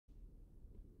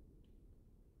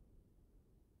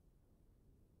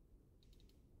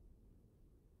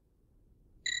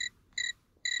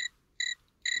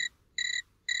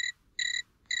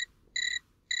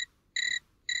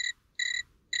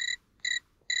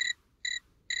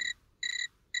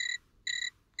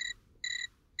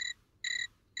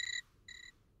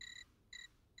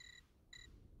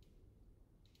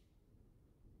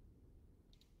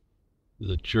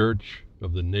the church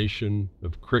of the nation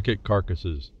of cricket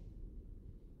carcasses.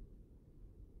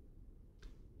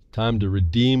 Time to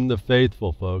redeem the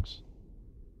faithful, folks.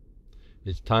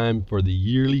 It's time for the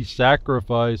yearly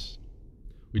sacrifice.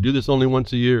 We do this only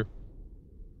once a year.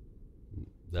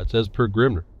 That's as per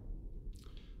Grimner.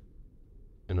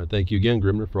 And I thank you again,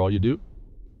 Grimner, for all you do.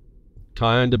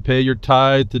 Time to pay your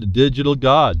tithe to the digital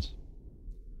gods.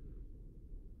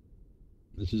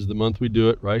 This is the month we do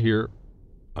it, right here.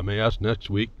 I may ask next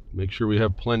week. Make sure we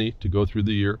have plenty to go through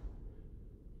the year.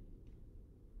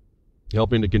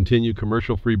 Helping to continue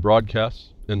commercial-free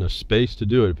broadcasts and a space to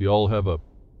do it. If you all have a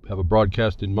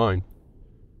broadcast in mind,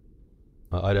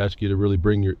 I'd ask you to really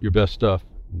bring your best stuff.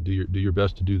 Do your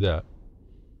best to do that.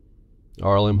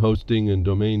 RLM hosting and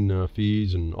domain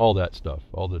fees and all that stuff.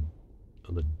 All the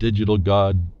digital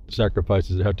god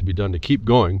sacrifices that have to be done to keep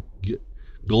going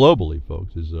globally,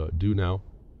 folks, is due now.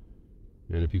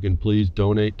 And if you can please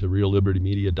donate to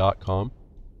reallibertymedia.com.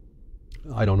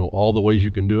 I don't know all the ways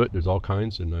you can do it. There's all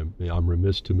kinds, and I'm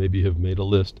remiss to maybe have made a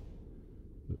list.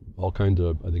 All kinds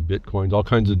of, I think, bitcoins, all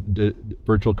kinds of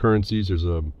virtual currencies. There's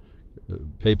a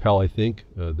PayPal, I think.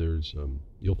 There's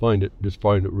you'll find it. Just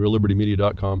find it,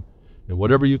 reallibertymedia.com, and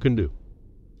whatever you can do.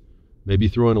 Maybe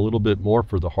throw in a little bit more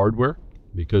for the hardware,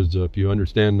 because if you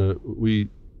understand,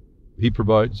 he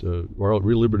provides, or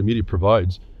Real Liberty Media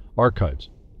provides archives,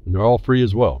 and they're all free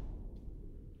as well.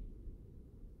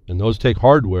 And those take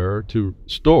hardware to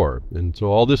store, and so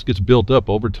all this gets built up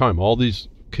over time. All these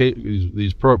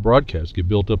broadcasts get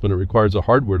built up, and it requires the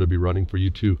hardware to be running for you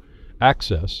to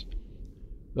access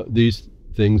these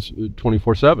things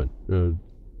 24/7,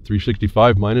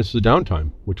 365 minus the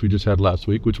downtime, which we just had last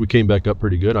week, which we came back up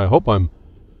pretty good. I hope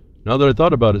now that I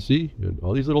thought about it, see,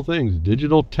 all these little things,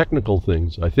 digital technical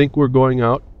things. I think we're going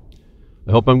out.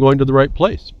 I hope I'm going to the right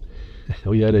place.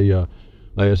 We had a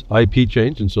IP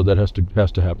change, and so that has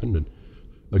to happen. And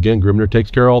again, Grimner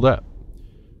takes care of all that.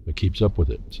 It keeps up with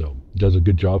it, so he does a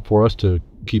good job for us to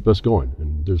keep us going.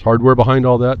 And there's hardware behind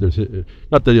all that. There's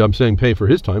not that I'm saying pay for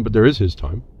his time, but there is his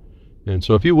time. And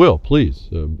so if you will, please,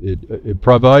 it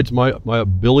provides my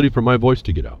ability for my voice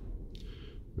to get out.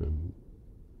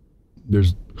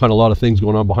 There's kind of a lot of things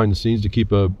going on behind the scenes to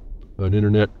keep an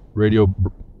internet radio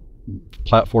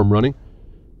platform running.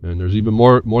 And there's even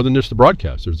more than just the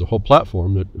broadcast. There's a whole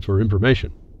platform for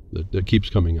information that keeps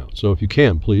coming out. So if you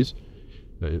can, please,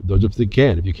 those if they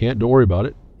can. If you can't, don't worry about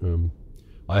it.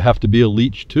 I have to be a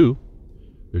leech too.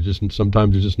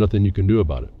 Sometimes there's just nothing you can do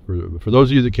about it. For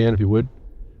those of you that can, if you would,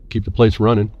 keep the place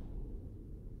running.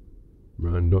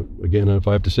 And again, if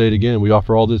I have to say it again, we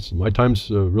offer all this. My time's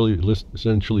really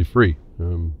essentially free.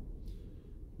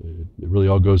 It really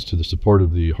all goes to the support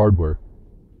of the hardware.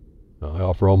 I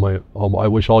offer I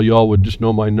wish all y'all would just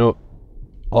know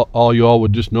all y'all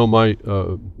would just know my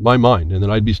mind, and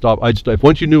then I'd be stopped. If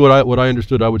once you knew what I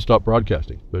understood, I would stop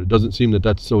broadcasting. But it doesn't seem that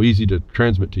that's so easy to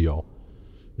transmit to y'all,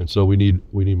 and so we need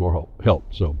more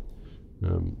help. So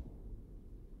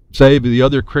save the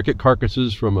other cricket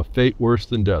carcasses from a fate worse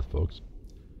than death, folks.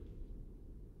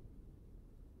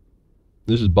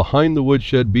 This is Behind the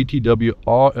Woodshed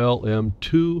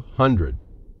BTWRLM200.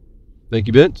 Thank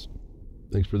you, Vince.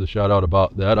 Thanks for the shout out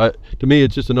about that. To me,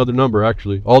 it's just another number,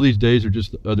 actually. All these days are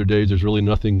just other days. There's really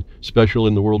nothing special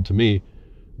in the world to me.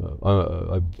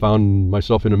 I've found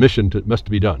myself in a mission that must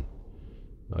be done.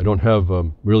 I don't have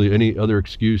really any other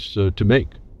excuse to make.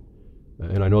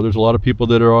 And I know there's a lot of people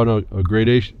that are on a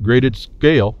graded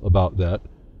scale about that.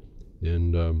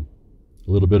 And a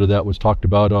little bit of that was talked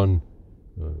about on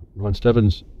Ron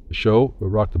Stebbins' show,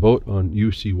 Rock the Boat, on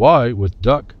UCY with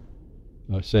Duck.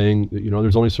 Saying that,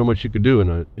 there's only so much you can do,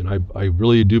 and I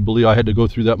really do believe I had to go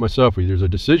through that myself. There's a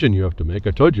decision you have to make.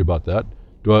 I told you about that.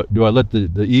 Do I let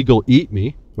the eagle eat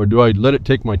me, or do I let it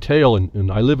take my tail and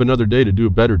I live another day to do a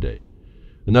better day?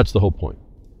 And that's the whole point.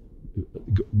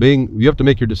 You have to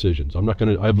make your decisions.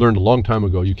 I've learned a long time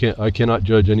ago, I cannot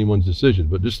judge anyone's decision,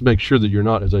 but just to make sure that you're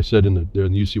not, as I said in the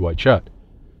UCY chat,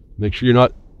 make sure you're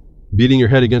not beating your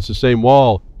head against the same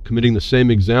wall, committing the same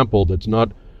example that's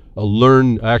not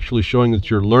actually showing that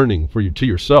you're learning to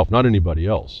yourself, not anybody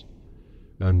else.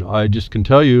 And I just can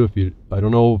tell you, I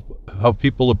don't know how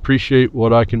people appreciate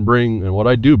what I can bring and what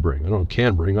I do bring. I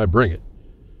bring it.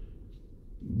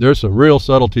 There's some real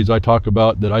subtleties I talk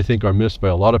about that I think are missed by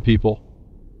a lot of people,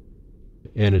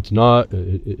 and it's not.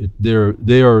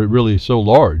 They are really so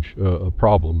large a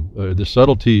problem.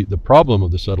 The problem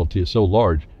of the subtlety is so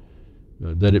large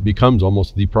that it becomes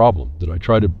almost the problem that I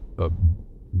try to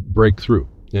break through.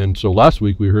 And so last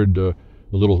week we heard a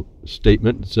little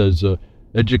statement that says,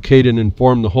 educate and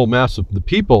inform the whole mass of the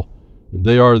people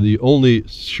They are the only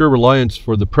sure reliance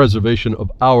for the preservation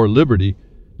of our liberty,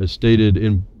 as stated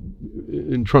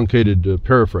in truncated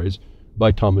paraphrase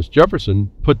by Thomas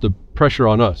Jefferson, put the pressure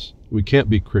on us. We can't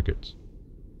be crickets.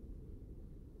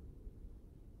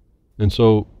 And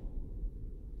so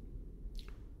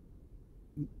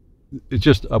it's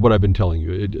just what I've been telling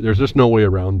you. There's just no way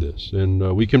around this.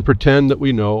 And we can pretend that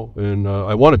we know. And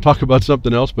I want to talk about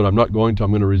something else, but I'm not going to.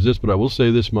 I'm going to resist, but I will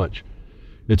say this much.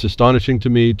 It's astonishing to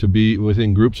me to be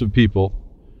within groups of people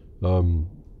and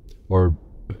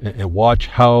watch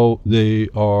how they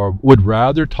would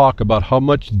rather talk about how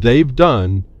much they've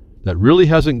done that really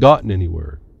hasn't gotten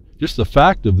anywhere. Just the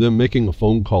fact of them making a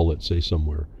phone call, let's say,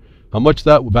 somewhere. How much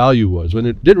that value was when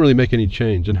it didn't really make any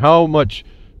change. And how much,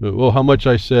 well, how much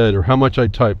I said or how much I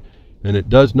typed. And it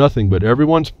does nothing, but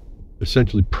everyone's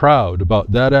essentially proud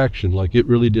about that action like it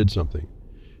really did something.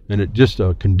 And it's just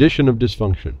a condition of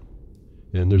dysfunction.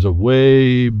 And there's a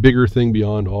way bigger thing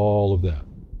beyond all of that.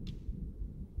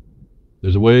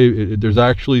 There's a way, there's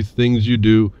actually things you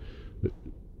do,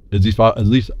 at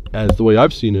least as the way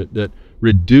I've seen it, that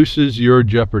reduces your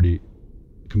jeopardy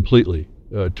completely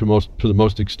to the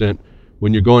most extent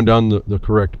when you're going down the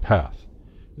correct path.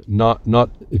 Not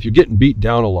if you're getting beat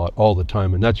down a lot all the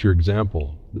time, and that's your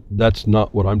example, that's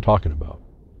not what I'm talking about.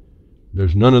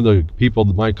 There's none of the people,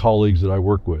 my colleagues that I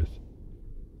work with,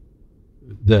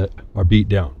 that are beat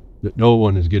down, that no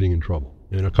one is getting in trouble.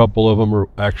 And a couple of them are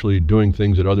actually doing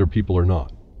things that other people are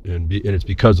not. And it's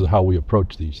because of how we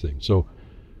approach these things. So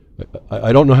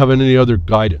I don't have any other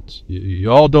guidance. You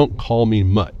all don't call me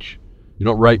much. You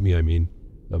don't write me, I mean.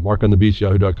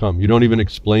 markonthebeast@yahoo.com. You don't even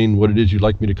explain what it is you'd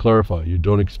like me to clarify. You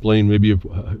don't explain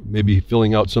maybe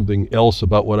filling out something else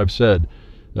about what I've said.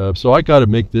 So I got to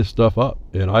make this stuff up.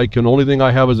 And only thing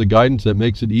I have as a guidance that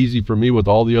makes it easy for me with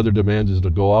all the other demands is to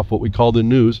go off what we call the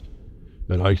news.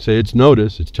 And I say it's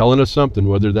notice, it's telling us something,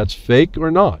 whether that's fake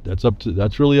or not.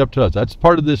 That's really up to us. That's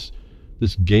part of this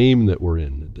game that we're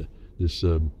in. This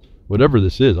whatever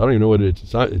this is. I don't even know what it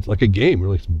is. It's like a game. We're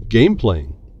like game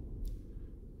playing.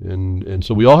 And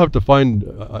so we all have to find,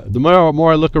 the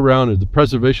more I look around, the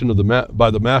preservation of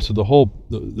by the mass of the whole,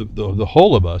 the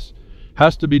whole of us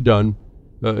has to be done.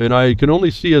 And I can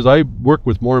only see as I work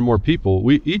with more and more people,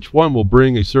 each one will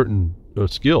bring a certain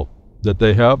skill that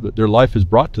they have, that their life has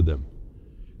brought to them.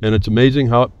 And it's amazing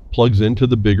how it plugs into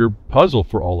the bigger puzzle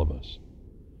for all of us.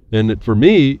 And for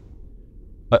me,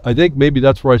 I think maybe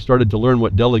that's where I started to learn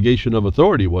what delegation of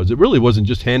authority was. It really wasn't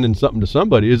just handing something to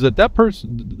somebody. Is that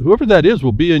person, whoever that is,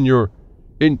 will be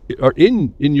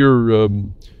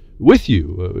with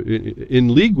you,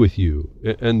 in league with you,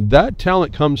 and that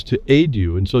talent comes to aid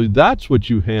you, and so that's what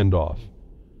you hand off.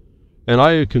 And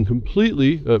I can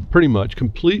pretty much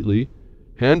completely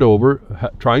hand over,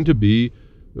 trying to be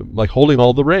like holding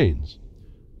all the reins.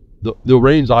 The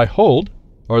reins I hold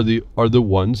are the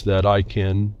ones that I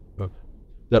can.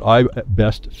 That I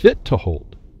best fit to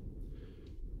hold.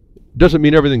 Doesn't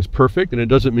mean everything's perfect, and it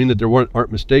doesn't mean that there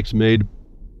aren't mistakes made,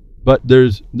 but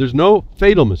there's no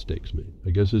fatal mistakes made,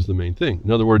 I guess, is the main thing.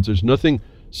 In other words, there's nothing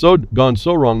gone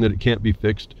so wrong that it can't be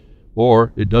fixed,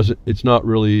 or it's not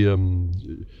really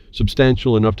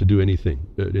substantial enough to do anything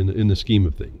in the scheme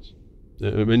of things.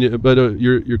 I mean, but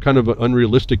you're kind of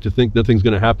unrealistic to think nothing's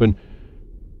going to happen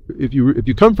if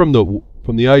you come from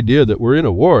the idea that we're in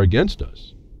a war against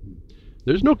us.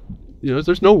 There's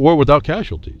no war without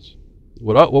casualties.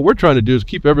 What we're trying to do is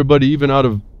keep everybody even out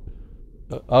of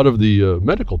the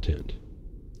medical tent,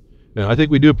 and I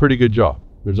think we do a pretty good job.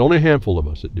 There's only a handful of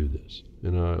us that do this,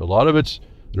 and a lot of it's,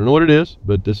 I don't know what it is,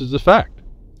 but this is a fact.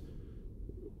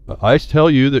 I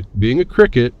tell you that being a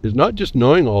cricket is not just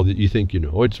knowing all that you think you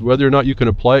know. It's whether or not you can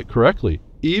apply it correctly,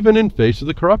 even in face of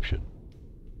the corruption.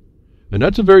 And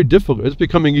that's a very difficult, it's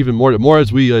becoming even more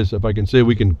as if I can say,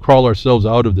 we can crawl ourselves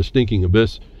out of the stinking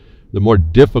abyss, the more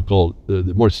difficult,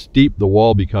 the more steep the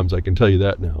wall becomes. I can tell you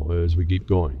that now as we keep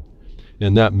going.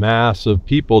 And that mass of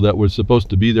people that was supposed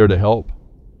to be there to help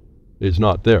is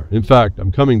not there. In fact,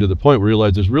 I'm coming to the point where I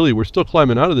realize we're still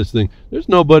climbing out of this thing. There's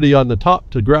nobody on the top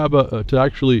to grab to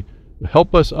actually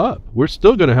help us up. We're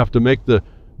still going to have to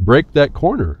break that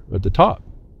corner at the top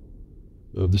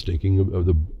of the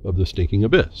stinking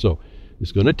abyss. So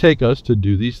it's going to take us to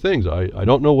do these things. I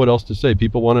don't know what else to say.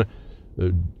 People want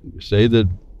to say that,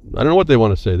 I don't know what they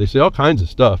want to say. They say all kinds of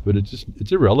stuff, but it's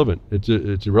irrelevant.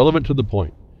 It's irrelevant to the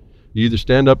point. You either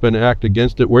stand up and act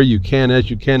against it where you can,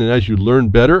 and as you learn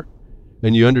better,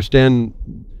 and you understand,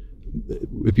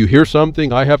 if you hear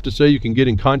something I have to say, you can get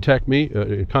in contact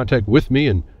with me,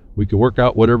 and we can work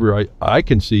out whatever I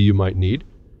can see you might need,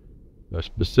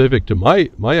 specific to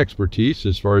my expertise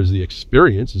as far as the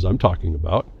experiences I'm talking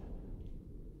about.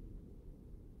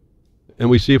 and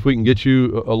we see if we can get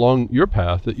you along your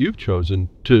path that you've chosen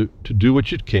to do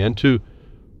what you can to.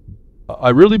 I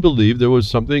really believe there was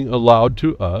something allowed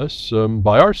to us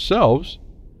by ourselves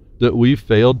that we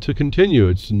failed to continue.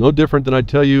 It's no different than I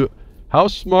tell you, how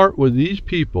smart were these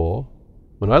people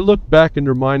when I look back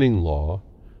into mining law,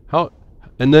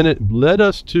 and then it led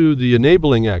us to the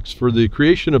enabling acts for the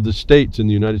creation of the states in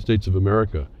the United States of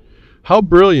America. How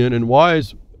brilliant and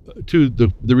wise to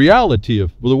the reality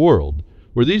of the world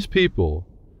were these people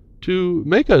to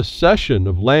make a cession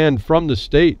of land from the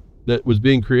state that was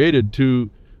being created to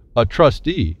a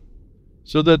trustee,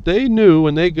 so that they knew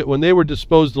when they were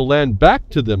disposed the land back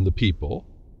to them, the people,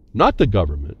 not the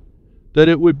government, that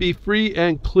it would be free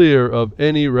and clear of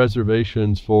any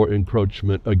reservations for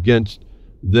encroachment against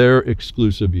their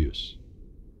exclusive use.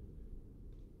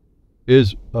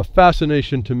 Is a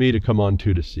fascination to me to come on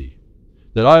to see.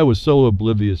 That I was so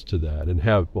oblivious to that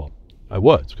I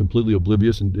was completely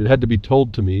oblivious, and it had to be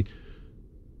told to me,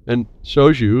 and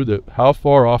shows you that how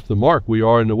far off the mark we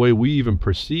are in the way we even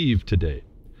perceive today.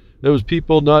 Those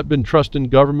people not been trusting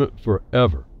government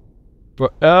forever.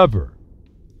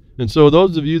 And so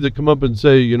those of you that come up and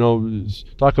say,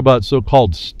 talk about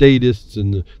so-called statists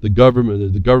and the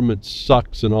government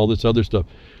sucks and all this other stuff.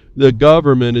 The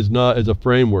government is not as a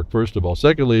framework, first of all.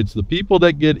 Secondly, it's the people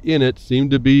that get in it seem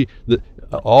to be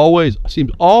always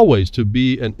to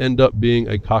be and end up being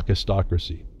a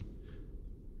caucustocracy.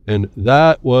 And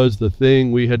that was the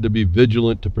thing we had to be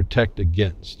vigilant to protect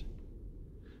against.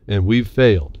 And we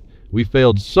failed. We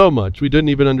failed so much, we didn't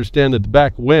even understand that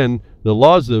back when the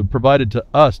laws that were provided to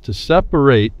us to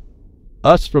separate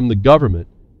us from the government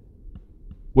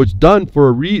was done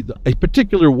for a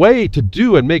particular way to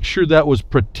do and make sure that was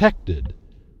protected.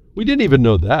 We didn't even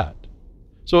know that.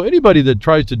 So anybody that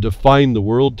tries to define the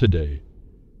world today,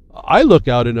 I look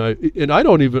out and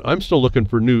I'm still looking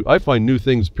for I find new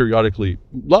things periodically,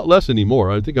 a lot less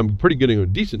anymore. I think I'm getting a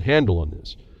decent handle on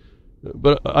this.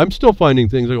 But I'm still finding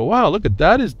things I go, wow, look at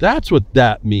that, that's what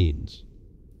that means.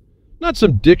 Not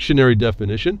some dictionary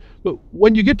definition, but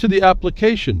when you get to the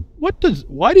application,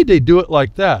 why did they do it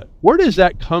like that? Where does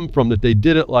that come from that they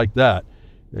did it like that?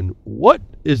 And what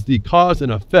is the cause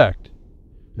and effect?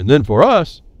 And then for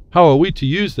us, how are we to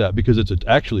use that? Because it's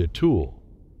actually a tool,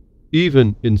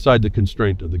 even inside the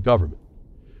constraint of the government.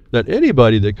 That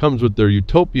anybody that comes with their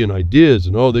utopian ideas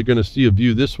and, they're going to see a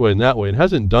view this way and that way, and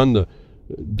hasn't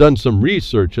done some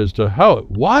research as to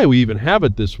why we even have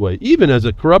it this way, even as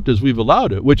corrupt as we've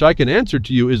allowed it, which I can answer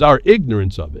to you is our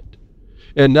ignorance of it.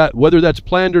 And that whether that's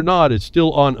planned or not, it's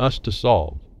still on us to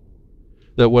solve.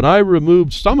 That when I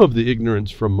removed some of the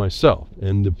ignorance from myself,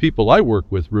 and the people I work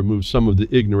with remove some of the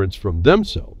ignorance from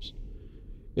themselves,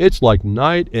 it's like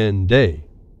night and day.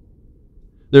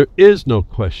 There is no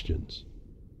questions.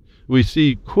 We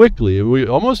see quickly, and we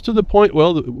almost to the point,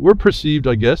 we're perceived,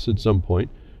 I guess, at some point,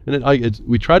 and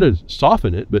we try to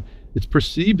soften it, but it's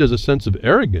perceived as a sense of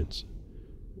arrogance.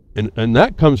 And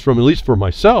that comes from, at least for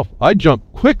myself, I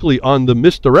jump quickly on the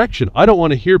misdirection. I don't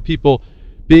want to hear people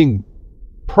being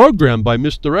programmed by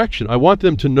misdirection. I want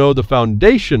them to know the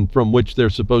foundation from which they're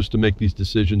supposed to make these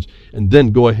decisions, and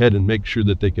then go ahead and make sure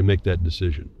that they can make that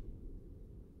decision.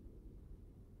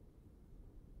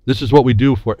 This is what we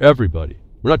do for everybody.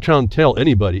 We're not trying to tell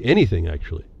anybody anything,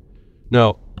 actually.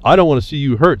 Now, I don't want to see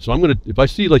you hurt, so if I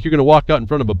see like you're going to walk out in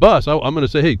front of a bus, I'm going to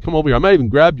say, hey, come over here. I might even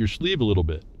grab your sleeve a little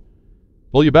bit.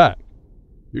 Pull you back.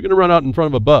 You're going to run out in front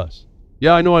of a bus.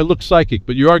 Yeah, I know I look psychic,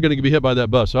 but you are going to be hit by that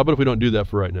bus. So how about if we don't do that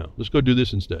for right now? Let's go do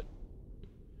this instead.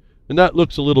 And that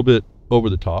looks a little bit over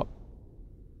the top.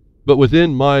 But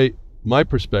within my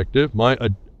perspective, my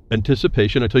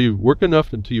anticipation, I tell you, work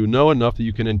enough until you know enough that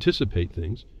you can anticipate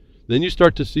things. Then you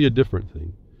start to see a different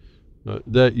thing.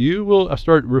 That you will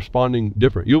start responding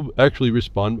different. You'll actually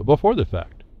respond before the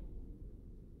fact.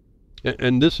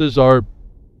 And this is our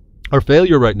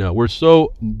failure right now. We're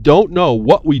so don't know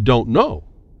what we don't know.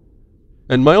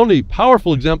 And my only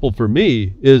powerful example for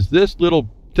me is this little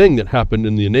thing that happened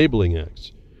in the enabling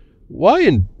acts. Why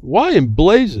in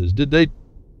blazes did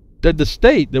the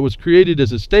state that was created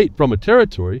as a state from a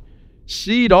territory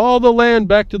cede all the land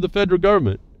back to the federal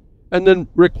government and then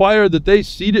require that they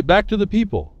cede it back to the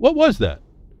people? What was that?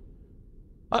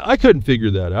 I couldn't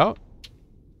figure that out.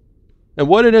 And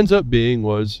what it ends up being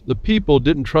was the people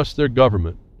didn't trust their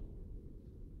government.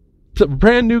 It's a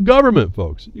brand new government,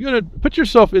 folks. You got to put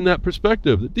yourself in that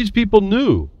perspective, that these people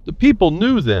knew. The people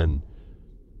knew then.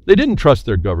 They didn't trust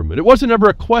their government. It wasn't ever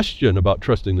a question about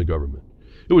trusting the government.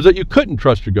 It was that you couldn't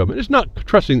trust your government. It's not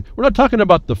trusting. We're not talking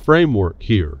about the framework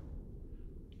here.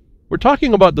 We're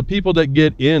talking about the people that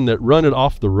get in, that run it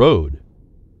off the road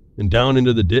and down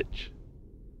into the ditch.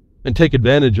 and take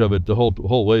advantage of it the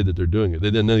whole way that they're doing it.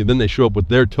 Then they show up with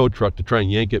their tow truck to try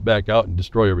and yank it back out and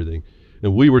destroy everything.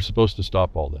 And we were supposed to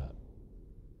stop all that.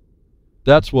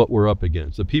 That's what we're up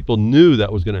against. The people knew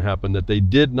that was going to happen, that they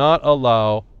did not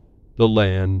allow the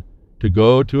land to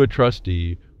go to a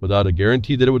trustee without a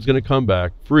guarantee that it was going to come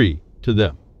back free to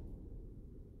them.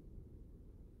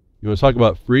 You want to talk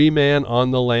about free man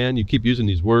on the land? You keep using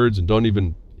these words and don't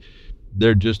even,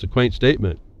 they're just a quaint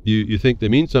statement. You think they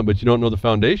mean something, but you don't know the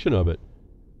foundation of it.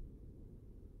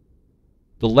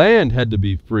 The land had to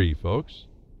be free, folks.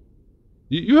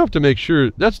 You have to make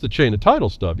sure, that's the chain of title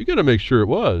stuff. You got to make sure it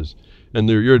was. And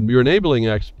your enabling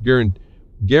acts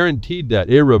guaranteed that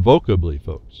irrevocably,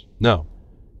 folks. Now,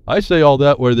 I say all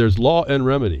that where there's law and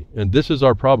remedy, and this is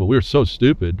our problem. We're so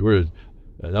stupid.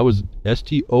 That was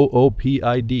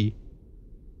STOOPID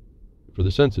for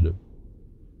the sensitive.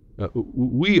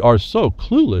 We are so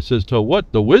clueless as to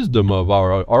what the wisdom of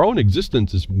our own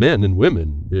existence as men and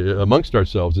women amongst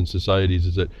ourselves in societies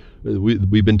is, that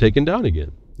we've been taken down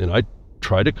again. And I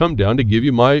try to come down to give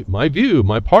you my view,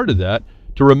 my part of that,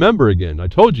 to remember again. I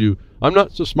told you, I'm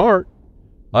not so smart.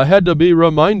 I had to be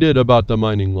reminded about the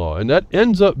mining law. And that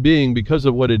ends up being, because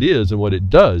of what it is and what it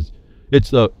does, it's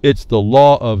the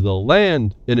law of the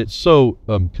land, and it's so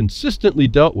consistently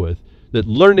dealt with that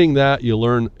learning that, you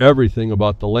learn everything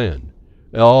about the land.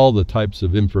 All the types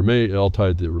of information, all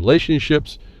types of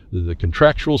relationships, the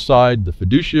contractual side, the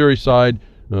fiduciary side,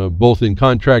 both in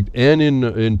contract and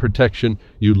in protection.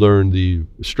 You learn the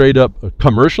straight up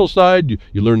commercial side.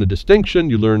 You learn the distinction.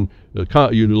 You learn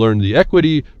the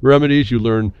equity remedies. You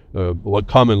learn what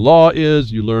common law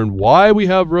is. You learn why we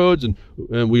have roads,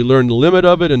 and we learn the limit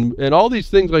of it, and all these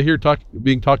things I hear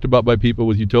being talked about by people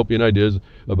with utopian ideas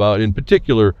about, in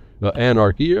particular,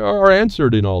 anarchy, are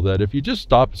answered in all that if you just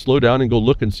stop, slow down, and go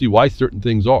look and see why certain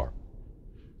things are.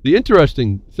 The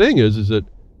interesting thing is that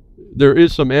there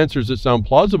is some answers that sound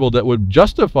plausible that would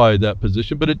justify that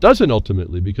position, but it doesn't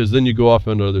ultimately, because then you go off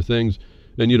on other things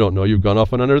and you don't know you've gone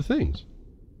off on other things.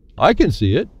 I can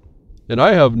see it, and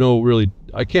I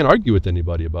can't argue with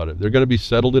anybody about it. They're going to be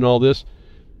settled in all this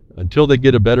until they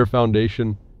get a better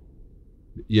foundation.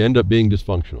 You end up being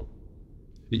dysfunctional.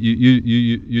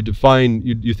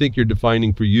 You think you're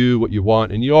defining for you what you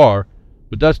want, and you are,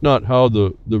 but that's not how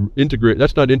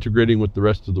that's not integrating with the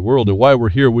rest of the world, and why we're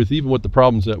here with even with the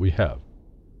problems that we have.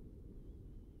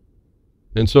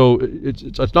 And so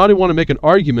it's not, I want to make an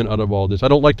argument out of all this. I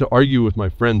don't like to argue with my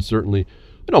friends, certainly.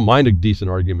 I don't mind a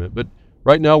decent argument, but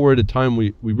right now we're at a time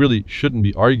we really shouldn't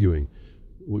be arguing.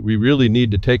 We really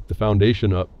need to take the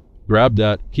foundation up, grab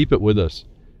that, keep it with us,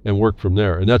 and work from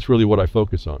there. And that's really what I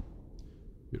focus on.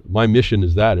 My mission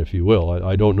is that, if you will.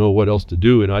 I don't know what else to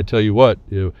do, and I tell you what,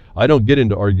 I don't get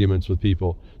into arguments with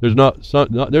people. There's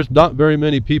not very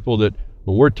many people that,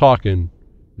 when we're talking,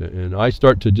 and I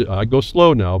go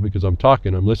slow now because I'm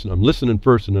talking. I'm listening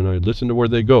first, and then I listen to where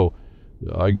they go.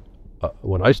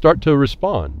 When I start to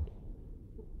respond,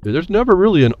 there's never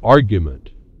really an argument.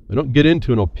 I don't get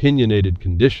into an opinionated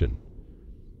condition.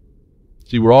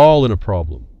 See, we're all in a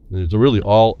problem. And it's really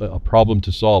all a problem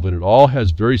to solve, and it all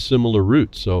has very similar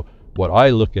roots. So what I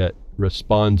look at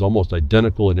responds almost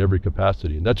identical in every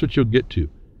capacity, and that's what you'll get to.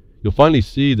 You'll finally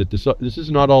see that this is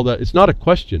not all that. It's not a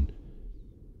question.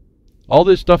 All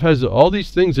this stuff has all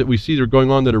these things that we see that are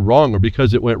going on that are wrong, or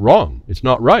because it went wrong. It's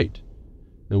not right,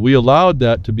 and we allowed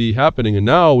that to be happening, and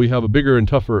now we have a bigger and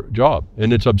tougher job,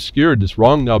 and it's obscured. This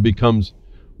wrong now becomes,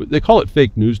 they call it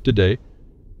fake news today.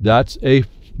 That's a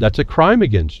crime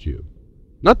against you.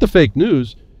 Not the fake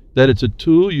news, that it's a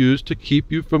tool used to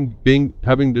keep you from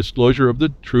having disclosure of the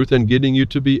truth and getting you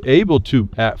to be able to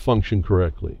function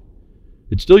correctly.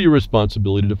 It's still your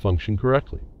responsibility to function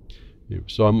correctly.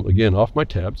 So I'm, again, off my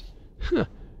tabs.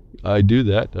 I do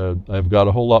that. I've got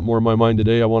a whole lot more in my mind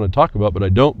today I want to talk about, but I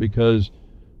don't, because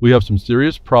we have some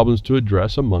serious problems to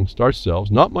address amongst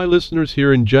ourselves. Not my listeners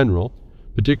here in general,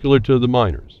 particular to the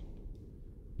miners.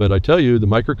 But I tell you, the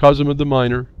microcosm of the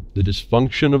miner, the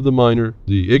dysfunction of the miner,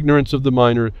 the ignorance of the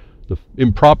miner, the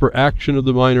improper action of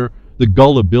the miner, the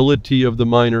gullibility of the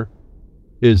miner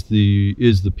is the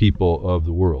people of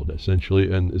the world, essentially,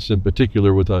 and it's in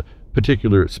particular with a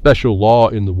particular special law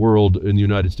in the world, in the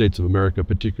United States of America,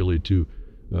 particularly to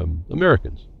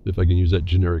Americans, if I can use that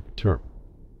generic term.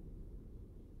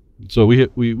 So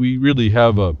we really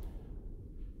have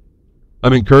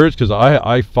I'm encouraged because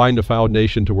I find a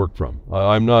foundation to work from.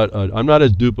 I'm not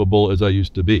as dupable as I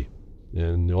used to be.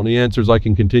 And the only answers I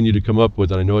can continue to come up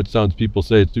with, and I know people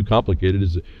say it's too complicated,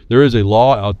 is that there is a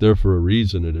law out there for a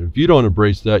reason. And if you don't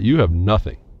embrace that, you have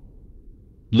nothing.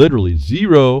 Literally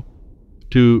zero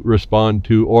to respond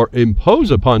to or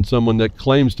impose upon someone that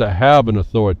claims to have an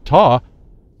authority,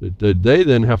 that they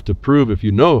then have to prove, if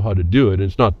you know how to do it, and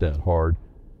it's not that hard,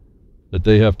 that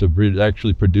they have to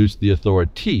actually produce the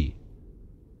authority.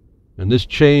 And this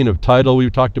chain of title we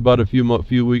talked about a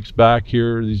few weeks back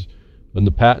here, these on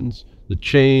the patents, the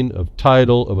chain of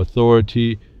title of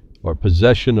authority or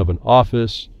possession of an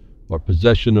office or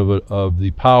possession of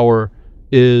the power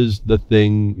is the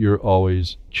thing you're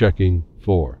always checking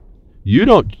for. You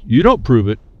don't prove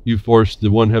it, you force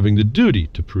the one having the duty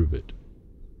to prove it.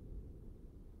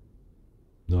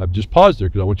 Now I've just paused there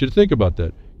because I want you to think about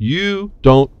that. You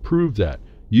don't prove that.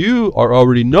 You are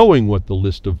already knowing what the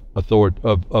list of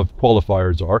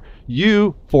qualifiers are.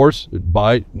 You force,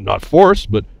 not force,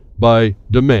 but by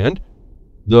demand,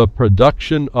 the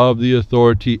production of the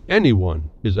authority anyone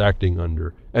is acting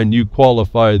under. And you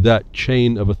qualify that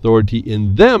chain of authority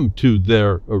in them to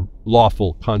their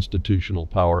lawful constitutional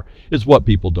power. Is what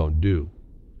people don't do.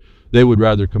 They would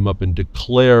rather come up and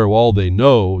declare all they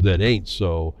know that ain't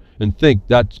so and think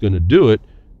that's going to do it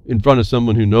in front of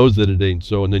someone who knows that it ain't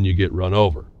so, and then you get run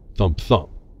over. Thump, thump.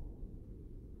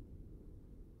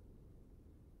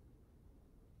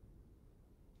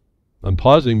 I'm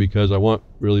pausing because I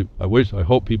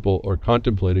hope people are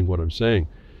contemplating what I'm saying.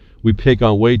 We take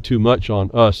on way too much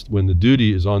on us when the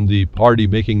duty is on the party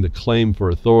making the claim for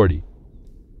authority.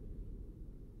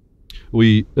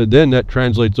 Then that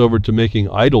translates over to making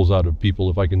idols out of people,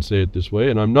 if I can say it this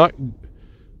way. And I'm not,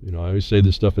 I always say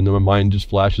this stuff and then my mind just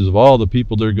flashes of all the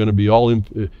people that are going to be all,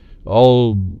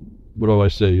 what do I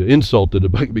say,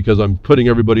 insulted because I'm putting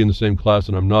everybody in the same class,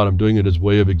 and I'm not. I'm doing it as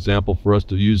way of example for us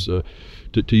to use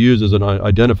to use as an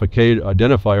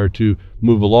identifier to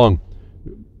move along.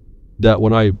 That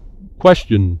when I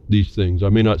question these things, I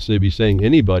may not be saying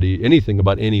anything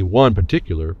about any one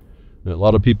particular. A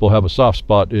lot of people have a soft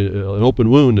spot, an open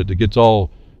wound that gets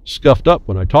all scuffed up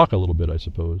when I talk a little bit, I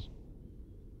suppose.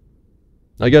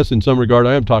 I guess in some regard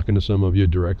I am talking to some of you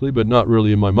directly, but not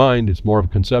really in my mind. It's more of a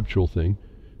conceptual thing.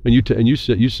 And you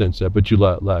sense that, but you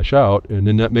lash out, and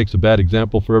then that makes a bad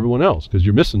example for everyone else because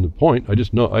you're missing the point. I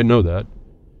know that,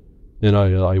 and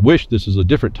I wish this is a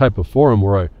different type of forum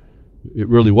where it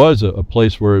really was a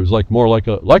place where it was more like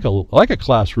a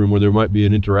classroom where there might be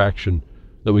an interaction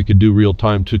that we could do real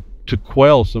time to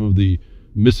quell some of the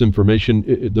misinformation,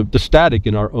 the static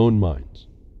in our own minds.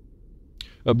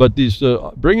 But these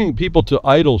bringing people to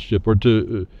idolship or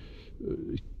to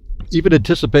even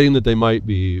anticipating that they might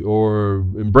be, or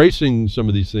embracing some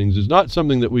of these things, is not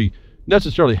something that we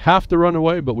necessarily have to run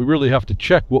away, but we really have to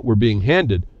check what we're being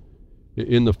handed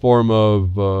in the form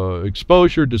of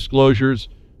exposure, disclosures,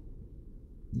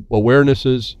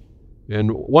 awarenesses.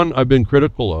 And one I've been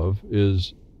critical of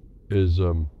is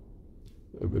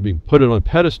being put it on a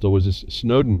pedestal was this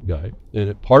Snowden guy.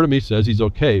 And part of me says he's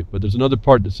okay, but there's another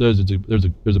part that says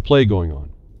there's a play going on.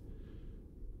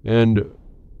 And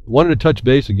wanted to touch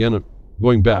base again,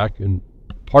 going back, and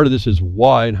part of this is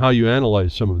why and how you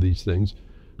analyze some of these things.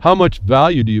 How much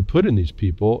value do you put in these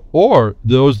people, or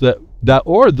those that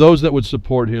would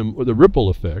support him, or the ripple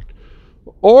effect,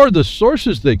 or the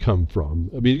sources they come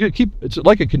from? I mean, you gotta it's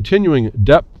like a continuing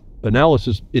depth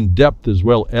analysis, in depth as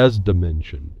well as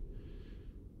dimension.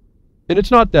 And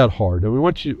it's not that hard. I mean,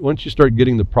 once you start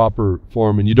getting the proper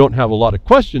form and you don't have a lot of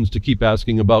questions to keep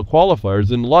asking about qualifiers,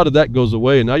 then a lot of that goes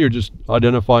away, and now you're just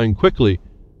qualifying quickly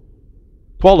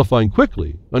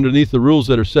underneath the rules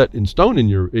that are set in stone in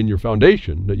your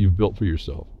foundation that you've built for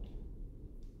yourself.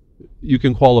 You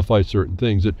can qualify certain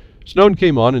things. Snowden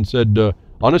came on and said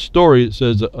on a story, it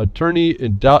says attorney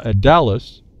in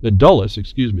Dulles,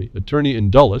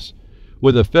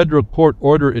 with a federal court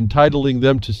order entitling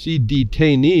them to see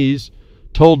detainees,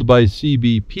 told by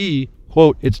CBP,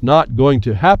 quote, "It's not going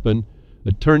to happen,"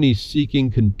 attorney seeking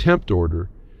contempt order.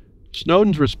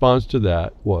 Snowden's response to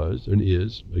that was, and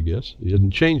is, I guess, he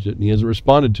hasn't changed it, and he hasn't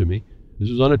responded to me. This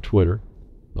was on a Twitter.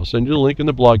 I'll send you the link in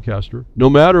the blogcaster. No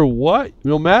matter what,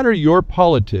 no matter your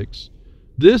politics,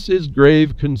 this is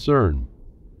grave concern.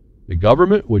 A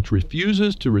government which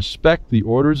refuses to respect the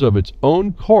orders of its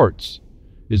own courts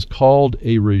is called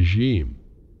a regime.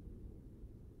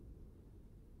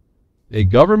 A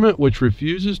government which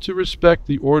refuses to respect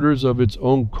the orders of its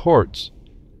own courts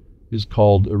is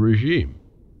called a regime.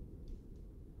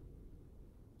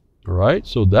 All right,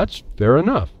 so that's fair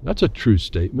enough. That's a true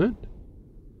statement.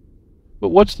 But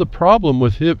what's the problem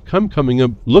with him coming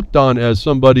up, looked on as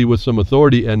somebody with some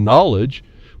authority and knowledge,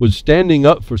 was standing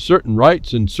up for certain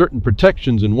rights and certain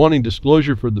protections and wanting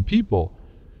disclosure for the people?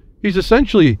 He's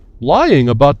essentially lying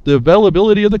about the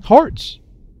availability of the courts.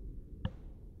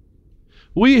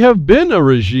 We have been a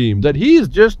regime that he's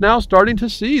just now starting to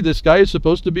see. This guy is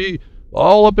supposed to be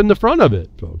all up in the front of it,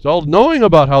 folks, all knowing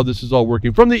about how this is all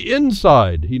working. From the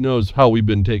inside, he knows how we've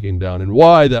been taken down and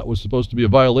why that was supposed to be a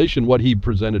violation, what he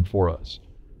presented for us.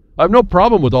 I have no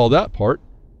problem with all that part.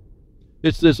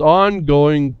 It's this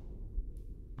ongoing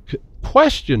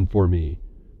question for me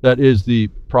that is the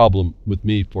problem with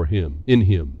me for him, in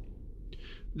him.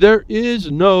 There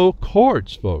is no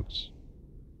courts, folks.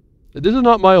 This is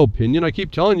not my opinion. I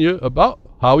keep telling you about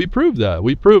how we proved that.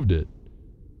 We proved it.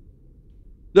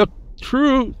 The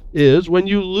truth is, when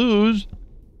you lose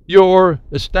your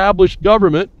established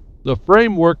government, the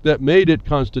framework that made it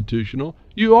constitutional,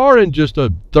 you are in just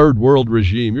a third world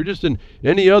regime. You're just in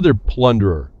any other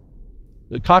plunderer.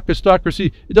 The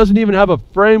caucusocracy, it doesn't even have a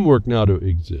framework now to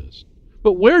exist.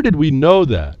 But where did we know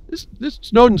that? This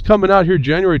Snowden's coming out here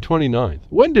January 29th.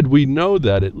 When did we know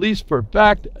that? At least for a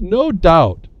fact, no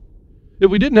doubt. If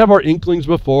we didn't have our inklings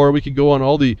before, we could go on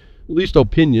all the, at least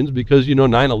opinions, because, you know,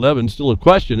 9/11 is still a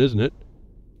question, isn't it?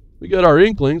 We got our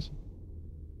inklings.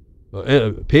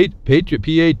 Patriot,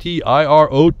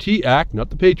 P-A-T-I-R-O-T Act, not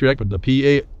the Patriot Act, but the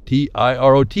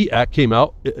P-A-T-I-R-O-T Act came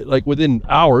out like within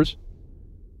hours.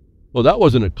 Well, that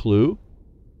wasn't a clue.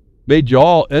 Made you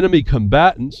all enemy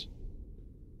combatants.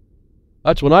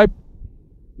 That's when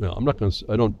no, I'm not going to,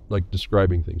 I don't like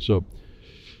describing things. So,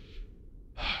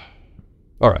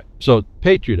 all right, so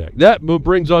Patriot Act. That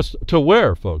brings us to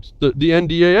where, folks? The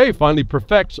NDAA finally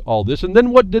perfects all this. And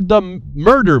then what did the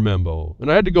murder memo?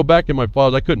 And I had to go back in my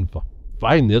files. I couldn't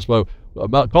find this, but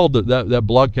I called that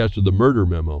blogcaster the murder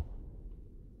memo.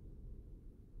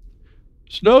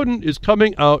 Snowden is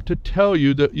coming out to tell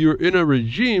you that you're in a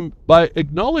regime by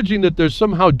acknowledging that there's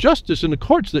somehow justice in the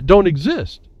courts that don't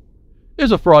exist.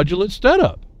 Is a fraudulent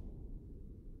setup.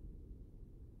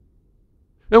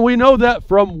 And we know that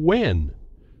from when?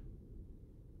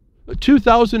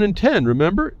 2010,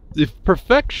 remember? The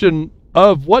perfection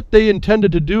of what they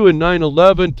intended to do in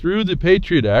 9/11 through the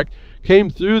Patriot Act came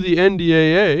through the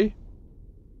NDAA,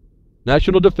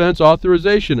 National Defense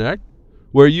Authorization Act,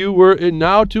 where you were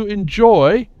now to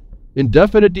enjoy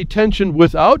indefinite detention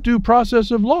without due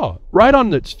process of law, right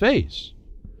on its face,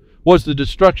 was the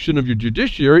destruction of your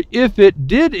judiciary if it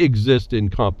did exist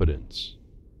incompetence.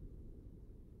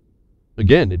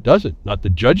 Again, it doesn't. Not the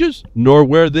judges, nor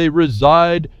where they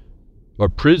reside, or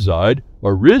preside,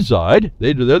 or reside.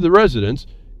 They're the residents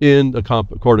in the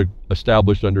court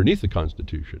established underneath the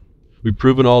Constitution. We've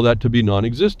proven all that to be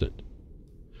non-existent.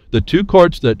 The two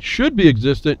courts that should be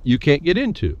existent, you can't get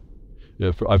into.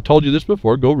 I've told you this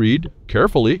before. Go read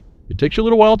carefully. It takes you a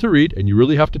little while to read, and you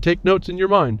really have to take notes in your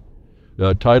mind.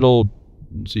 Title,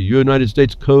 let's see, United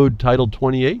States Code, Title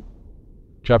 28,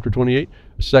 Chapter 28,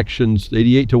 Sections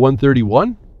 88 to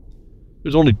 131.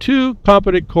 There's only two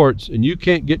competent courts, and you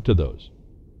can't get to those.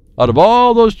 Out of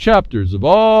all those chapters, of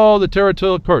all the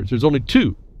territorial courts, there's only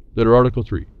two that are Article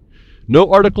 3.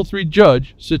 No Article 3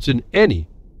 judge sits in any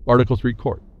Article 3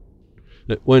 court.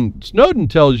 When Snowden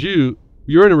tells you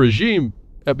you're in a regime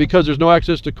because there's no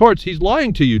access to courts, he's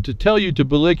lying to you to tell you to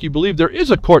make you believe there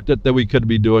is a court that we could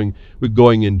be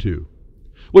going into.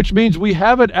 Which means we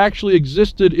haven't actually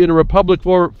existed in a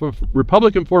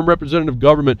Republican form representative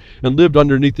government and lived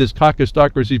underneath this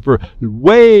caucusocracy for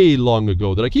way long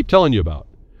ago that I keep telling you about.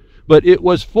 But it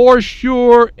was for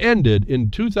sure ended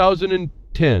in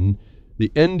 2010,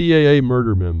 the NDAA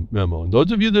murder memo. And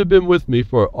those of you that have been with me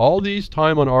for all these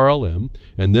time on RLM,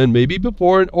 and then maybe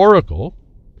before in Oracle,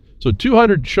 so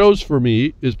 200 shows for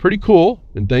me is pretty cool.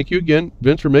 And thank you again,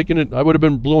 Vince, for making it. I would have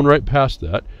been blown right past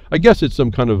that. I guess it's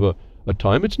some kind of a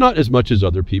time. It's not as much as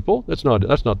other people. That's not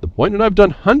the point. And I've done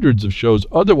hundreds of shows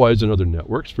otherwise in other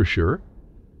networks for sure.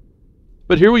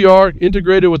 But here we are,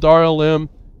 integrated with RLM.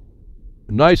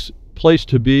 A nice place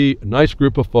to be, a nice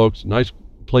group of folks, a nice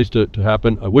place to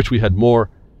happen. I wish we had more,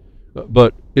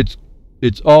 but it's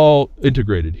all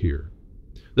integrated here.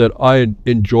 That I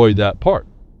enjoy that part.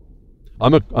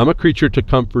 I'm a creature to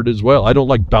comfort as well. I don't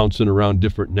like bouncing around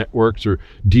different networks or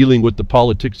dealing with the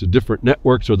politics of different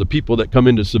networks or the people that come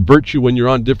in to subvert you when you're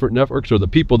on different networks or the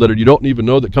people that you don't even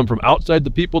know that come from outside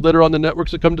the people that are on the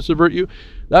networks that come to subvert you.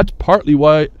 That's partly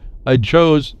why I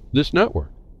chose this network.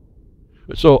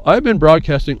 So I've been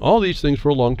broadcasting all these things for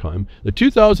a long time. The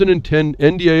 2010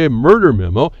 NDAA murder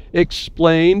memo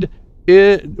explained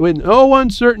in no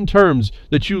uncertain terms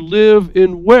that you live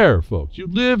in where, folks? You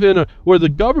live in where the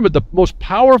government, the most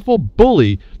powerful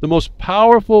bully, the most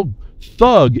powerful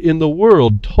thug in the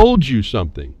world told you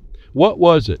something. What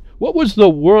was it? What was the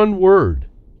one word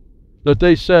that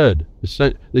they said?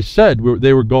 They said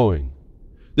they were going.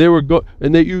 They were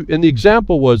and the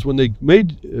example was when they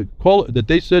made that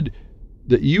they said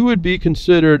that you would be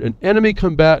considered an enemy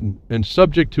combatant and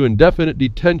subject to indefinite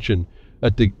detention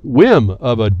at the whim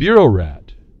of a bureau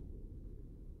rat.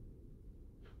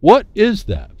 What is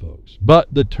that, folks,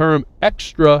 but the term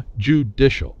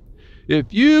extrajudicial?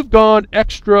 If you've gone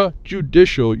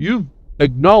extrajudicial, you've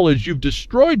acknowledged you've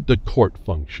destroyed the court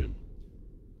function.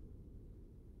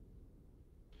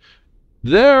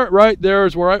 There, right there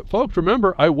is where folks,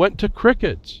 remember, I went to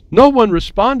crickets. No one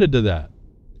responded to that.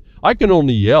 I can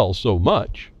only yell so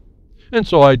much. And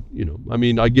so I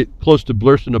get close to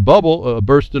bursting a bubble,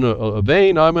 bursting a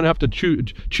vein, I'm going to have to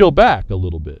chill back a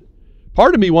little bit.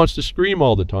 Part of me wants to scream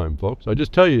all the time, folks. I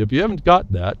just tell you, if you haven't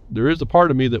got that, there is a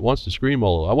part of me that wants to scream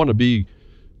all. I want to be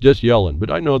just yelling, but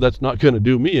I know that's not going to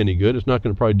do me any good. It's not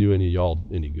going to probably do any of y'all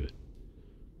any good.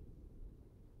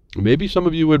 Maybe some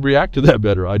of you would react to that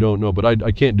better. I don't know, but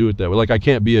I can't do it that way. Like I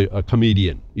can't be a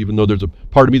comedian, even though there's a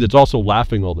part of me that's also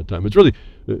laughing all the time. It's really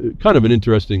kind of an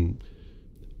interesting.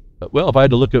 Well, if I had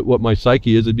to look at what my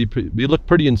psyche is, it'd look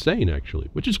pretty insane, actually,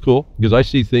 which is cool because I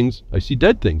see things. I see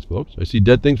dead things, folks. I see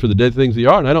dead things for the dead things they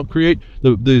are, and I don't create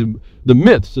the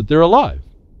myths that they're alive,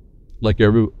 like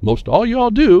most all y'all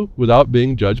do, without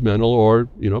being judgmental or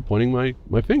pointing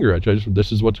my finger at you.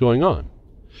 This is what's going on.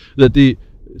 That the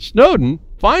Snowden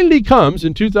finally comes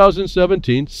in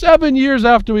 2017, 7 years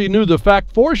after we knew the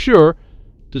fact for sure,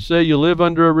 to say you live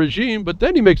under a regime, but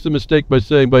then he makes the mistake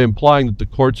by implying that the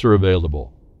courts are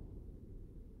available.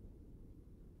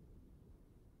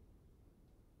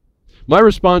 My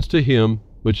response to him,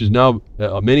 which is now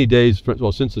many days,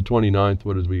 well, since the 29th,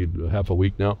 what is we, half a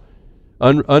week now,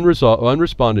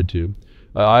 unresponded to.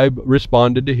 I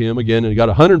responded to him again and got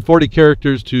 140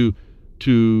 characters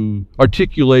to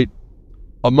articulate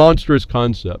a monstrous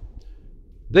concept.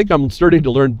 I think I'm starting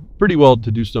to learn pretty well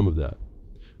to do some of that.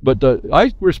 But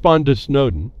I respond to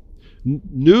Snowden.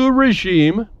 New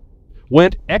regime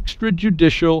went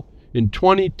extrajudicial in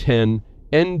 2010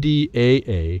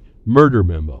 NDAA murder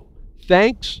memo.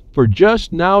 Thanks for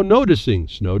just now noticing,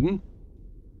 Snowden.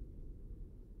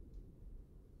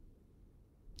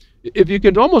 If you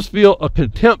can almost feel a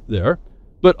contempt there,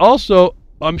 but also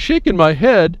I'm shaking my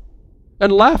head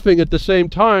and laughing at the same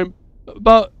time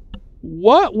about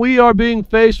what we are being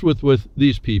faced with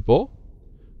these people,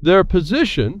 their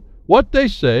position, what they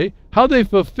say, how they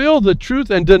fulfill the truth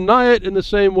and deny it in the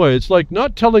same way. It's like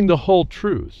not telling the whole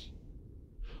truth.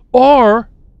 Or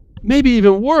maybe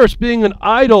even worse, being an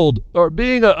idol or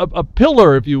being a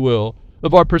pillar, if you will,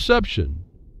 of our perception.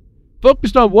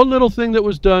 Focused on one little thing that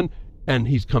was done, and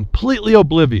he's completely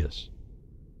oblivious.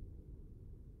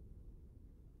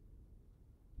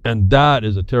 And that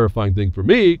is a terrifying thing for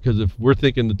me, because if we're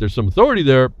thinking that there's some authority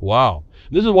there, wow.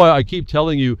 And this is why I keep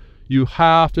telling you, you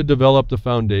have to develop the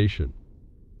foundation.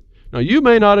 Now, you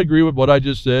may not agree with what I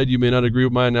just said. You may not agree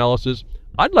with my analysis.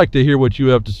 I'd like to hear what you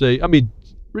have to say. I mean,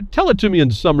 tell it to me in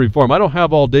summary form. I don't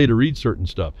have all day to read certain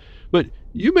stuff. But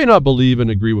you may not believe and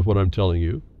agree with what I'm telling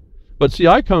you. But see,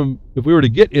 if we were to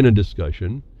get in a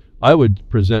discussion, I would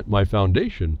present my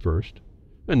foundation first.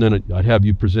 And then I'd have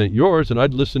you present yours, and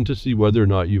I'd listen to see whether or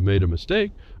not you made a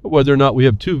mistake, or whether or not we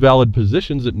have two valid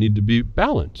positions that need to be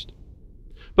balanced.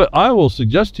 But I will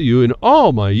suggest to you, in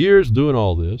all my years doing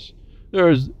all this,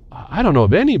 I don't know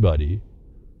of anybody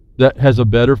that has a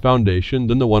better foundation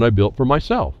than the one I built for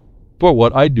myself, for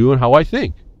what I do and how I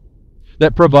think.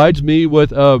 That provides me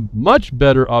with a much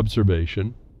better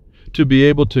observation to be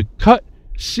able to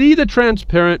see the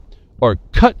transparent, or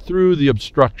cut through the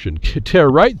obstruction, tear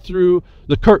right through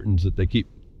the curtains that they keep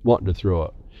wanting to throw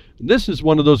up. And this is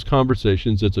one of those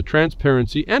conversations that's a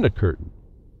transparency and a curtain,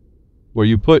 where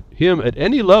you put him at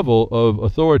any level of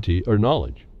authority or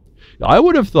knowledge. I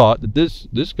would have thought that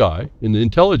this guy in the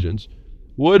intelligence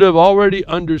would have already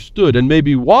understood, and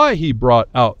maybe why he brought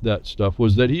out that stuff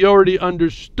was that he already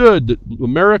understood that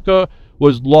America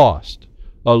was lost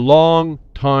a long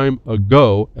time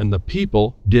ago, and the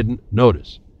people didn't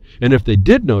notice. And if they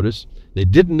did notice, they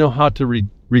didn't know how to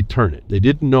return it. They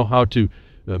didn't know how to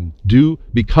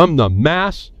become the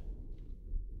mass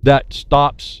that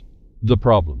stops the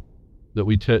problem. That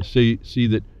we see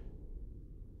that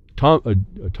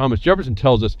Thomas Jefferson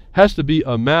tells us has to be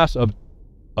a mass of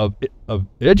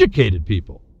educated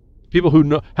people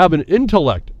who have an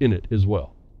intellect in it as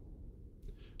well.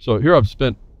 So here I've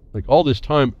spent like all this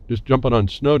time just jumping on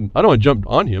Snowden. I don't want to jump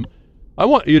on him. I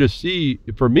want you to see,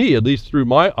 for me, at least through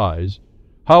my eyes,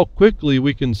 how quickly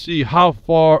we can see how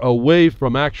far away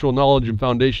from actual knowledge and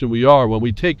foundation we are when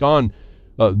we take on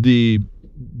the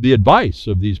advice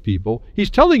of these people. He's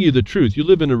telling you the truth. You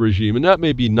live in a regime, and that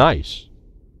may be nice,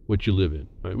 what you live in.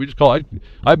 Right? We just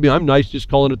I'm nice just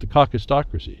calling it the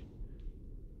caucustocracy.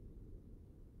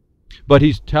 But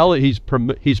he's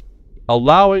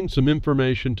allowing some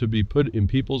information to be put in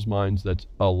people's minds that's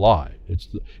a lie.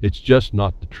 It's just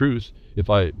not the truth if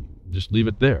I just leave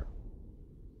it there.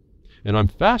 And I'm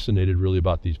fascinated really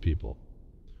about these people.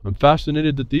 I'm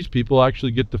fascinated that these people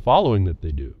actually get the following that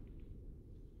they do.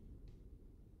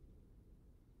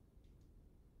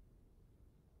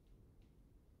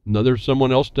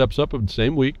 Someone else steps up in the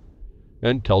same week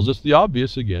and tells us the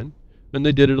obvious again. And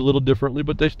they did it a little differently,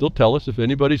 but they still tell us, if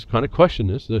anybody's kind of questioned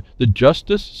this, the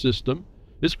justice system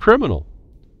is criminal.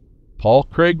 Paul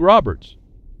Craig Roberts.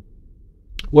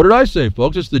 What did I say,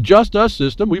 folks? It's the just us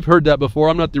system. We've heard that before.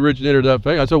 I'm not the originator of that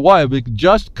thing. I said, why?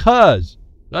 Just cause.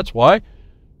 That's why.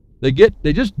 They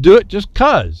just do it just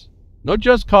cause. No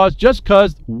just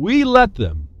cause we let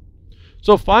them.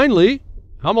 So finally,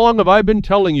 how long have I been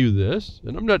telling you this?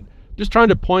 And I'm not just trying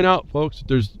to point out, folks,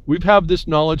 we've had this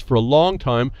knowledge for a long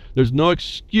time. There's no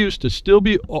excuse to still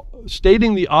be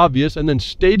stating the obvious and then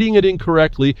stating it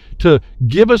incorrectly to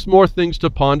give us more things to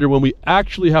ponder when we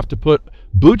actually have to put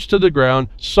boots to the ground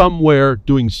somewhere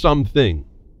doing something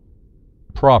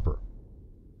proper.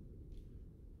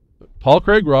 Paul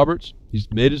Craig Roberts,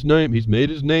 he's made his name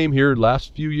here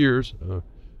last few years.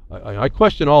 I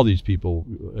question all these people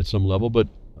at some level, but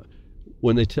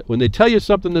when they tell you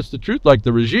something that's the truth, like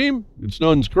the regime,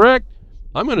 Snowden's correct,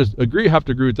 I'm going to have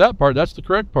to agree with that part. That's the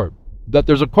correct part. That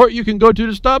there's a court you can go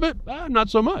to stop it,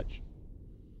 not so much.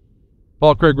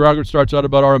 Paul Craig Roberts starts out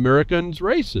about our Americans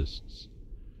racists.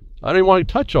 I don't even want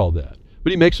to touch all that,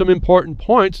 but he makes some important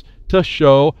points to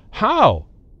show how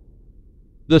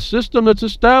the system that's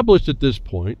established at this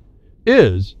point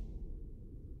is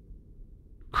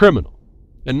criminal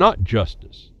and not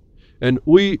justice. And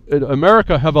we in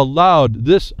America have allowed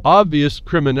this obvious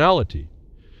criminality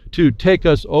to take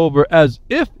us over as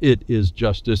if it is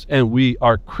justice, and we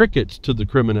are crickets to the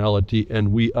criminality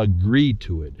and we agree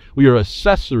to it. We are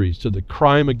accessories to the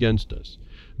crime against us.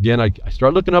 Again, I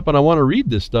start looking up and I want to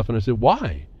read this stuff, and I said,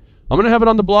 why? I'm going to have it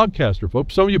on the blogcaster,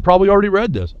 folks. Some of you probably already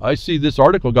read this. I see this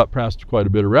article got passed quite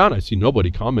a bit around. I see nobody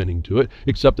commenting to it,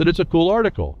 except that it's a cool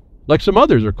article. Like some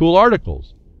others are cool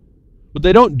articles. What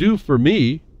they don't do for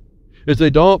me is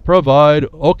they don't provide,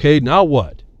 okay, now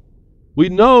what? We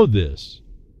know this.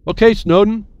 Okay,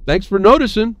 Snowden, thanks for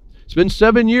noticing. It's been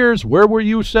 7 years. Where were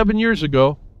you 7 years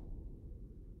ago?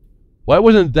 Why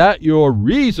wasn't that your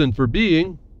reason for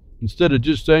being, instead of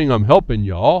just saying I'm helping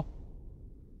y'all?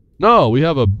 No, we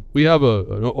have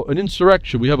an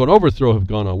insurrection. We have an overthrow have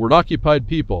gone on. We're an occupied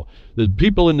people. The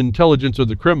people in intelligence are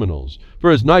the criminals,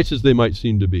 for as nice as they might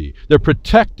seem to be. They're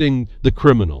protecting the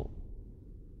criminal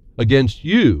against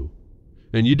you.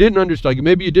 And you didn't understand.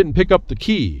 Maybe you didn't pick up the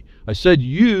key. I said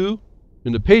you,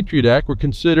 in the Patriot Act, were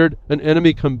considered an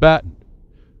enemy combatant.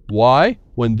 Why?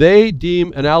 When they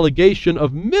deem an allegation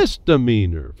of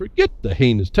misdemeanor, forget the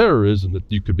heinous terrorism that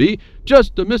you could be,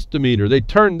 just a misdemeanor. They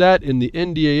turned that in the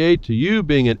NDDA to you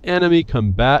being an enemy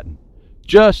combatant.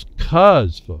 Just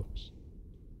cause, folks.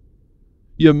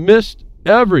 You missed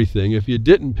everything if you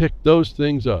didn't pick those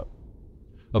things up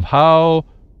of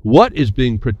what is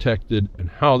being protected and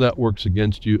how that works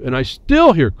against you. And I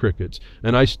still hear crickets,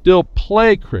 and I still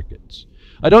play crickets.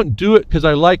 I don't do it because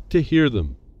I like to hear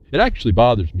them. It actually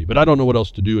bothers me, but I don't know what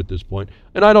else to do at this point.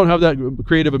 And I don't have that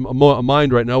creative a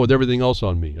mind right now with everything else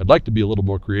on me. I'd like to be a little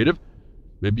more creative.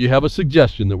 Maybe you have a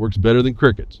suggestion that works better than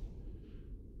crickets.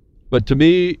 But to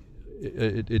me,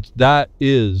 that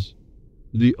is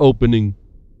the opening.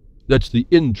 That's the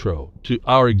intro to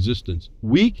our existence,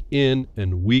 week in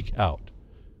and week out,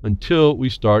 until we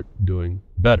start doing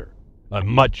better,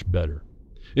 much better.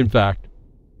 In fact,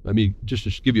 just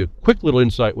to give you a quick little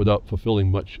insight without fulfilling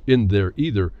much in there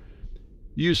either,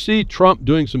 you see Trump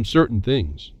doing some certain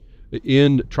things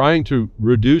in trying to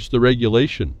reduce the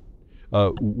regulation,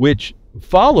 which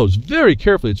follows very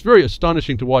carefully. It's very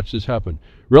astonishing to watch this happen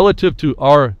relative to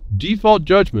our default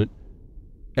judgment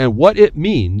and what it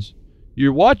means.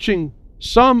 You're watching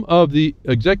some of the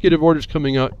executive orders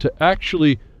coming out to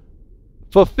actually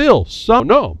fulfill some.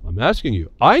 No, I'm asking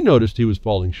you. I noticed he was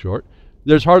falling short.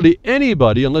 There's hardly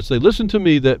anybody, unless they listen to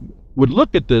me, that would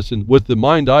look at this and with the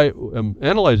mind I am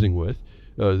analyzing with,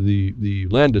 the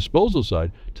land disposal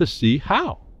side, to see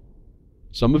how.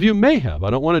 Some of you may have. I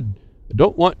don't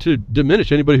want to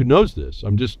diminish anybody who knows this.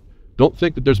 Don't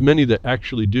think that there's many that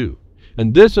actually do.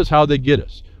 And this is how they get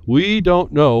us. We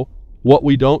don't know what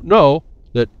we don't know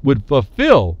that would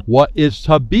fulfill what is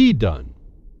to be done.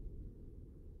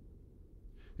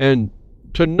 And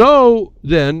to know,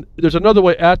 then, there's another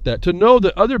way at that. To know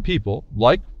that other people,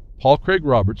 like Paul Craig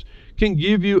Roberts, can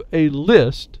give you a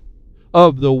list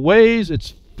of the ways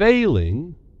it's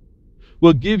failing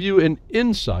will give you an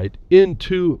insight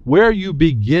into where you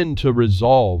begin to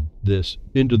resolve this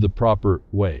into the proper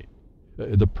way.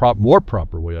 More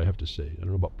proper way, I have to say. I don't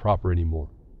know about proper anymore.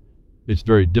 It's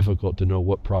very difficult to know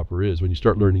what proper is. When you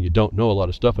start learning, you don't know a lot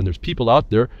of stuff, and there's people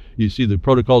out there, you see the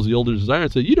protocols of the older designer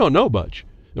and say, you don't know much.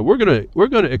 And we're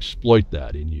gonna exploit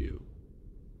that in you.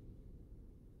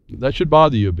 That should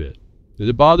bother you a bit.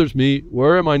 It bothers me.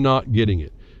 Where am I not getting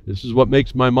it? This is what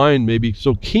makes my mind maybe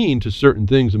so keen to certain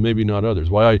things and maybe not others.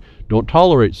 Why I don't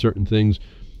tolerate certain things.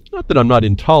 Not that I'm not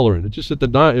intolerant. It's just that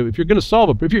if you're going to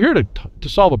solve if you're here to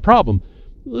solve a problem,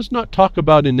 let's not talk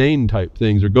about inane type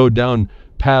things or go down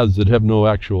paths that have no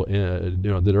actual,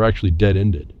 that are actually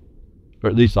dead-ended. Or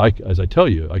at least, as I tell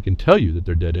you, I can tell you that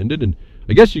they're dead-ended. And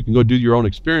I guess you can go do your own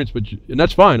experience, and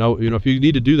that's fine. If you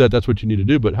need to do that, that's what you need to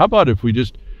do. But how about if we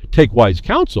just take wise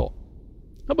counsel?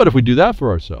 How about if we do that for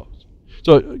ourselves?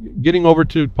 So getting over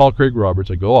to Paul Craig Roberts,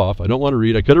 I go off. I don't want to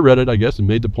read. I could have read it, I guess, and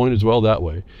made the point as well that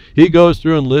way. He goes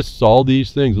through and lists all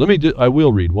these things. I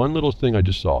will read one little thing I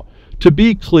just saw. To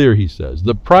be clear, he says,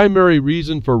 the primary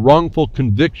reason for wrongful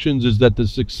convictions is that the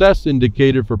success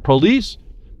indicator for police,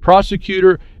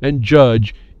 prosecutor, and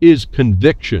judge is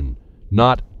conviction,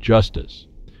 not justice.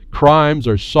 Crimes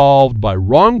are solved by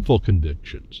wrongful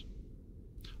convictions.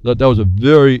 That was a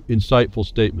very insightful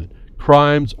statement.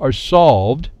 Crimes are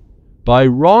solved by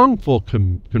wrongful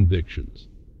convictions.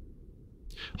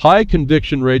 High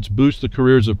conviction rates boost the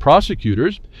careers of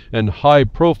prosecutors, and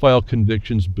high-profile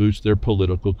convictions boost their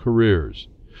political careers.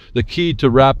 The key to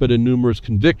rapid and numerous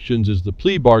convictions is the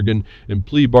plea bargain, and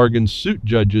plea bargains suit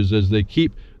judges as they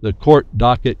keep the court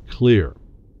docket clear.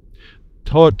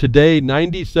 Today,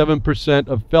 97%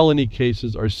 of felony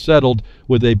cases are settled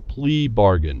with a plea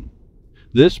bargain.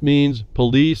 This means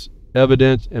police,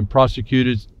 evidence, and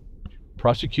prosecutors'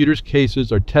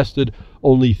 cases are tested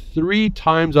only 3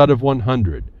 times out of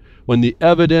 100. When the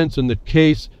evidence and the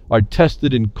case are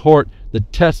tested in court, the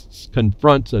tests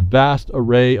confronts a vast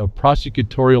array of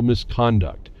prosecutorial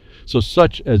misconduct,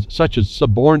 such as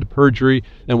suborned perjury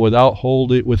and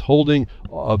withholding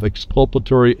of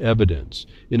exculpatory evidence.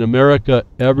 In America,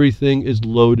 everything is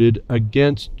loaded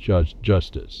against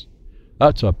justice.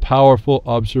 That's a powerful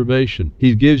observation.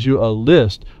 He gives you a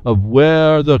list of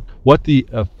what the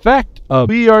effect of.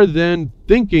 We are then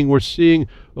thinking we're seeing,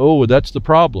 oh, that's the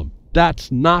problem.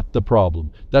 That's not the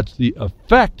problem. That's the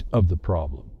effect of the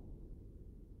problem.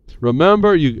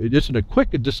 Remember, just in a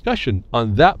quick discussion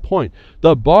on that point,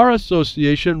 the Bar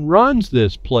Association runs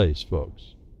this place,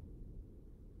 folks.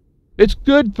 It's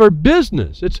good for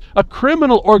business. It's a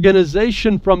criminal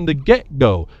organization from the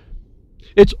get-go.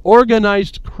 It's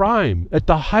organized crime at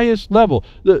the highest level.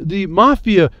 The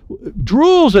mafia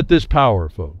drools at this power,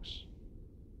 folks.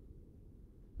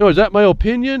 No, is that my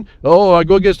opinion? Oh, I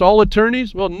go against all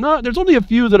attorneys? Well, no, there's only a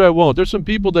few that I won't. There's some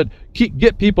people that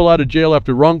get people out of jail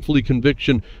after wrongfully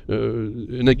conviction,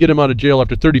 and they get them out of jail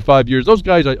after 35 years. Those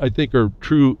guys, I think, are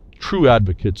true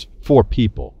advocates for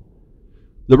people.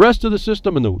 The rest of the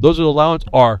system and those of the allowance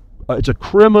are it's a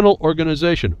criminal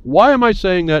organization. Why am I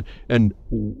saying that? And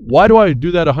why do I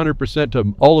do that 100%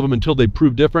 to all of them until they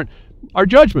prove different? Our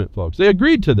judgment, folks. They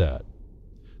agreed to that.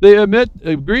 They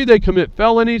agree they commit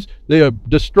felonies. They have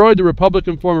destroyed the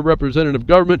Republican form of representative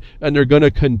government, and they're going to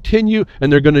continue,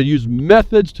 and they're going to use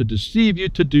methods to deceive you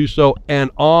to do so, and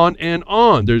on and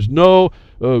on. There's no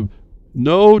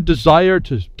desire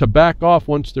to back off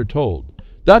once they're told.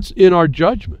 That's in our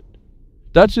judgment.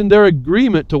 That's in their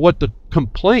agreement to what the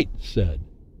complaint said.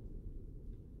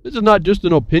 This is not just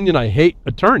an opinion. I hate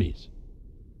attorneys.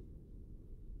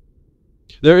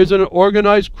 There is an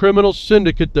organized criminal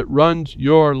syndicate that runs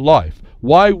your life.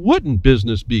 Why wouldn't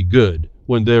business be good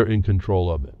when they're in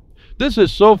control of it? This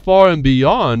is so far and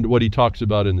beyond what he talks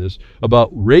about in this,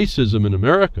 about racism in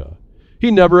America.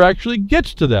 He never actually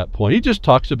gets to that point. He just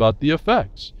talks about the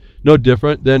effects. No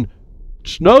different than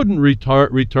Snowden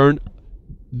returned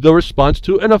the response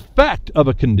to an effect of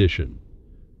a condition.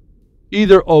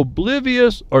 Either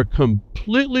oblivious or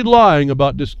completely lying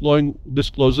about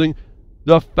disclosing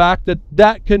the fact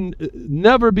that can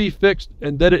never be fixed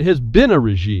and that it has been a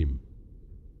regime,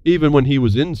 even when he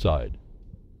was inside.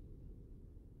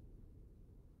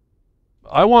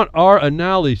 I want our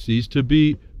analyses to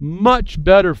be much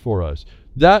better for us.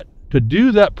 That to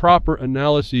do that proper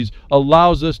analysis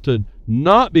allows us to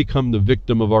not become the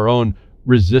victim of our own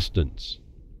resistance.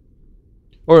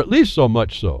 Or at least so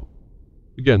much so.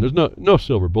 Again, there's no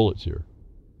silver bullets here.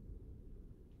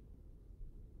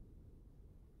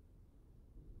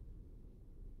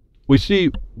 We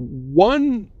see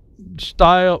one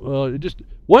style, just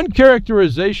one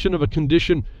characterization of a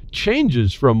condition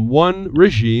changes from one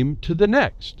regime to the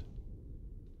next.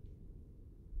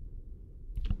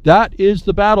 That is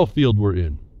the battlefield we're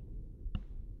in.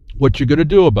 What you going to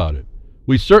do about it?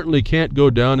 We certainly can't go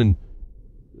down and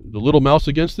the little mouse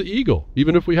against the eagle,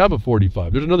 even if we have a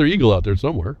 45. There's another eagle out there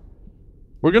somewhere.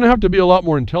 We're going to have to be a lot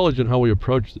more intelligent how we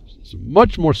approach this. It's a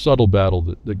much more subtle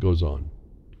battle that goes on.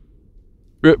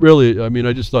 Really, I mean,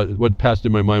 I just thought what passed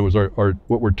in my mind was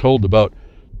what we're told about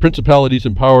principalities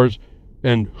and powers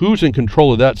and who's in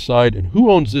control of that side and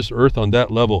who owns this earth on that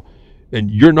level.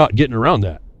 And you're not getting around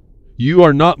that. You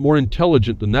are not more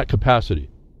intelligent than that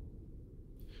capacity.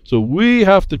 So we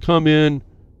have to come in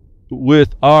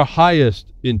with our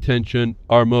highest intention,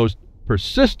 our most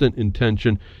persistent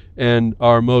intention, and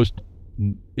our most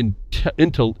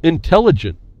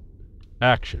intelligent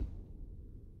action.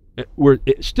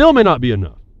 It still may not be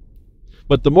enough.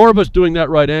 But the more of us doing that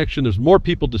right action, there's more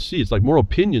people to see. It's like more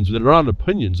opinions that are not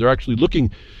opinions. They're actually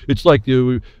looking. It's like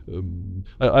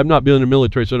I'm not being in the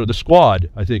military, so the squad,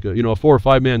 I think, a 4 or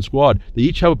 5 man squad. They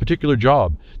each have a particular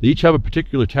job. They each have a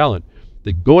particular talent.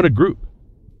 They go in a group.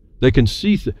 They can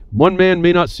see. One man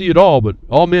may not see it all, but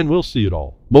all men will see it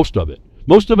all. Most of it.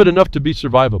 Most of it enough to be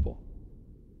survivable.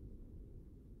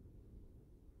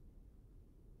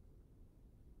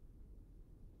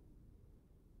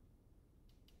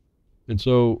 And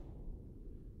so,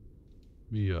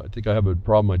 I think I have a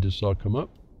problem I just saw come up,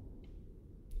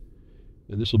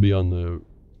 and this will be on the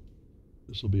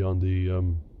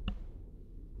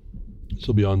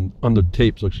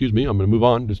tape. So excuse me, I'm going to move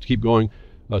on. Just keep going.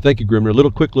 Thank you,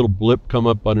 Grimner. Quick little blip come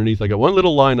up underneath. I got one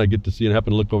little line I get to see, and I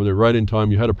happen to look over there right in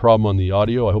time. You had a problem on the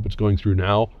audio. I hope it's going through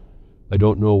now. I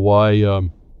don't know why.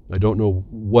 I don't know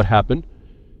what happened,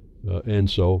 and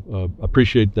so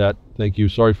appreciate that. Thank you.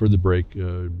 Sorry for the break.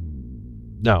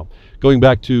 Now, going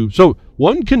back to, so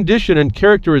one condition and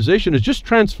characterization is just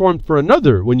transformed for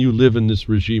another when you live in this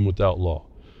regime without law.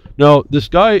 Now, this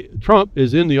guy, Trump,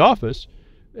 is in the office,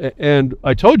 and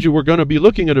I told you we're going to be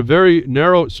looking at a very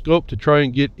narrow scope to try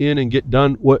and get in and get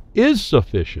done what is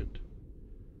sufficient.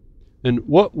 And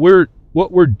what we're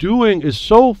doing is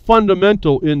so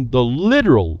fundamental in the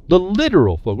literal,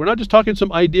 folk. We're not just talking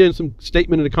some idea and some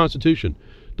statement in the Constitution.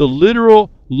 The literal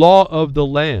law of the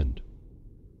land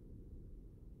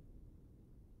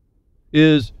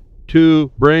is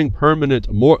to bring permanence,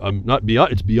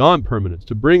 it's beyond permanence,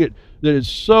 to bring it that is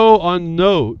so on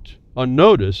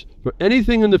notice for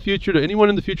anything in the future, to anyone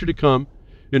in the future to come,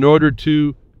 in order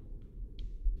to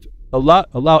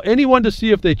allow anyone to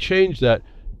see if they change that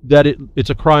it's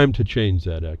a crime to change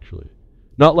that, actually.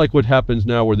 Not like what happens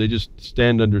now where they just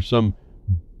stand under some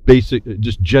basic,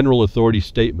 just general authority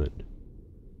statement.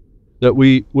 That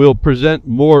we will present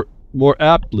more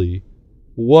aptly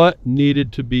what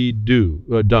needed to be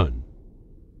done.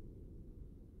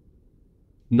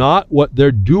 Not what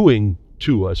they're doing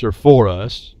to us or for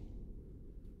us.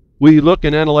 We look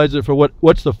and analyze it for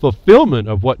what's the fulfillment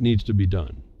of what needs to be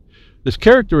done. This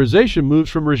characterization moves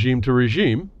from regime to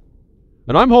regime,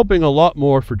 and I'm hoping a lot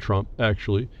more for Trump,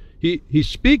 actually. He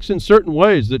speaks in certain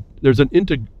ways that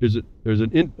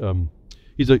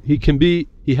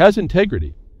he has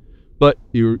integrity, but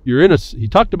he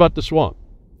talked about the swamp.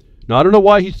 Now, I don't know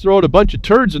why he's throwing a bunch of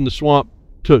turds in the swamp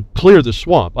to clear the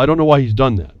swamp. I don't know why he's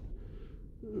done that.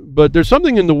 But there's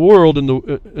something in the world,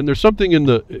 and there's something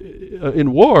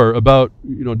in war about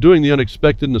doing the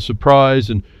unexpected and the surprise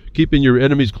and keeping your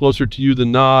enemies closer to you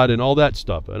than not and all that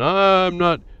stuff. And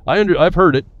I've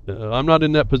heard it. I'm not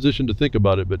in that position to think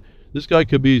about it, but this guy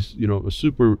could be a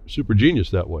super genius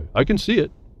that way. I can see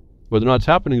it. Whether or not it's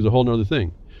happening is a whole other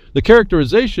thing. The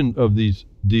characterization of these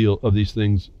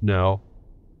things now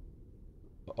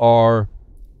are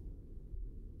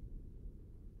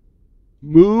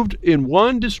moved in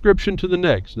one description to the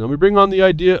next. Now we bring on the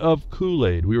idea of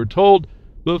Kool-Aid. We were told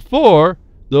before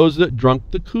those that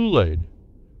drunk the Kool-Aid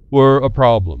were a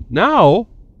problem. Now,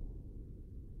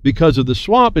 because of the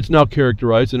swamp, it's now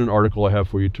characterized in an article I have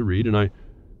for you to read, and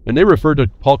they refer to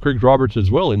Paul Kriggs Roberts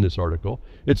as well in this article.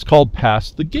 It's called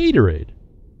Pass the Gatorade.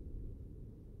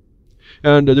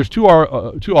 And there's two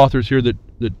authors here that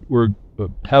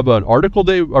have an article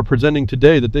they are presenting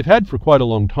today that they've had for quite a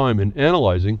long time in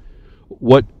analyzing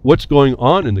what's going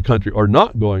on in the country or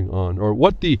not going on, or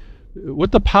what the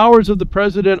powers of the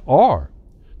president are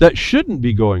that shouldn't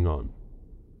be going on.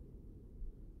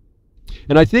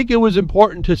 And I think it was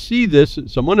important to see this,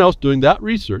 someone else doing that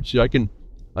research. See, in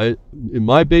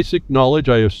my basic knowledge,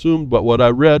 I assumed but what I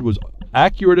read was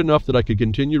accurate enough that I could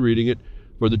continue reading it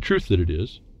for the truth that it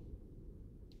is.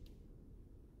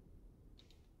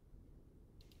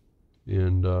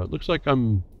 And it looks like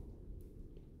I'm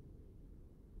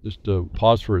just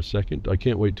pause for a second. I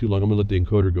can't wait too long. I'm going to let the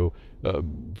encoder go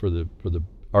for the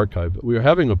archive. We are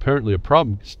having apparently a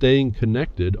problem staying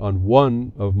connected on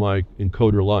one of my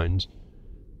encoder lines.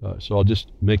 So I'll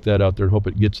just make that out there and hope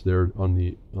it gets there on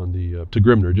the to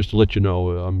Grimner, just to let you know.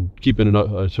 I'm keeping it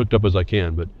as hooked up as I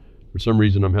can, but for some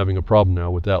reason I'm having a problem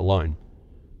now with that line.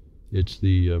 It's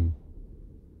the I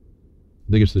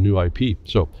think it's the new IP.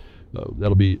 So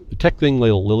that'll be a tech thing a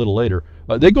little later.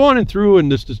 They go on and through in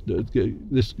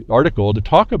this article to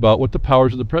talk about what the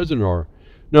powers of the president are.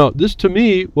 Now, this to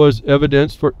me was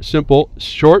evidence for simple,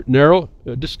 short, narrow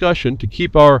discussion to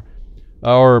keep our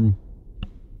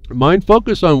mind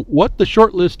focused on what the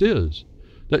short list is.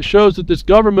 That shows that this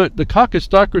government, the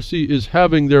caucusocracy, is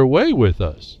having their way with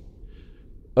us.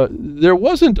 There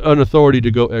wasn't an authority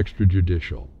to go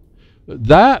extrajudicial.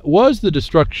 That was the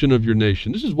destruction of your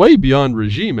nation. This is way beyond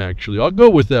regime, actually. I'll go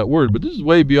with that word, but this is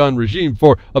way beyond regime.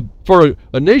 For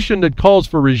a nation that calls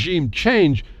for regime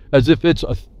change as if it's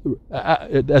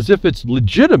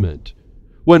legitimate,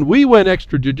 when we went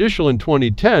extrajudicial in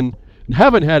 2010 and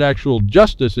haven't had actual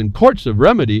justice and courts of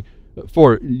remedy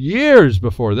for years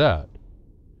before that,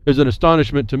 is an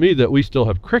astonishment to me that we still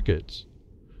have crickets.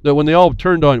 That when they all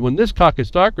turned on, when this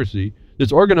caucusocracy,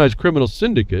 this organized criminal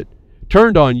syndicate,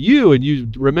 turned on you and you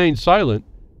remain silent,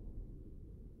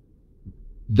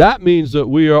 that means that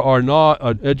we are not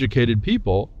an educated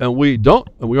people, and we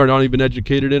are not even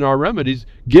educated in our remedies,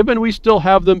 given we still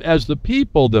have them as the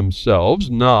people themselves,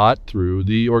 not through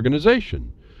the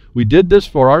organization. We did this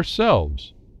for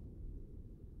ourselves.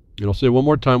 And I'll say one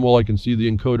more time while I can see the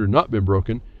encoder not been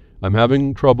broken. I'm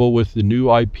having trouble with the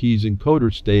new IP's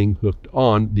encoder staying hooked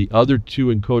on. The other two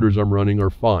encoders I'm running are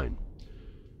fine.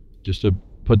 Just to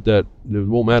put that, it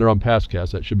won't matter on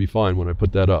Passcast. That should be fine when I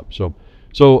put that up. So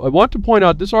I want to point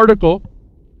out this article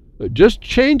just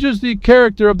changes the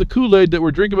character of the Kool-Aid that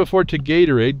we're drinking before to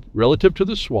Gatorade relative to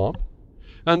the swamp,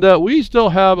 and that we still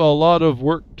have a lot of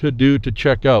work to do to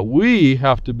check out. We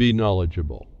have to be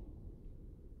knowledgeable.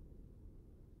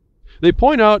 They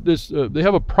point out this, they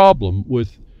have a problem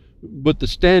with the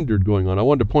standard going on. I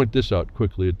wanted to point this out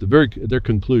quickly at their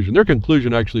conclusion. Their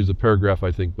conclusion actually is the paragraph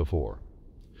I think before.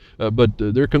 But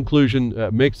their conclusion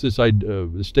makes this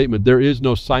statement, there is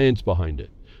no science behind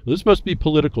it. Well, this must be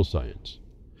political science.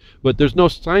 But there's no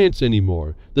science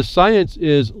anymore. The science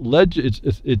is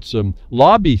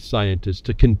lobby scientists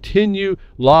to continue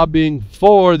lobbying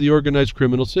for the organized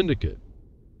criminal syndicate.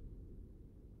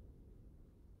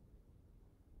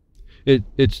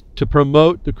 It's to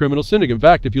promote the criminal syndicate. In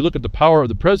fact, if you look at the power of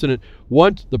the president,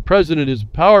 once the president is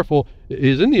powerful,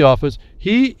 is in the office,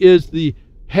 he is the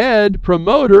head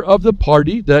promoter of the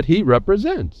party that he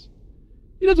represents.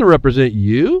 He doesn't represent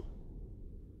you.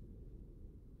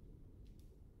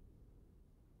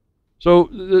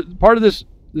 So part of this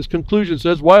conclusion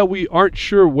says, while we aren't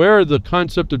sure where the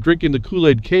concept of drinking the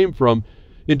Kool-Aid came from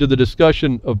into the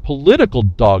discussion of political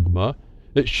dogma,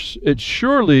 it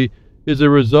surely is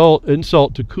a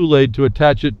insult to Kool-Aid to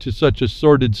attach it to such a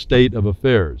sordid state of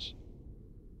affairs.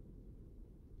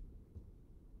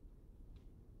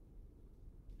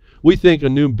 We think a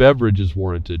new beverage is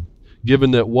warranted, given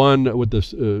that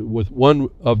with one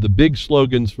of the big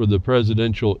slogans for the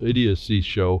presidential idiocy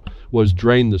show was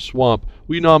 "Drain the Swamp."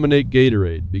 We nominate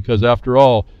Gatorade because, after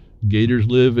all, gators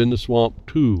live in the swamp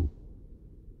too.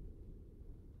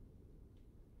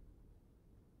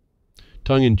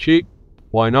 Tongue in cheek,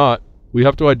 why not? We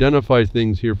have to identify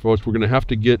things here, folks. We're going to have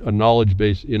to get a knowledge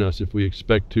base in us if we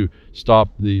expect to stop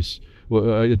these.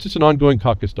 It's just an ongoing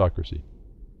caucusocracy.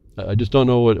 I just don't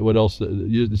know what else.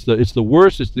 It's the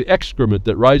worst. It's the excrement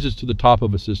that rises to the top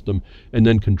of a system and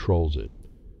then controls it.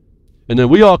 And then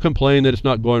we all complain that it's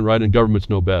not going right and government's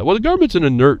no bad. Well, the government's an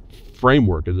inert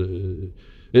framework.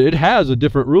 It has a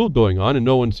different rule going on, and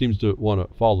no one seems to want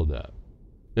to follow that.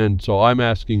 And so I'm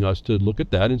asking us to look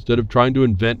at that instead of trying to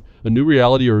invent a new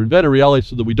reality or invent a reality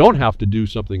so that we don't have to do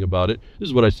something about it. This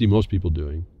is what I see most people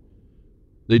doing.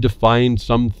 They define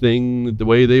something the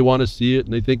way they want to see it,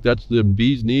 and they think that's the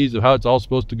bee's knees of how it's all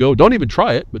supposed to go. Don't even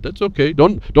try it, but that's okay.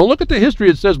 Don't look at the history.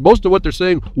 It says most of what they're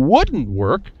saying wouldn't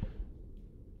work.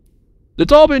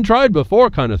 It's all been tried before,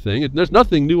 kind of thing. There's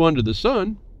nothing new under the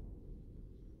sun.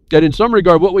 And in some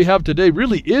regard, what we have today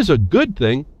really is a good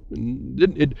thing.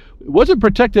 It wasn't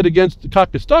protected against the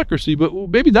caucusocracy, but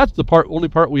maybe that's the only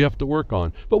part we have to work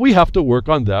on. But we have to work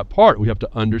on that part. We have to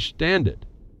understand it.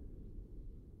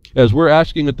 As we're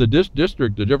asking at the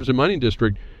district, the Jefferson Mining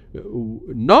District,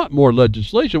 not more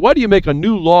legislation. Why do you make a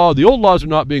new law? The old laws are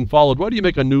not being followed. Why do you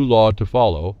make a new law to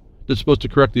follow that's supposed to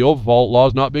correct the old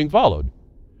laws not being followed?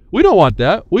 We don't want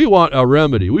that. We want a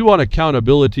remedy. We want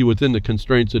accountability within the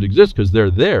constraints that exist because they're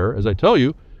there. As I tell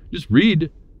you, just read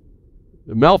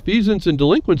malfeasance and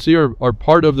delinquency are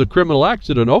part of the criminal acts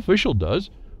that an official does.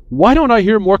 Why don't I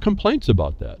hear more complaints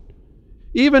about that?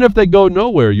 Even if they go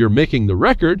nowhere, you're making the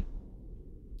record.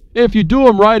 If you do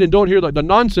them right and don't hear the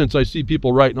nonsense I see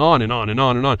people writing on and on and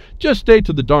on and on, just stay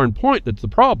to the darn point. That's the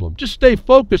problem. Just stay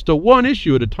focused to one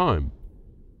issue at a time.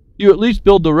 You at least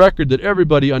build the record that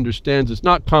everybody understands. It's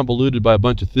not convoluted by a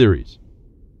bunch of theories.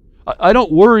 I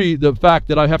don't worry the fact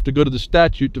that I have to go to the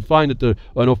statute to find that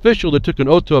an official that took an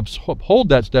oath to uphold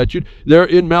that statute, they're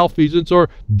in malfeasance or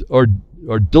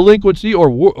delinquency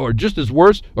or just as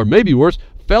worse, or maybe worse,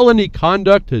 felony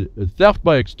conduct, theft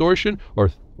by extortion, or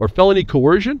felony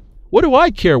coercion. What do I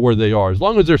care where they are, as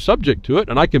long as they're subject to it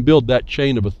and I can build that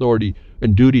chain of authority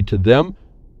and duty to them?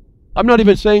 I'm not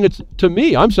even saying it's to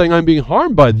me. I'm saying I'm being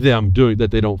harmed by them doing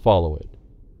that, they don't follow it.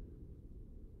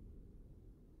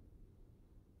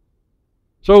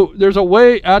 So there's a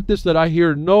way at this that I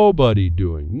hear nobody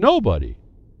doing. Nobody.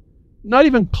 Not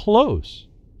even close.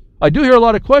 I do hear a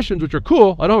lot of questions, which are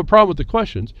cool. I don't have a problem with the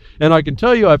questions. And I can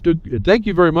tell you, I have to thank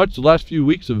you very much the last few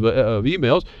weeks of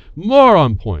emails. More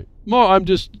on point. I'm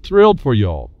just thrilled for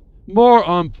y'all. More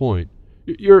on point.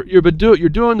 You're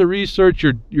doing the research.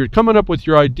 You're coming up with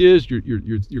your ideas.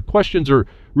 Your questions are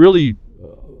really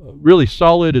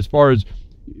solid as far as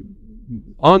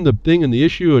on the thing and the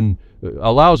issue, and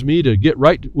allows me to get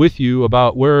right with you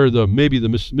about where maybe the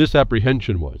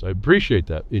misapprehension was. I appreciate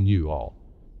that in you all.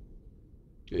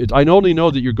 I only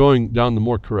know that you're going down the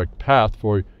more correct path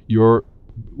for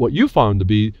what you found to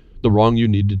be the wrong you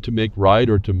needed to make right,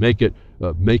 or to make it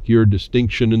make your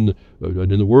distinction in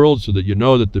the world, so that you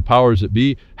know that the powers that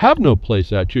be have no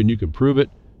place at you, and you can prove it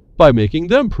by making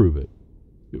them prove it.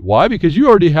 Why? Because you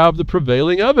already have the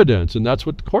prevailing evidence, and that's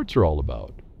what the courts are all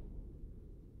about.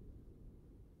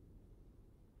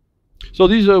 So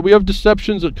we have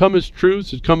deceptions that come as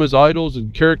truths, that come as idols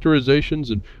and characterizations,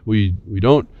 and we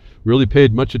don't really pay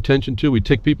much attention to. We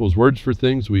take people's words for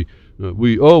things.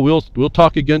 We'll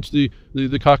talk against the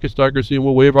caucusocracy and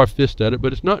we'll wave our fist at it,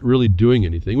 but it's not really doing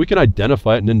anything. We can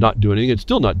identify it and then not do anything. It's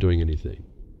still not doing anything.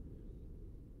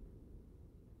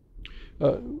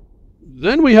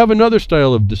 Then we have another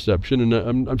style of deception, and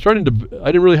I'm starting to. I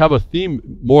didn't really have a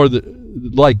theme more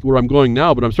like where I'm going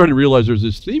now, but I'm starting to realize there's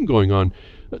this theme going on.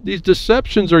 These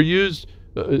deceptions are used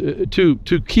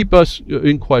to keep us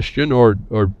in question, or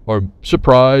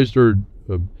surprised, or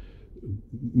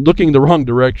looking the wrong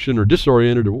direction, or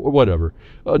disoriented, or whatever.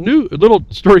 A little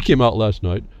story came out last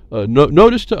night.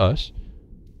 Notice to us,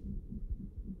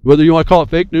 whether you want to call it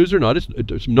fake news or not,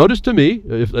 it's notice to me,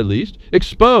 if at least,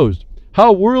 exposed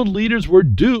how world leaders were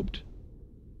duped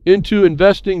into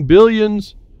investing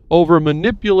billions over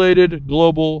manipulated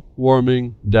global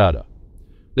warming data.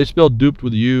 They spell duped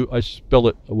with a U. I spell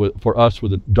it for us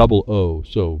with a double O.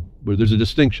 So there's a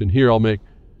distinction here I'll make.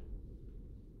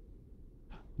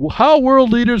 How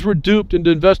world leaders were duped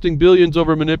into investing billions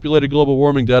over manipulated global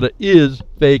warming data is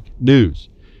fake news.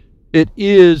 It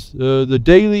is the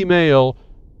Daily Mail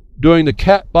doing the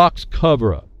cat box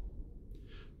cover-up.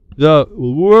 The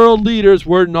world leaders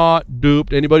were not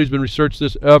duped. Anybody who's been researched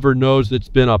this ever knows it's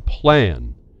been a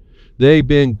plan. They've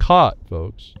been caught,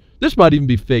 folks. This might even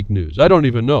be fake news. I don't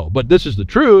even know. But this is the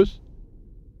truth,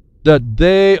 that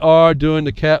they are doing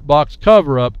the cat box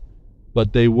cover-up,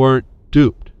 but they weren't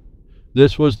duped.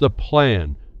 This was the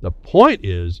plan. The point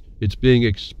is, it's being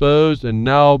exposed and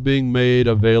now being made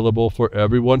available for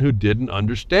everyone who didn't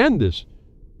understand this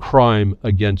crime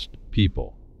against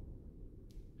people.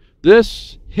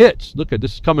 This hits. Look at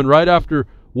this, is coming right after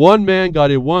one man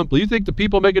got in one place. You think the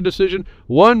people make a decision?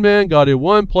 One man got in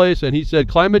one place and he said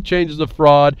climate change is a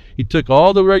fraud. He took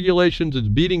all the regulations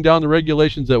and beating down the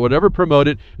regulations that would ever promote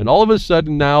it, and all of a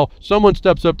sudden now someone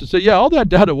steps up to say, yeah, all that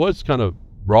data was kind of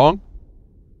wrong.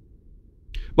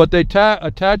 But they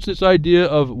attach this idea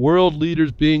of world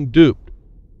leaders being duped.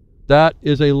 That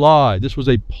is a lie. This was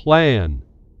a plan.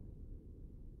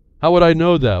 How would I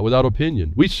know that without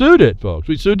opinion? We sued it, folks.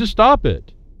 We sued to stop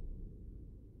it.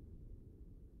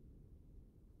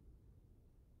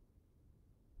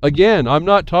 Again, I'm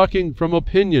not talking from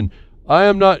opinion. I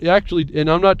am not actually, and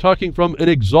I'm not talking from an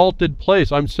exalted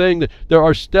place. I'm saying that there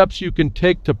are steps you can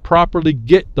take to properly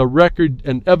get the record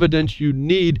and evidence you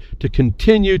need to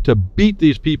continue to beat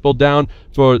these people down.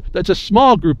 That's a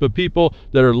small group of people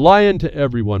that are lying to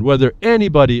everyone, whether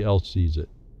anybody else sees it.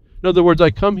 In other words, I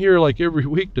come here like every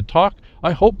week to talk.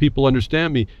 I hope people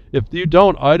understand me. If you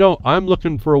don't, I don't. I'm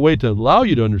looking for a way to allow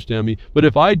you to understand me. But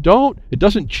if I don't, it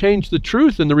doesn't change the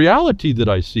truth and the reality that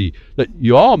I see, that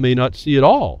you all may not see at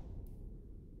all.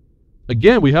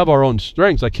 Again, we have our own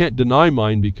strengths. I can't deny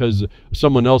mine because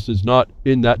someone else is not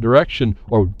in that direction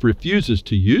or refuses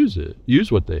to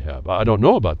use what they have. I don't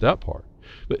know about that part.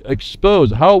 But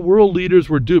expose how world leaders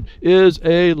were duped is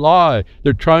a lie.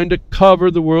 They're trying to cover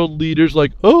the world leaders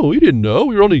like, oh, we didn't know.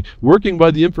 We were only working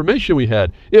by the information we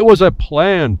had. It was a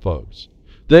plan, folks.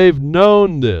 They've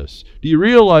known this. Do you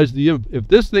realize if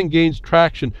this thing gains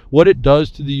traction, what it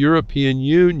does to the European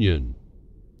Union,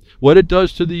 what it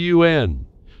does to the UN?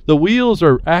 The wheels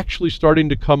are actually starting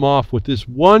to come off with this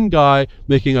one guy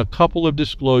making a couple of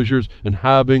disclosures and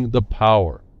having the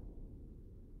power.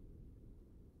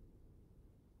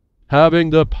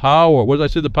 Having the power. What did I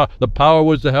say? The power. The power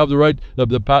was to have the right.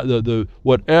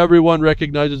 What everyone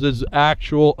recognizes as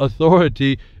actual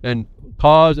authority and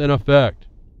cause and effect.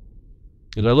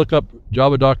 As I look up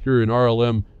Java Doctor in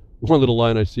RLM, one little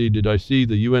line I see. Did I see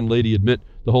the UN lady admit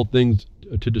the whole thing's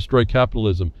to destroy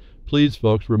capitalism? Please,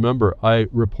 folks, remember, I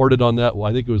reported on that, well,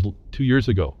 I think it was 2 years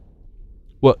ago.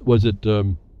 What was it,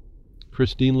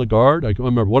 Christine Lagarde? I can't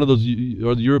remember, one of those,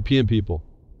 or the European people.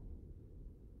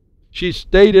 She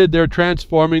stated they're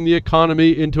transforming the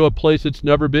economy into a place it's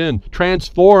never been.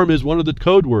 Transform is one of the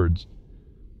code words.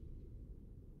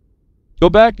 Go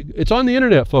back, it's on the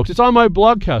internet, folks. It's on my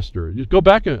blogcaster. Just go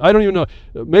back, I don't even know.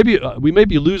 Maybe we may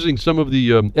be losing some of the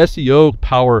SEO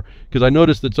power because I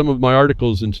noticed that some of my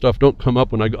articles and stuff don't come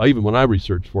up when even when I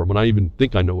research for them, when I even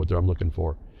think I know what I'm looking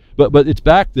for. But it's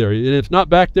back there. And if it's not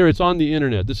back there, it's on the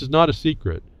internet. This is not a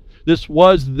secret. This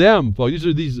was them, folks. These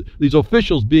are these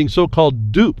officials being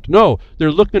so-called duped. No, they're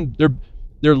looking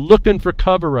for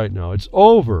cover right now. It's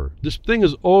over. This thing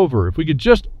is over. If we could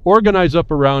just organize up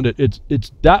around it,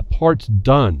 it's that part's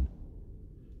done.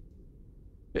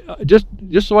 Just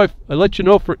so I let you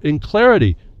know in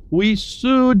clarity, we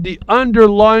sued the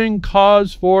underlying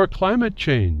cause for climate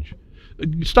change.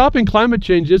 Stopping climate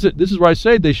change isn't, this is where I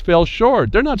say they fell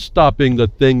short. They're not stopping the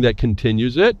thing that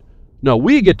continues it. No,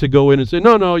 we get to go in and say,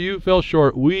 no, you fell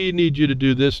short. We need you to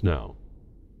do this now.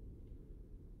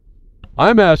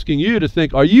 I'm asking you to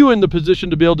think, are you in the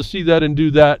position to be able to see that and do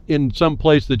that in some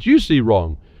place that you see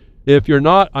wrong? If you're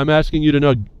not, I'm asking you to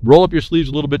know, roll up your sleeves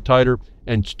a little bit tighter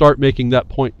and start making that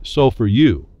point so for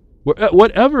you.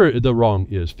 Whatever the wrong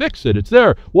is, fix it. It's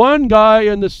there. One guy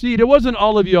in the seat. It wasn't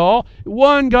all of y'all.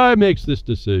 One guy makes this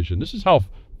decision. This is how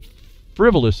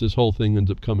frivolous this whole thing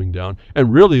ends up coming down.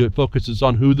 And really it focuses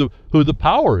on who the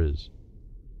power is.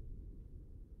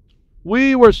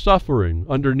 We were suffering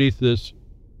underneath this.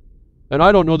 And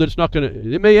I don't know that it's not going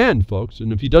to, it may end, folks.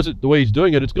 And if he does it the way he's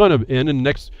doing it, it's going to end. And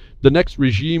the next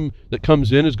regime that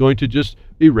comes in is going to just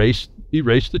erase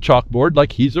the chalkboard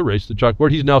like he's erased the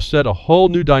chalkboard. He's now set a whole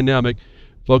new dynamic.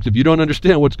 Folks, if you don't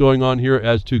understand what's going on here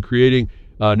as to creating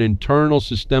an internal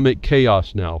systemic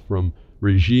chaos now from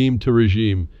regime to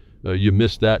regime, you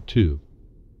miss that too.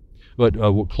 But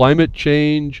climate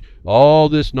change, all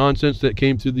this nonsense that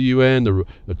came through the UN,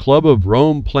 the Club of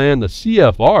Rome plan, the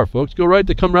CFR, folks,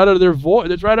 they come right out of their voice.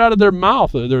 It's right out of their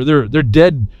mouth. Their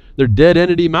dead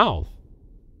entity mouth.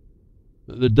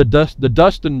 The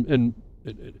dust and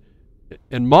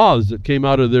moths that came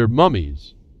out of their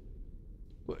mummies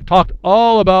talked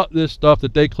all about this stuff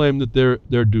that they claim that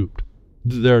they're duped.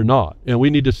 They're not. And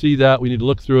we need to see that. We need to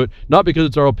look through it. Not because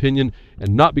it's our opinion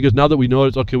and not because now that we know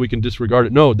it's okay, we can disregard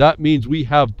it. No, that means we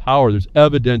have power. There's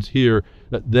evidence here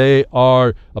that they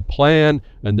are a plan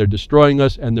and they're destroying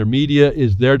us and their media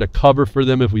is there to cover for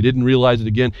them if we didn't realize it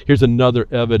again. Here's another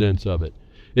evidence of it.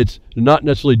 It's not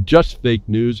necessarily just fake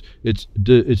news. It's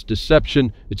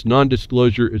deception. It's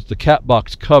non-disclosure. It's the cat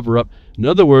box cover-up. In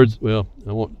other words, well,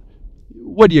 I won't.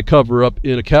 What do you cover up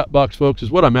in a cat box, folks, is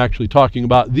what I'm actually talking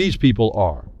about. These people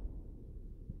are.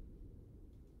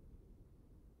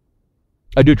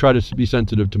 I do try to be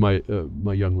sensitive to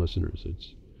my young listeners.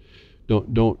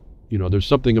 Don't there's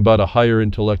something about a higher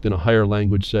intellect and a higher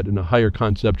language set and a higher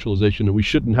conceptualization, and we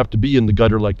shouldn't have to be in the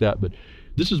gutter like that, but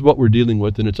this is what we're dealing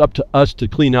with, and it's up to us to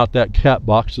clean out that cat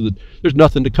box so that there's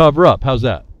nothing to cover up. How's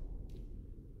that?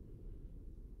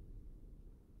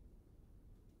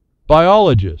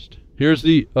 Biologist. Here's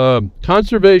the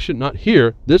conservation, not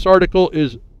here. This article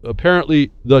is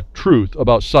apparently the truth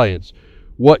about science.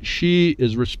 What she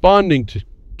is responding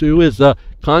to is a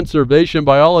conservation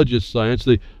biologist science,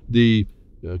 the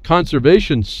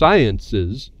conservation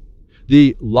sciences,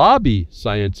 the lobby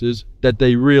sciences that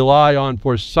they rely on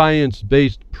for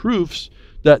science-based proofs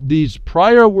that these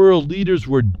prior world leaders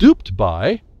were duped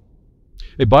by.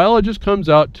 A biologist comes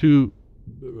out to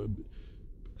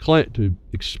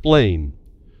explain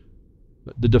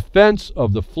the defense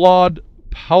of the flawed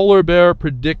polar bear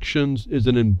predictions is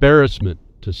an embarrassment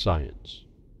to science.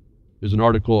 is an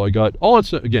article I got, all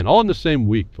in the same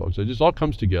week, folks. It just all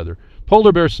comes together.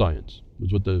 Polar Bear Science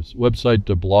is what the website,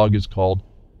 the blog is called.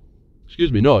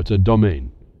 Excuse me, no, it's a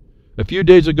domain. A few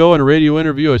days ago in a radio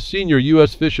interview, a senior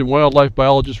U.S. fish and wildlife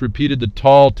biologist repeated the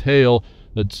tall tale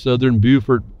that southern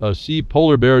Beaufort sea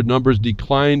polar bear numbers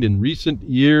declined in recent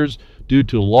years due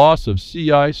to loss of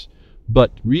sea ice,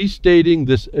 but restating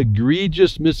this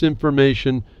egregious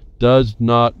misinformation does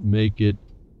not make it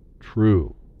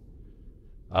true.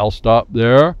 I'll stop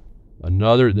there.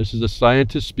 This is a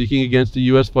scientist speaking against the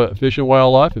U.S. Fish and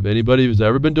Wildlife. If anybody has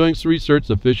ever been doing some research,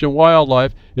 the Fish and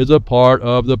Wildlife is a part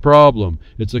of the problem.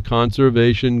 It's a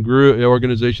conservation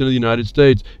organization of the United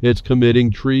States. It's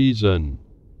committing treason.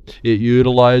 It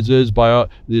utilizes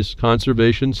this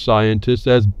conservation scientist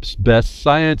as best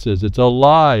sciences. It's a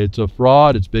lie. It's a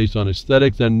fraud. It's based on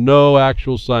aesthetics and no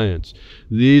actual science.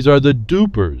 These are the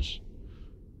dupers.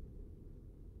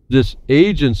 This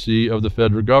agency of the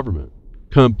federal government,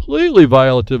 completely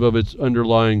violative of its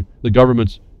the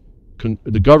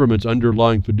government's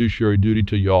underlying fiduciary duty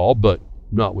to y'all, but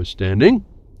notwithstanding,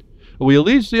 we at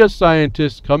least see a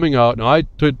scientist coming out. Now, I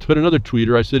put another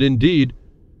tweeter. I said, indeed,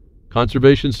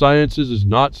 conservation sciences is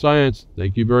not science.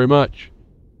 Thank you very much.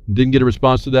 Didn't get a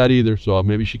response to that either, so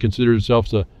maybe she considered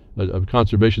herself a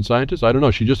conservation scientist. I don't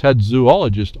know. She just had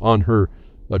zoologist on her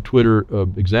Twitter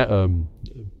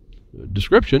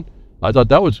description. I thought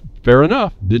that was fair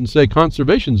enough. Didn't say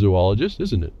conservation zoologist,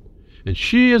 isn't it? And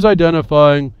she is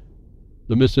identifying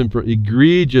the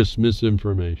egregious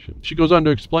misinformation. She goes on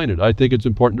to explain it. I think it's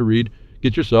important to read.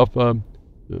 Get yourself,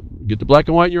 get the black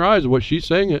and white in your eyes of what she's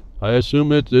saying it. I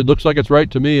assume it looks like it's right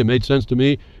to me. It made sense to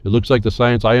me. It looks like the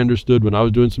science I understood when I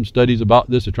was doing some studies about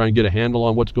this to try and get a handle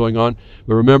on what's going on.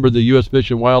 But remember, the U.S.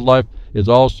 Fish and Wildlife is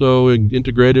also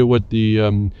integrated with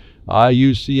the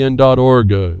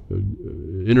IUCN.org,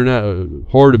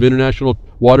 Horde of International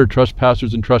Water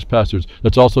Trespassers and Trespassers.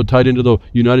 That's also tied into the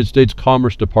United States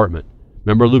Commerce Department.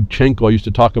 Remember Lubchenko, I used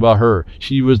to talk about her.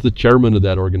 She was the chairman of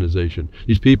that organization.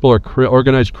 These people are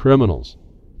organized criminals.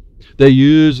 They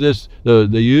use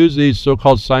these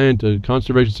so-called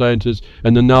conservation scientists,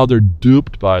 and then now they're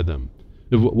duped by them.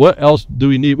 What else do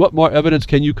we need? What more evidence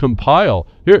can you compile?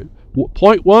 Here,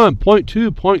 point 1, point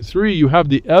 2, point 3, you have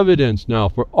the evidence now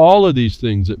for all of these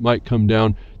things that might come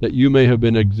down that you may have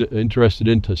been interested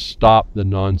in to stop the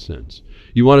nonsense.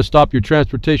 You want to stop your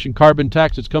transportation carbon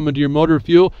tax that's coming to your motor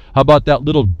fuel? How about that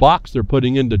little box they're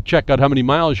putting in to check out how many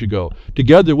miles you go?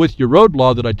 Together with your road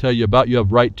law that I tell you about you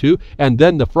have right to, and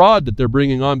then the fraud that they're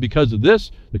bringing on because of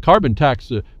this, the carbon tax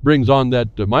brings on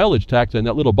that mileage tax and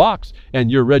that little box,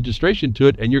 and your registration to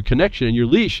it, and your connection, and your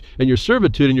leash, and your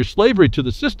servitude, and your slavery to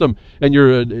the system, and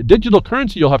your digital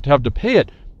currency you'll have to pay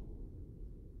it.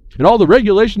 And all the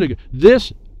regulation,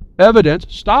 this evidence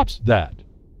stops that.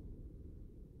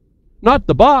 Not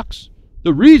the box.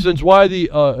 The reasons why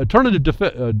the alternative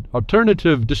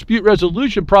dispute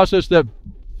resolution process that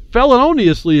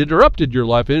feloniously interrupted your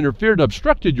life and interfered and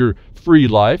obstructed your free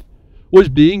life was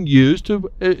being used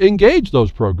to engage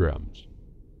those programs.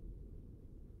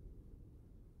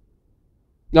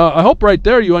 Now, I hope right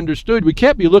there you understood we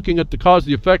can't be looking at the cause,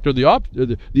 the effect, or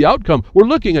the outcome. We're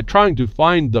looking at trying to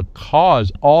find the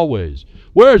cause always.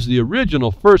 Where's the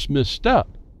original first misstep?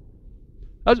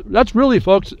 That's really,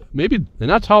 folks, maybe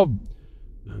that's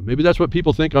what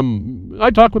people think I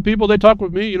talk with people, they talk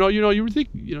with me, you think,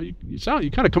 you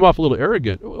kind of come off a little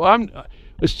arrogant.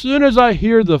 As soon as I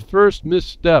hear the first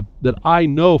misstep that I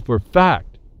know for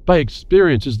fact, by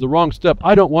experience, is the wrong step,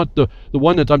 I don't want the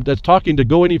one that's talking to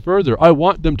go any further. I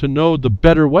want them to know the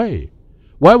better way.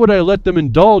 Why would I let them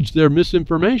indulge their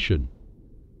misinformation?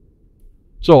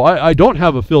 So I don't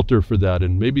have a filter for that,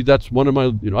 and maybe that's one of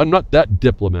my, I'm not that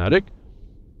diplomatic.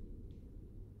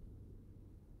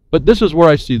 But this is where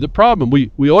I see the problem.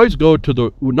 We always go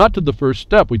to not to the first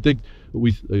step. We think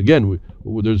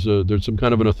there's some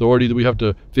kind of an authority that we have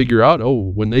to figure out. Oh,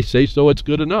 when they say so, it's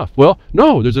good enough. Well,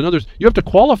 no, there's another. You have to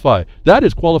qualify. That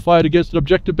is qualified against an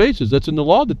objective basis. That's in the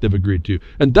law that they've agreed to,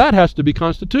 and that has to be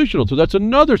constitutional. So that's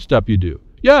another step you do.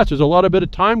 Yes, there's a bit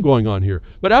of time going on here.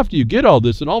 But after you get all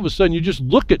this, and all of a sudden you just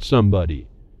look at somebody.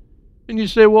 And you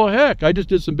say, well, heck, I just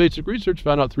did some basic research,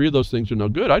 found out 3 of those things are no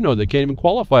good. I know they can't even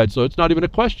qualify it, so it's not even a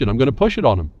question. I'm going to push it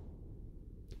on them.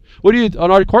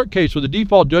 On our court case with a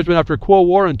default judgment after quo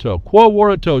warranto. Quo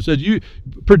warranto says you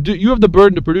have the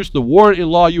burden to produce the warrant in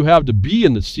law you have to be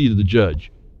in the seat of the judge.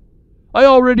 I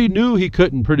already knew he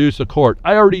couldn't produce a court.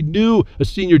 I already knew a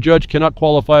senior judge cannot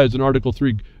qualify as an Article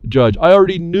 3 judge. I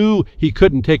already knew he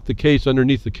couldn't take the case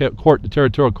underneath the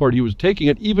territorial court he was taking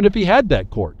it, even if he had that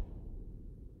court.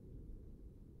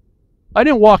 I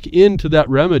didn't walk into that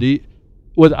remedy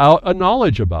without a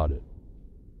knowledge about it.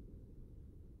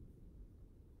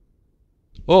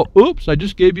 Oh, oops, I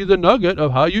just gave you the nugget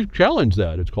of how you challenge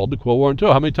that. It's called the Quo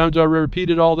Warranto. How many times have I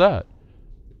repeated all that?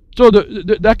 So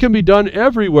that can be done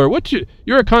everywhere.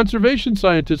 You're a conservation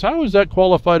scientist. How is that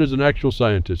qualified as an actual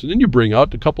scientist? And then you bring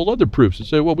out a couple other proofs and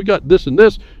say, well, we got this and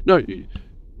this. No,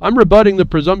 I'm rebutting the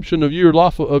presumption of your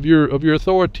your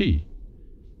authority.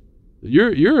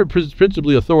 You're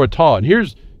principally authorita, and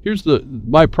here's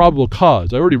my probable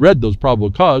cause. I already read those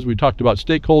probable cause. We talked about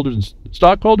stakeholders and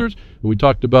stockholders, and we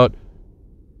talked about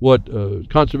what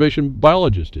conservation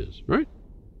biologist is, right?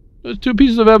 There's two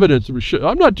pieces of evidence.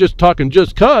 I'm not just talking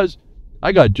just cause.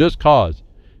 I got just cause.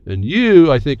 And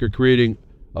you, I think, are creating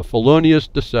a felonious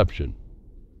deception.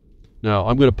 Now,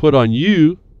 I'm going to put on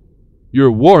you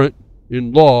your warrant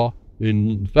in law,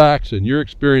 in facts, in your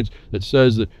experience that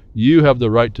says that you have the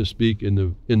right to speak in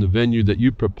the venue that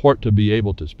you purport to be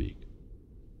able to speak.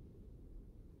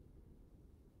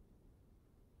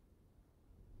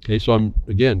 Okay, so I'm,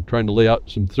 again, trying to lay out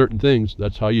some certain things.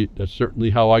 That's certainly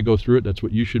how I go through it. That's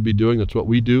what you should be doing. That's what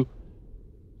we do.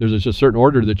 There's just a certain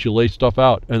order that you lay stuff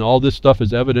out. And all this stuff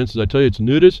is evidence. As I tell you, it's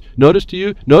notice to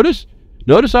you. Notice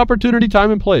opportunity, time,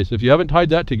 and place. If you haven't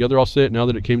tied that together, I'll say it now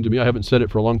that it came to me. I haven't said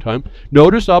it for a long time.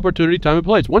 Notice opportunity, time, and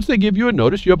place. Once they give you a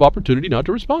notice, you have opportunity now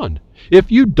to respond.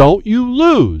 If you don't, you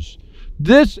lose.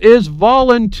 This is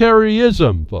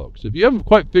voluntarism, folks. If you haven't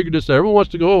quite figured this out, everyone wants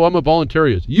to go, oh, I'm a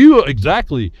voluntarist.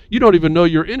 You don't even know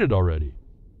you're in it already.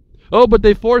 Oh, but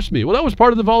they forced me. Well, that was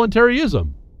part of the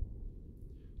voluntarism.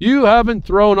 You haven't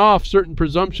thrown off certain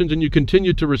presumptions and you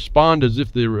continue to respond as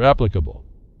if they were applicable.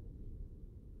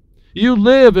 You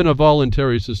live in a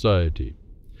voluntary society.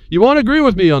 You won't agree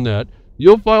with me on that.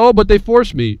 You'll find, oh, but they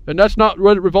forced me, and that's not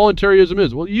what voluntarism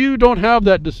is. Well, you don't have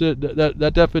that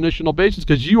definitional basis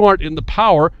because you aren't in the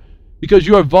power, because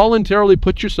you have voluntarily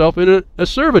put yourself in a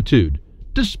servitude,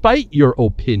 despite your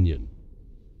opinion.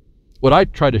 What I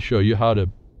try to show you how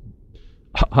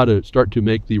to start to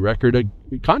make the record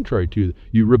contrary to,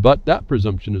 you rebut that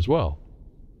presumption as well.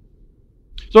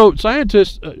 So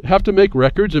scientists have to make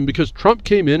records, and because Trump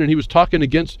came in and he was talking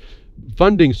against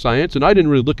funding science, and I didn't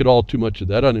really look at all too much of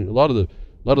that. I mean, a lot of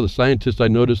the scientists I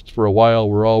noticed for a while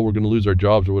we're going to lose our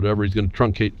jobs or whatever. He's going to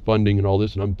truncate funding and all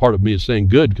this, and part of me is saying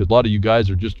good, because a lot of you guys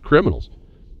are just criminals.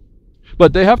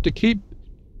 But they have to keep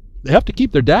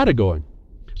their data going.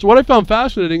 So what I found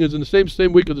fascinating is in the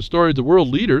same week of the story of the world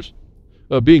leaders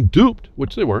being duped,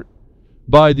 which they weren't,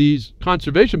 by these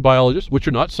conservation biologists, which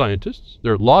are not scientists.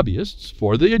 They're lobbyists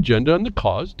for the agenda and the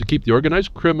cause to keep the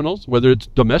organized criminals, whether it's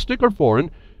domestic or foreign,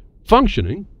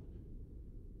 functioning,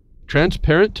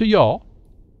 transparent to y'all.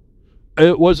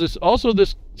 It was also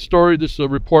this story, this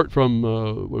report from,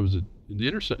 what was it? The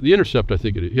Intercept, I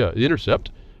think it is. Yeah, The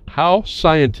Intercept. How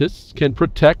scientists can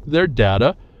protect their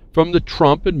data from the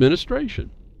Trump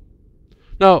administration.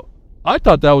 Now, I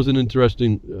thought that was an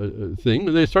interesting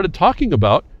thing. They started talking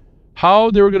about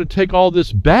how they were going to take all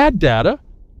this bad data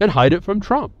and hide it from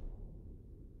Trump,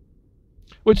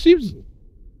 which seems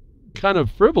kind of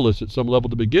frivolous at some level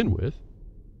to begin with.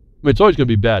 I mean, it's always going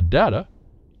to be bad data.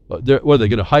 What, are they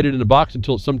going to hide it in a box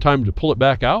until it's some time to pull it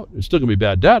back out? It's still going to be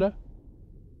bad data.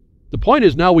 The point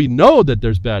is, now we know that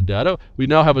there's bad data. We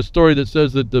now have a story that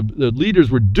says that the leaders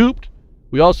were duped.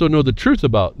 We also know the truth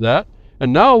about that.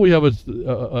 And now we have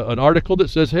an article that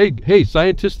says, hey,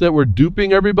 scientists that were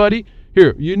duping everybody,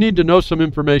 here, you need to know some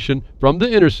information from The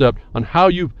Intercept on how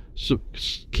you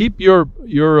keep your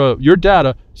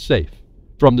data safe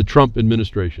from the Trump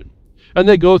administration. And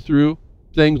they go through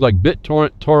things like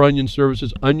BitTorrent, Tor Onion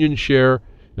services, Onion Share,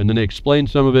 and then they explain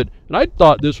some of it. And I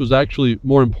thought this was actually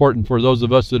more important for those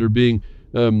of us that are being,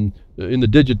 in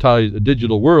the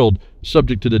digital world,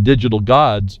 subject to the digital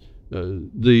gods,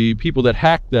 the people that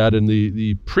hack that, and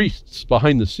the priests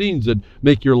behind the scenes that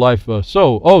make your life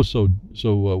so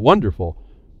wonderful.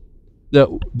 That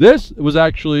this was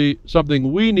actually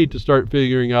something we need to start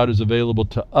figuring out is available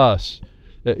to us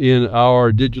in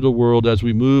our digital world as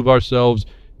we move ourselves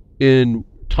in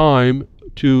time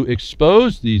to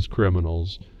expose these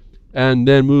criminals, and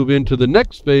then move into the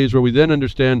next phase where we then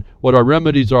understand what our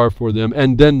remedies are for them.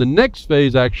 And then the next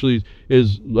phase actually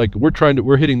is like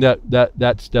we're hitting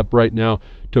that step right now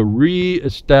to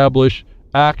reestablish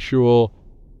actual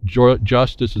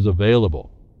justice is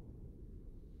available.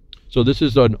 So this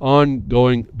is an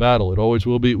ongoing battle. It always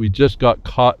will be. We just got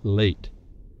caught late.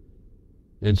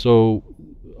 And so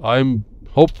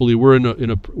hopefully we're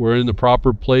in the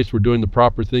proper place. We're doing the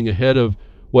proper thing ahead of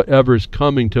whatever is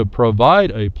coming to provide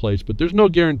a place, but there's no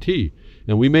guarantee.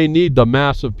 And we may need the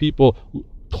mass of people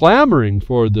clamoring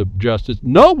for the justice,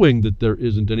 knowing that there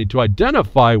isn't any, to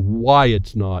identify why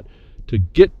it's not, to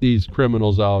get these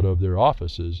criminals out of their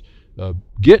offices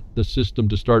get the system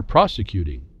to start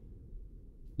prosecuting.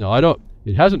 Now,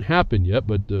 it hasn't happened yet,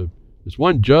 but this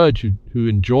one judge who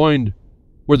enjoined,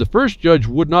 where the first judge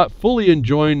would not fully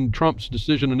enjoin Trump's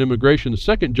decision on immigration, the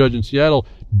second judge in Seattle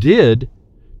did.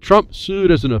 Trump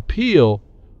sued as an appeal.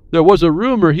 There was a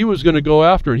rumor he was going to go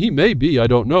after, and he may be, I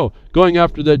don't know, going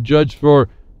after that judge for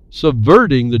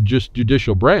subverting the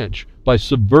judicial branch by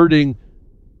subverting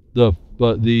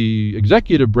the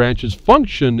executive branch's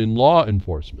function in law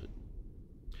enforcement.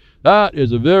 That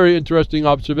is a very interesting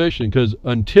observation, because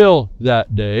until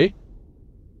that day,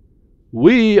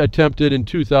 we attempted in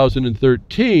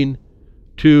 2013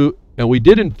 and we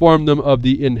did inform them of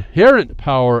the inherent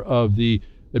power of the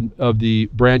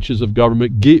branches of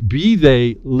government, be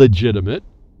they legitimate,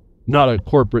 not a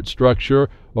corporate structure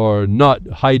or not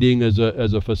hiding as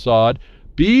a facade,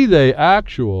 be they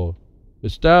actual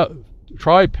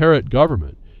tripartite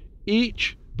government.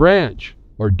 Each branch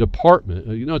or department,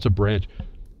 it's a branch.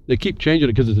 They keep changing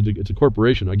it because it's a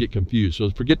corporation. I get confused. So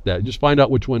forget that. Just find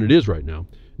out which one it is right now,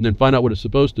 and then find out what it's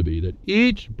supposed to be. That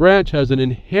each branch has an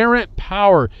inherent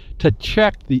power to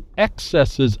check the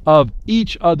excesses of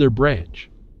each other branch.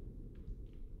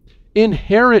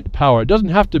 Inherent power, it doesn't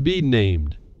have to be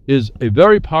named, is a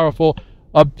very powerful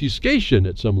obfuscation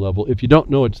at some level if you don't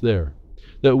know it's there.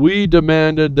 That we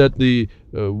demanded that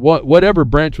whatever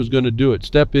branch was going to do it,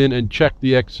 step in and check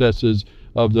the excesses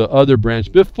of the other branch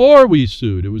before we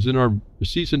sued. It was in our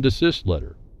cease and desist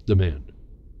letter demand.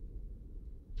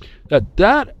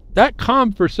 That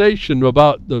conversation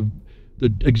about the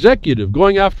executive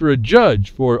going after a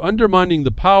judge for undermining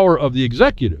the power of the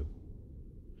executive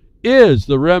is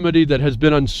the remedy that has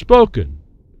been unspoken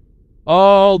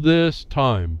all this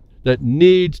time that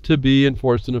needs to be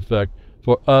enforced in effect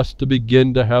for us to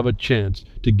begin to have a chance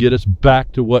to get us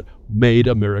back to what made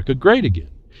America great again.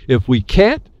 If we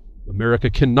can't, America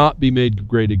cannot be made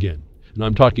great again. And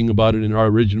I'm talking about it in our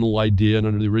original idea and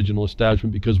under the original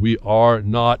establishment, because we are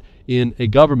not in a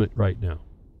government right now.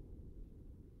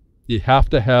 You have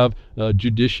to have a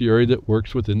judiciary that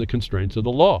works within the constraints of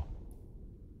the law.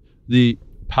 The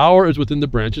power is within the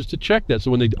branches to check that. So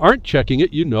when they aren't checking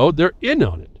it, they're in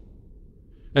on it.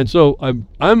 And so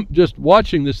I'm just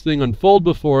watching this thing unfold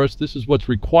before us. This is what's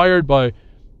required by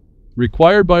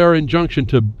our injunction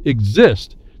to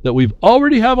exist, that we've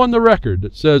already have on the record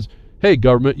that says, hey,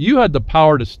 government, you had the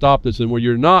power to stop this, and where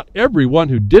you're not, everyone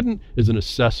who didn't is an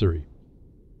accessory.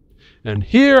 And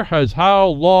here is how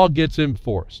law gets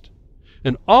enforced.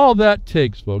 And all that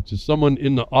takes, folks, is someone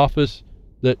in the office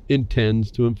that intends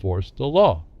to enforce the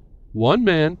law. One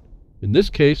man, in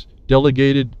this case,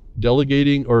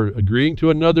 delegating or agreeing to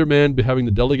another man having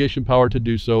the delegation power to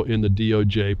do so in the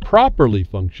DOJ, properly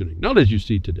functioning, not as you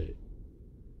see today,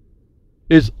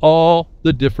 is all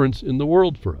the difference in the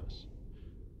world for us.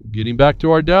 Getting back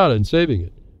to our data and saving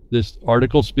it. This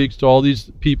article speaks to all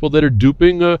these people that are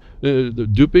duping the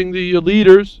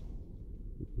leaders.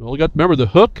 Well, remember the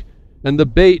hook and the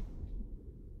bait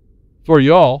for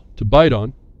y'all to bite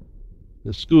on.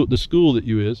 The school that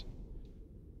you is.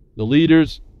 The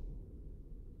leaders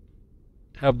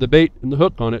have the bait and the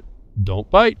hook on it. Don't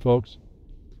bite, folks.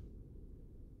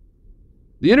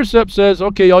 The Intercept says,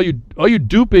 okay, all you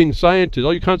duping scientists,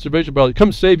 all you conservation biologists,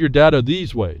 come save your data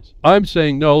these ways. I'm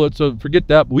saying, no, let's forget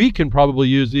that. We can probably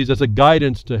use these as a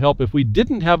guidance to help if we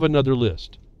didn't have another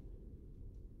list.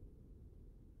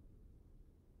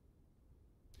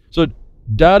 So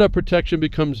data protection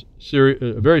becomes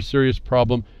a very serious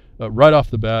problem right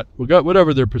off the bat. We got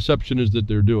whatever their perception is that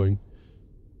they're doing.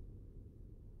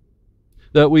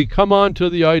 That we come on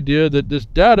to the idea that this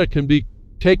data can be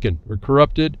taken or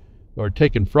corrupted or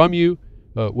taken from you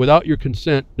without your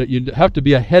consent, that you have to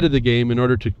be ahead of the game in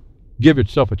order to give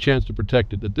yourself a chance to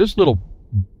protect it. That this little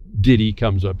ditty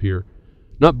comes up here,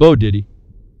 not Bo Diddy,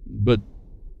 but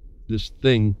this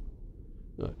thing,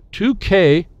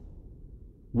 2K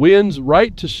wins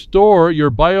right to store your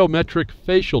biometric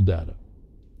facial data.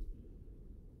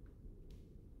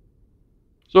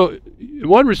 So in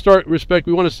one respect,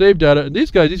 we want to save data, and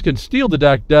these can steal the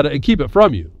data and keep it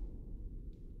from you.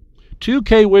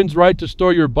 2K wins right to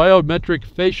store your biometric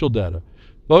facial data.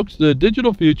 Folks, the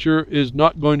digital future is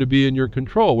not going to be in your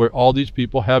control, where all these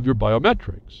people have your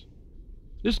biometrics.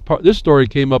 This story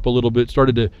came up a little bit,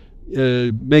 started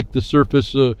to make the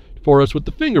surface for us with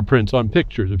the fingerprints on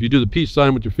pictures. If you do the peace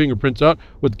sign with your fingerprints out,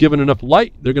 with given enough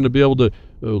light, they're going to be able to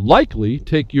likely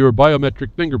take your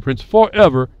biometric fingerprints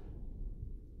forever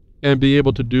and be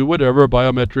able to do whatever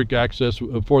biometric access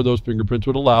for those fingerprints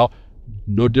would allow,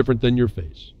 no different than your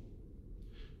face.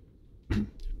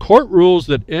 Court rules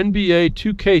that NBA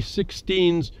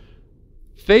 2K16's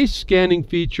face scanning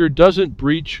feature doesn't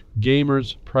breach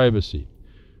gamers' privacy.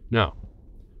 Now,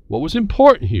 what was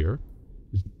important here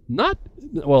is not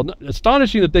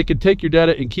astonishing that they could take your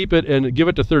data and keep it and give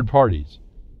it to third parties.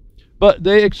 But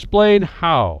they explain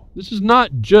how. This is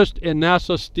not just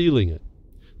NASA stealing it.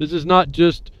 This is not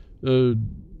just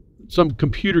some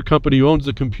computer company who owns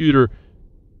the computer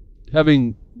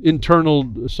having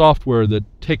internal software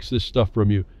that takes this stuff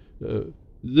from you.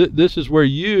 This is where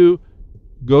you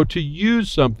go to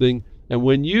use something, and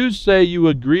when you say you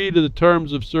agree to the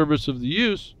terms of service of the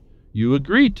use, you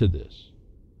agree to this.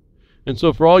 And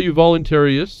so for all you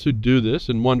voluntarists who do this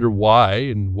and wonder why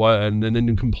and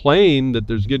then complain that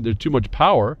there's too much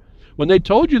power, when they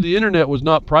told you the internet was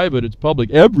not private, it's public,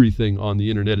 everything on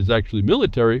the internet is actually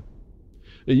military,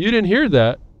 and you didn't hear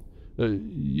that,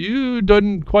 you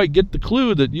didn't quite get the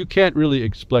clue that you can't really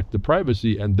expect the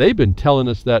privacy, and they've been telling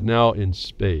us that now in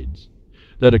spades.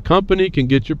 That a company can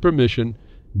get your permission,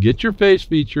 get your face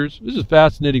features. This is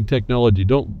fascinating technology.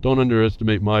 Don't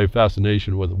underestimate my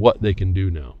fascination with what they can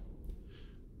do now.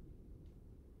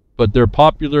 But their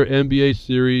popular NBA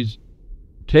series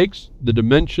takes the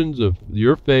dimensions of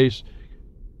your face,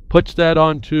 puts that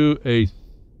onto a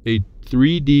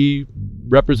 3D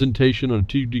representation on a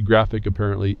 2D graphic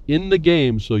apparently in the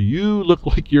game, so you look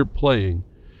like you're playing.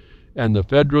 And the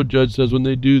federal judge says when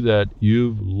they do that,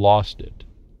 you've lost it.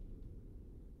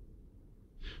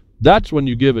 That's when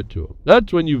you give it to them.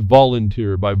 That's when you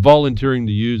volunteer, by volunteering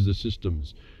to use the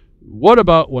systems. What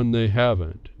about when they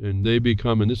haven't? And they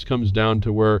become, and this comes down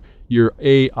to where your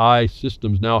AI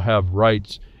systems now have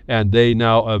rights, and they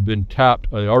now have been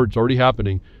tapped, or it's already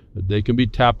happening, that they can be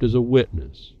tapped as a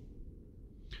witness.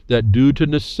 That due to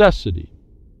necessity,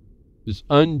 this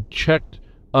unchecked,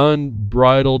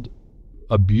 unbridled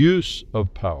abuse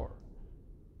of power,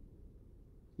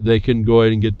 they can go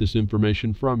ahead and get this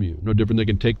information from you. No different, they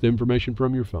can take the information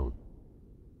from your phone.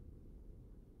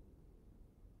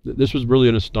 This was really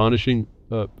an astonishing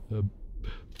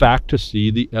fact to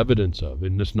see the evidence of.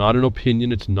 And it's not an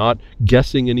opinion, it's not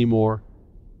guessing anymore.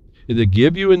 They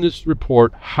give you in this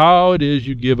report how it is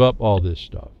you give up all this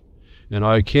stuff. And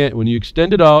I can't, when you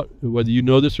extend it out, whether you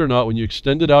know this or not, when you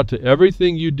extend it out to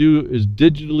everything you do is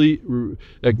digitally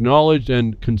acknowledged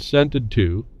and consented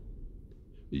to,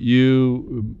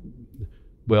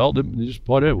 just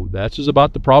point out, that's just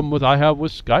about the problem I have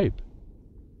with Skype.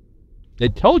 They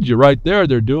told you right there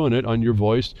they're doing it on your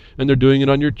voice, and they're doing it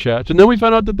on your chats. And then we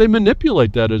found out that they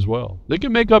manipulate that as well. They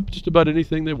can make up just about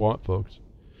anything they want, folks.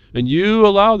 And you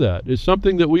allow that. It's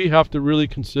something that we have to really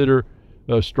consider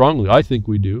strongly. I think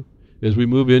we do. As we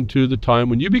move into the time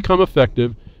when you become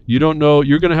effective, you don't know,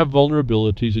 you're going to have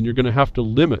vulnerabilities, and you're going to have to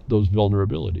limit those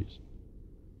vulnerabilities.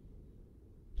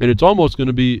 And it's almost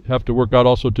going to have to work out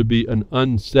also to be an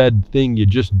unsaid thing you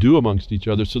just do amongst each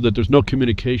other so that there's no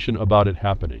communication about it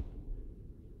happening.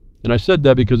 And I said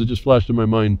that because it just flashed in my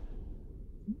mind,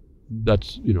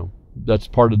 that's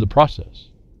part of the process.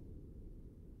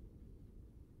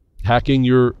 Hacking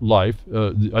your life,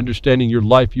 understanding your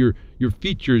life, your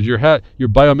features, your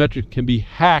biometrics can be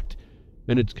hacked,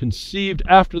 and it's conceived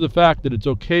after the fact that it's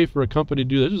okay for a company to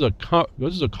do this.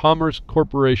 This is a commerce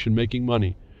corporation making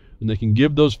money, and they can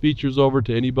give those features over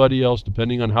to anybody else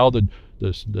depending on how the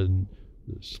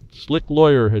slick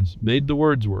lawyer has made the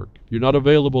words work. If you're not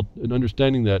available in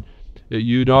understanding that,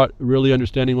 you're not really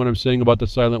understanding what I'm saying about the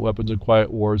silent weapons and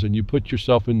quiet wars, and you plug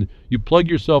yourself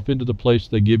into the place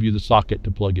they give you the socket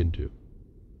to plug into.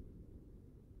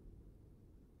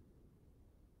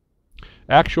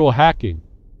 Actual hacking.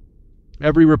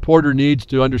 Every reporter needs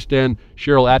to understand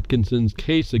Sharyl Atkinson's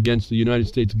case against the United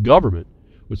States government,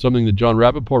 was something that John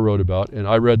Rappaport wrote about, and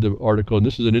I read the article, and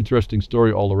this is an interesting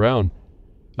story all around.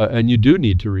 And you do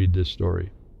need to read this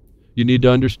story. You need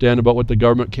to understand about what the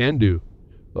government can do,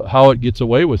 how it gets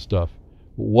away with stuff,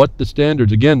 what the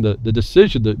standards, again, the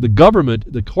decision, the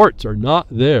government, the courts are not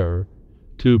there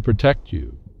to protect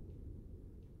you.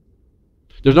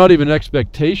 There's not even an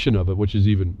expectation of it, which is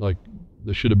even like,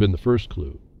 this should have been the first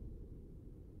clue.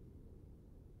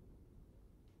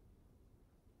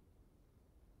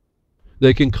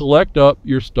 They can collect up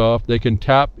your stuff. They can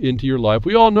tap into your life.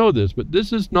 We all know this, but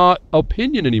this is not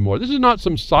opinion anymore. This is not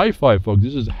some sci-fi, folks.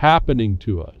 This is happening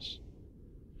to us.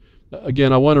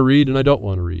 Again, I want to read and I don't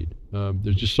want to read.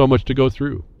 There's just so much to go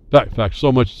through. In fact,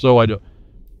 so much so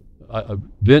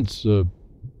Vince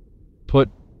put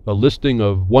a listing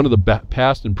of one of the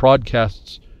past and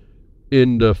podcasts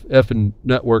in the effing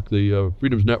network, the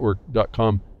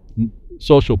freedomsnetwork.com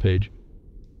social page.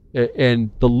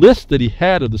 And the list that he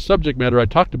had of the subject matter I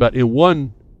talked about in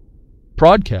one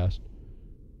broadcast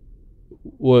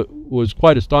was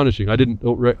quite astonishing. I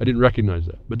didn't recognize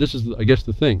that. But this is, I guess,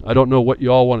 the thing. I don't know what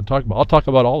you all want to talk about. I'll talk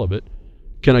about all of it.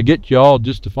 Can I get you all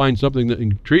just to find something that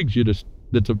intrigues you?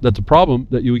 That's a problem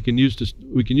that we can use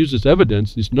this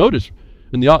evidence, this notice,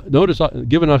 and the notice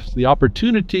giving us the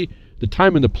opportunity, the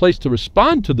time, and the place to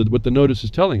respond to what the notice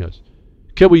is telling us.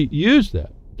 Can we use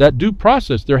that due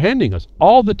process they're handing us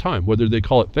all the time, whether they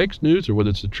call it fake news or whether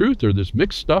it's the truth or this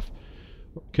mixed stuff?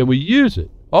 Can we use it?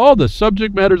 All the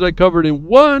subject matters I covered in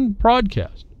one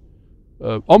podcast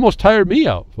almost tired me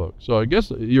out, folks. So I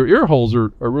guess your ear holes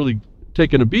are really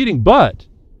taking a beating. But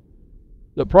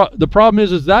the problem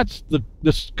is that's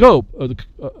the scope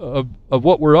of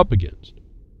what we're up against.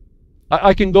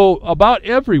 I can go about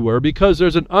everywhere because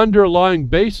there's an underlying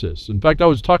basis. In fact, I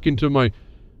was talking to my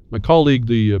colleague,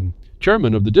 the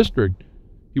chairman of the district.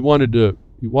 He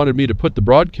wanted me to put the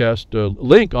broadcast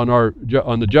link on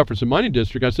the Jefferson Mining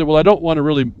District. I said, well, I don't want to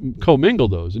really commingle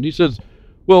those. And he says,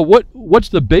 well, what's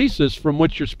the basis from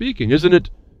which you're speaking? Isn't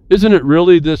it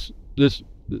really this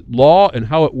law and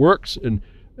how it works and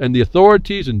the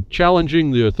authorities and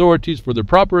challenging the authorities for their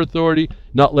proper authority,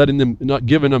 not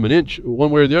giving them an inch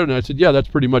one way or the other? And I said, yeah, that's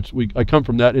pretty much, I come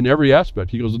from that in every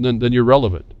aspect. He goes, and then you're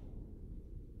relevant.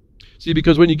 See,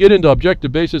 because when you get into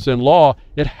objective basis and law,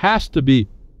 it has to be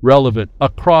relevant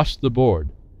across the board.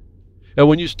 And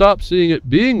when you stop seeing it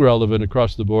being relevant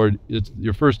across the board, it's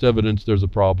your first evidence there's a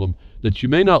problem, that you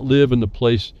may not live in the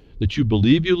place that you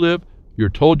believe you live, you're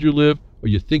told you live, or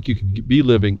you think you can be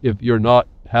living if you're not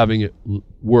having it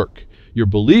work. Your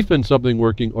belief in something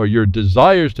working or your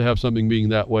desires to have something being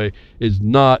that way is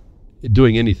not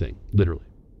doing anything, literally.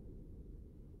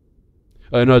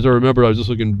 And as I remember, I was just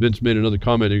looking, Vince made another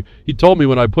comment. He told me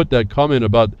when I put that comment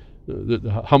about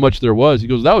how much there was, he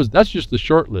goes, that's just the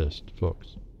short list,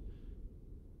 folks.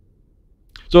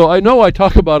 So I know I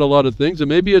talk about a lot of things, and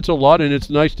maybe it's a lot, and it's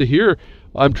nice to hear.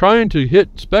 I'm trying to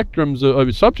hit spectrums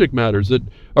of subject matters that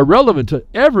are relevant to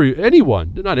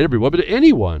anyone, not everyone, but to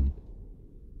anyone.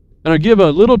 And I give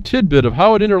a little tidbit of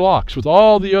how it interlocks with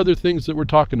all the other things that we're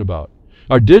talking about.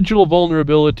 Our digital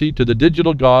vulnerability to the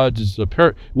digital gods is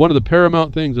one of the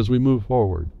paramount things as we move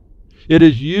forward. It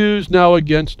is used now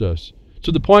against us,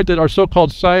 to the point that our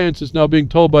so-called science is now being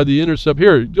told by the Intercept,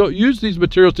 here, go use these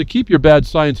materials to keep your bad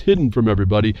science hidden from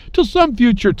everybody till some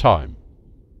future time.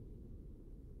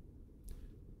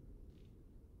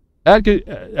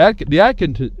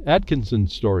 The Attkinson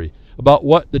story about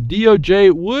what the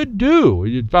DOJ would do.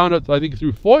 You found out, I think,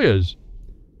 through FOIAs.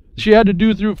 She had to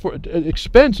do through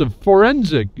expensive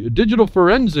digital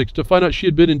forensics to find out she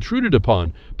had been intruded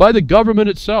upon by the government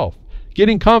itself.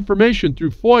 Getting confirmation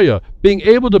through FOIA, being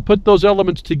able to put those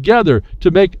elements together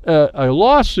to make a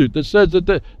lawsuit that says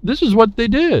that this is what they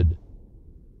did.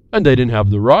 And they didn't have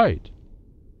the right.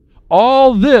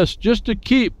 All this just to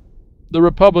keep the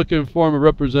Republican form of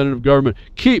representative government,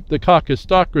 keep the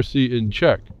caucusocracy in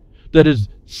check. That is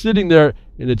sitting there,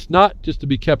 and it's not just to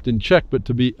be kept in check, but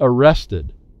to be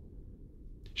arrested.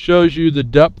 Shows you the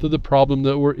depth of the problem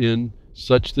that we're in,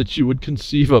 such that you would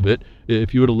conceive of it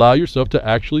if you would allow yourself to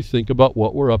actually think about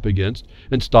what we're up against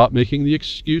and stop making the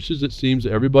excuses it seems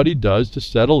everybody does to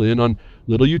settle in on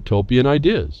little utopian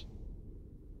ideas.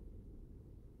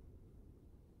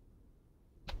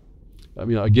 I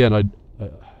mean, again, I'm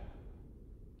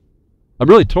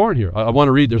really torn here. I want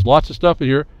to read. There's lots of stuff in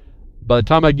here. By the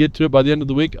time I get to it, by the end of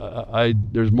the week,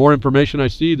 there's more information I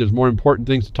see. There's more important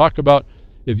things to talk about.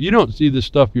 If you don't see this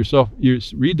stuff yourself, you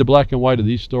read the black and white of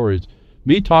these stories.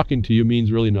 Me talking to you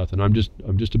means really nothing. I'm just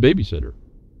a babysitter.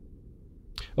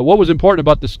 What was important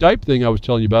about the Skype thing I was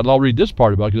telling you about, and I'll read this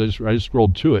part about it because I just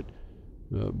scrolled to it.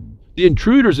 The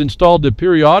intruders installed the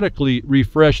periodically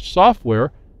refreshed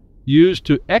software used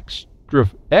to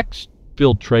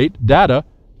exfiltrate data,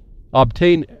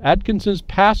 obtain Atkinson's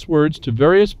passwords to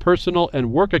various personal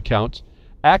and work accounts,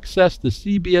 access the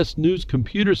CBS News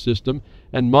computer system,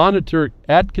 and monitor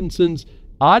Atkinson's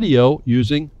audio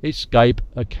using a Skype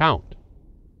account.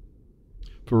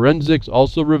 Forensics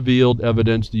also revealed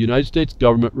evidence the United States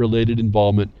government related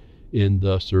involvement in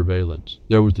the surveillance.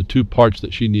 There was the two parts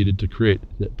that she needed to create.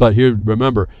 But here,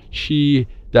 remember,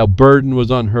 that burden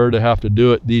was on her to have to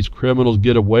do it. These criminals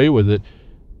get away with it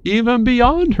even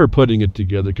beyond her putting it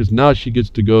together, because now she gets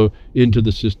to go into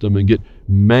the system and get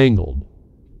mangled.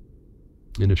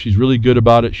 And if she's really good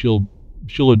about it, she'll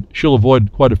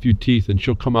avoid quite a few teeth and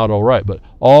she'll come out all right. But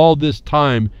all this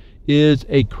time is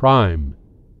a crime.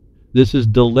 This is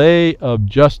delay of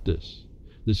justice.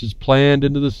 This is planned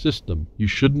into the system. You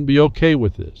shouldn't be okay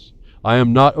with this. I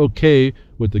am not okay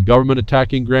with the government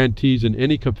attacking grantees in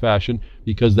any fashion,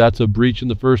 because that's a breach in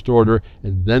the first order,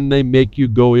 and then they make you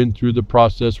go in through the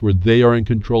process where they are in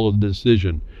control of the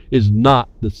decision. Is not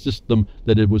the system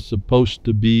that it was supposed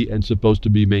to be and supposed to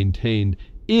be maintained.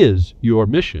 Is your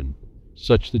mission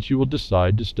such that you will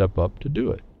decide to step up to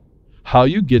do it? How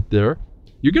you get there,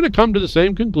 you're going to come to the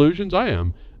same conclusions I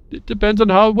am. It depends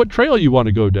on what trail you want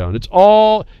to go down.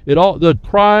 The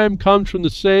crime comes from the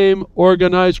same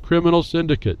organized criminal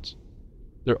syndicates.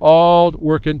 They're all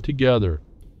working together.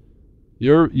 We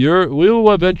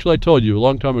will eventually, I told you a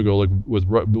long time ago, like with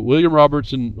William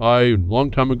Roberts and I, a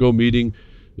long time ago meeting,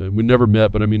 we never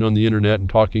met, but I mean on the internet and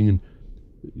talking, and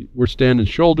we're standing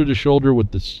shoulder to shoulder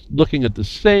with this, looking at the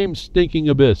same stinking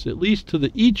abyss. At least to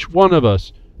each one of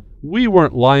us, we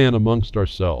weren't lying amongst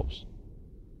ourselves.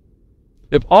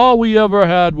 If all we ever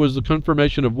had was the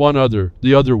confirmation of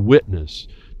the other witness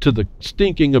to the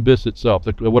stinking abyss itself,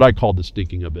 what I call the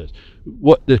stinking abyss,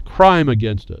 what the crime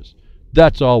against us,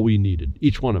 that's all we needed,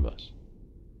 each one of us.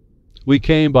 We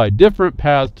came by different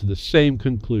paths to the same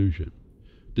conclusion.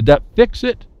 Did that fix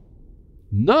it?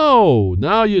 No.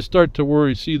 Now you start to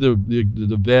worry, see the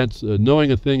advance,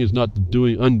 knowing a thing is not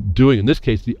the undoing, in this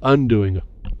case the undoing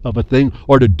of a thing,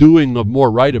 or the doing of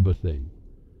more right of a thing.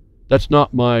 That's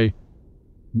not my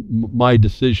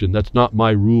decision. That's not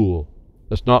my rule.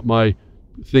 That's not my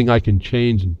thing I can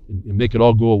change and make it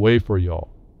all go away for y'all.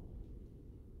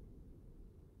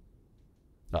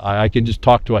 I can just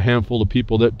talk to a handful of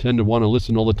people that tend to want to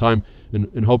listen all the time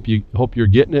and hope you're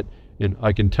getting it. And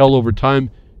I can tell over time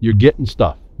you're getting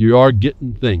stuff. You are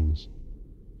getting things.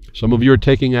 Some of you are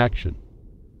taking action.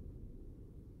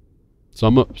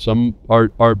 Some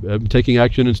are taking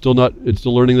action and still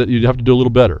learning that you have to do a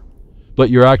little better. But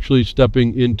you're actually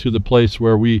stepping into the place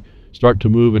where we start to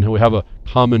move and we have a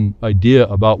common idea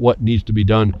about what needs to be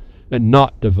done, and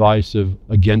not divisive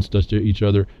against us to each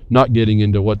other, not getting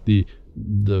into what the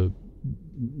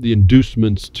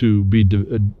inducements to be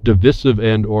divisive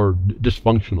and or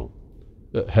dysfunctional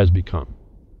has become.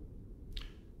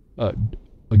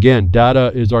 Again,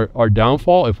 data is our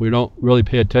downfall if we don't really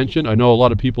pay attention. I know a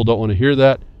lot of people don't want to hear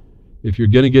that. If you're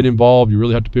going to get involved, you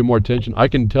really have to pay more attention. I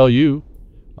can tell you,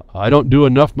 I don't do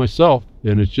enough myself,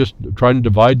 and it's just trying to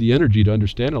divide the energy to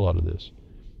understand a lot of this.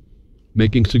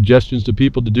 Making suggestions to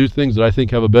people to do things that I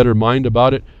think have a better mind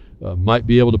about it, might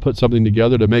be able to put something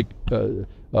together to make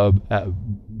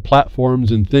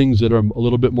platforms and things that are a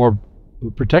little bit more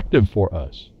protective for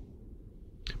us,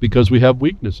 because we have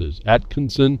weaknesses.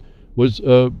 Atkinson was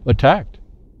attacked,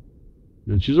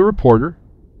 and she's a reporter,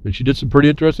 and she did some pretty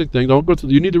interesting things. Don't go through.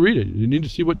 You need to read it. You need to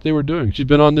see what they were doing. She's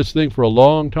been on this thing for a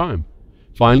long time.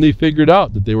 Finally figured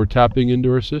out that they were tapping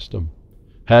into her system.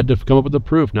 Had to come up with the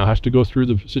proof. Now has to go through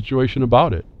the situation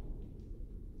about it.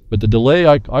 But the delay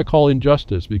I call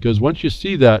injustice, because once you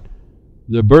see that,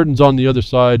 the burden's on the other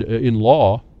side in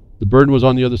law. The burden was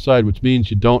on the other side, which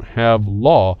means you don't have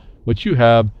law. What you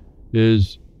have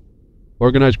is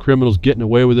organized criminals getting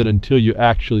away with it until you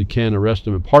actually can arrest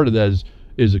them. And part of that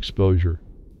is exposure.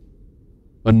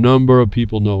 A number of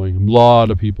people knowing, a lot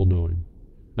of people knowing.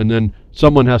 And then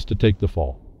someone has to take the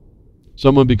fall.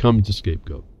 Someone becomes the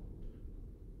scapegoat.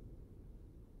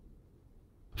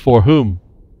 For whom?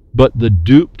 But the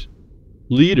duped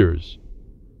leaders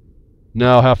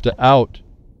now have to out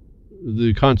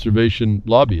the conservation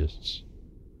lobbyists.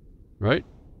 Right?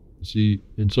 See,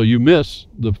 and so you miss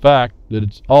the fact that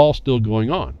it's all still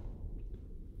going on.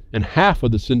 And half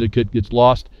of the syndicate gets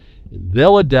lost. And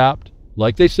they'll adapt,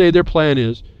 like they say their plan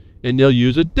is, and they'll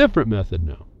use a different method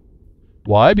now.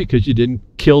 Why? Because you didn't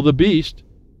kill the beast.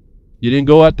 You didn't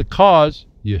go at the cause.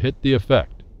 You hit the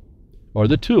effect. Or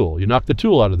the tool. You knocked the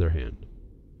tool out of their hand.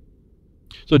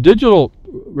 So digital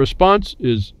response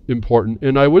is important.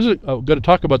 And I wasn't going to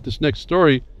talk about this next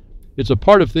story. It's a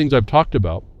part of things I've talked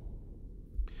about.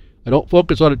 I don't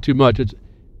focus on it too much.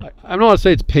 I don't want to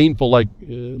say it's painful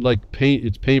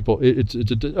it's painful. It's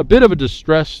a bit of a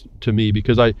distress to me,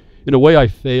 because in a way I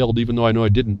failed, even though I know I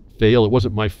didn't fail. It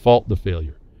wasn't my fault, the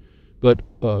failure. But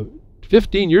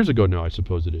 15 years ago now, I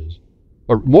suppose it is,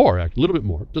 or more, actually, a little bit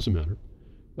more, doesn't matter.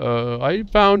 I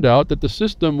found out that the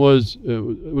system was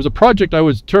a project I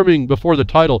was terming before the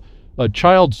title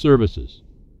Child Services.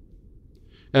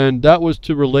 And that was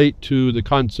to relate to the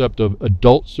concept of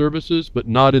adult services, but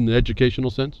not in the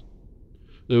educational sense.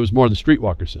 It was more in the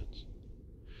streetwalker sense.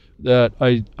 That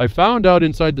I found out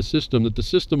inside the system that the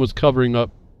system was covering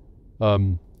up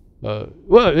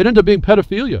well, it ended up being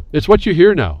pedophilia. It's what you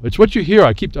hear now. It's what you hear.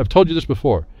 I've told you this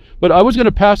before. But I was going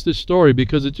to pass this story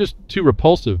because it's just too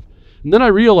repulsive. And then I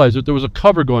realized that there was a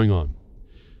cover going on.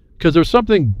 because there was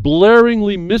something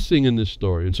blaringly missing in this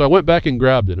story. And so I went back and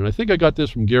grabbed it. And I think I got this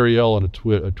from Gary L. on a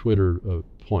Twitter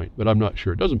point, but I'm not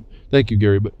sure. It doesn't, thank you,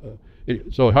 Gary. But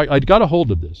so I got a hold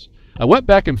of this. I went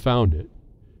back and found it.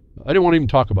 I didn't want to even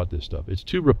talk about this stuff. It's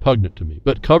too repugnant to me.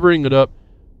 But covering it up,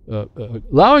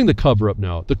 allowing the cover up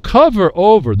now, the cover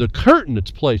over, the curtain that's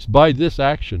placed by this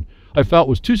action, I felt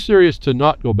was too serious to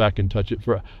not go back and touch it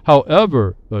for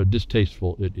however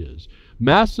distasteful it is.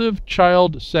 Massive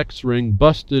child sex ring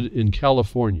busted in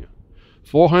California.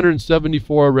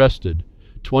 474 arrested.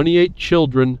 28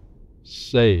 children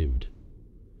saved.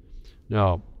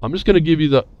 Now, I'm just going to give you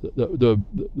the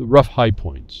rough high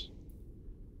points.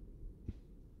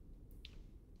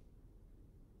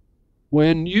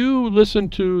 When you listen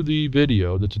to the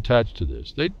video that's attached to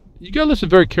this, you got to listen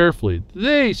very carefully.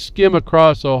 They skim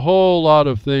across a whole lot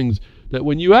of things that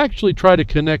when you actually try to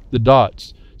connect the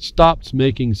dots, stops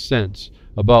making sense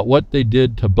about what they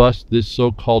did to bust this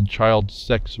so-called child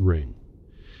sex ring.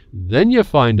 Then you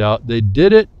find out they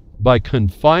did it by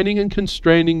confining and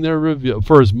constraining their review.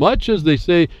 For as much as they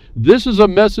say, this is a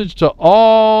message to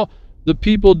all the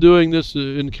people doing this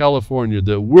in California,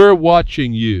 that we're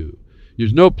watching you.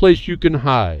 There's no place you can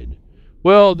hide.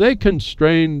 Well, they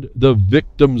constrained the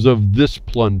victims of this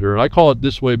plunder. I call it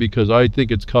this way because I think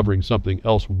it's covering something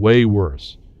else way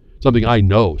worse. Something I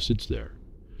know sits there.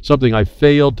 Something I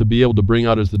failed to be able to bring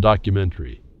out as the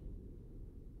documentary.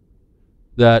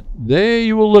 That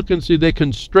you will look and see, they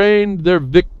constrained their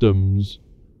victims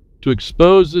to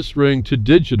expose this ring to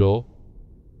digital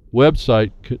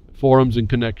website forums and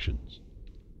connections.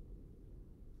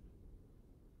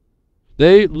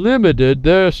 They limited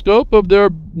the scope of their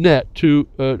net to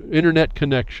internet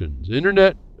connections,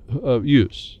 internet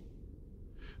use.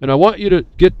 And I want you to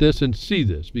get this and see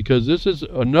this, because this is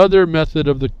another method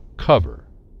of the cover.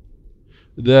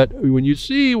 That when you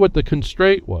see what the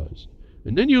constraint was,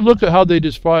 and then you look at how they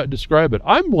describe it,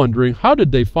 I'm wondering, how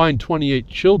did they find 28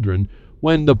 children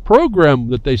when the program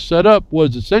that they set up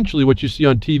was essentially what you see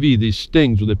on TV, these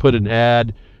stings where they put an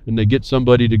ad and they get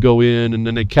somebody to go in and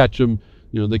then they catch them.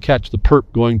 They catch the perp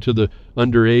going to the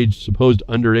supposed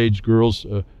underage girls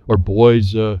or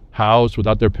boys' house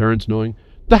without their parents knowing.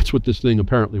 That's what this thing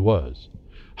apparently was.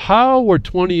 How were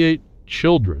 28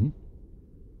 children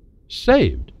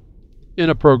saved in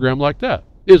a program like that?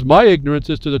 Is my ignorance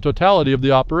as to the totality of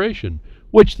the operation,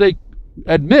 which they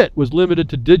admit was limited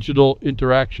to digital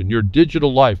interaction. Your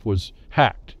digital life was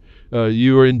hacked.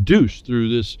 You were induced through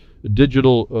this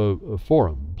digital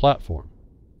platform.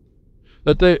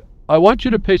 I want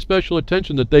you to pay special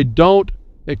attention that they don't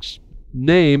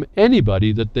name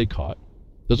anybody that they caught.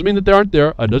 Doesn't mean that they aren't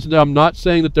there. I'm not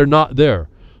saying that they're not there.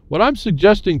 What I'm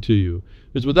suggesting to you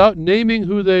is, without naming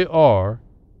who they are,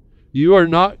 you are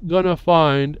not going to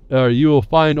find, or you will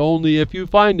find only, if you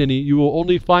find any, you will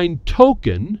only find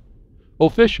token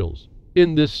officials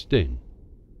in this sting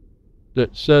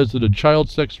that says that a child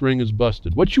sex ring is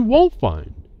busted. What you won't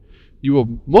find, you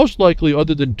will most likely,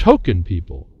 other than token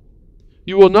people,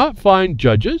 you will not find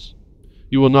judges.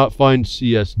 You will not find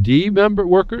CSD member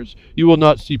workers. You will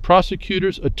not see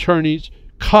prosecutors, attorneys,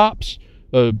 cops,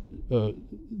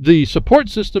 the support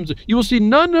systems. You will see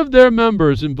none of their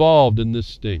members involved in this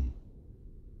sting.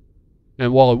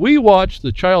 And while we watch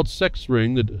the child sex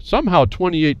ring that somehow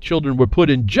 28 children were put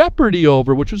in jeopardy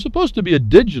over, which was supposed to be a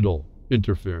digital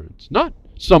interference, not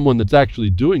someone that's actually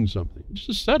doing something. It's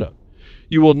a setup.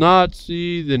 You will not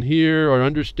see and hear or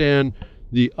understand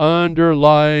the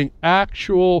underlying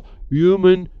actual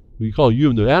human, we call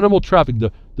human, the animal trafficking,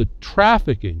 the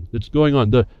trafficking that's going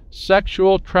on, the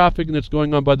sexual trafficking that's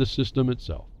going on by the system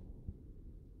itself.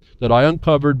 That I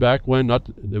uncovered back when,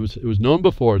 it was known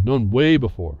before, it was known way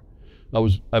before.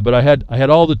 But I had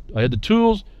the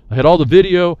tools, I had all the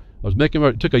video,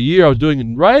 it took a year, I was doing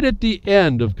it right at the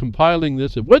end of compiling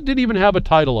this. It didn't even have a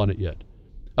title on it yet.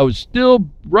 I was still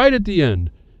right at the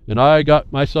end, and I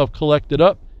got myself collected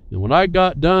up. And when I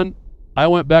got done, I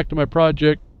went back to my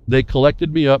project. They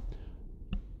collected me up.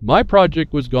 My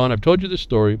project was gone. I've told you this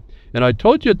story. And I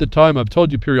told you at the time, I've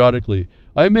told you periodically,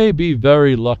 I may be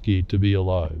very lucky to be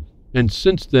alive. And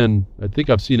since then, I think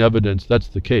I've seen evidence that's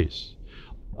the case.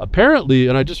 Apparently,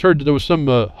 and I just heard that there was some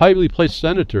highly placed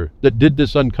senator that did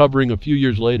this uncovering a few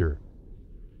years later.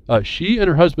 She and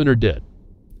her husband are dead.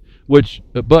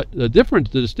 But the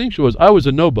difference, the distinction was, I was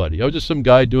a nobody. I was just some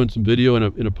guy doing some video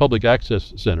in a public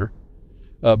access center.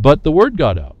 But the word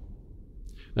got out.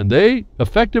 And they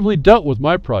effectively dealt with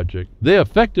my project. They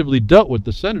effectively dealt with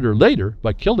the senator later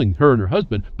by killing her and her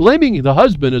husband, blaming the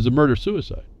husband as a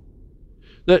murder-suicide.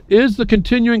 That is the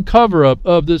continuing cover-up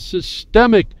of this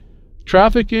systemic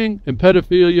Trafficking and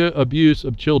pedophilia, abuse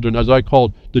of children, as I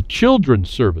called the children's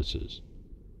services.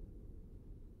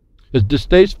 As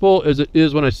distasteful as it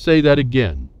is when I say that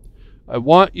again, I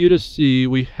want you to see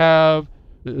we have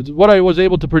what I was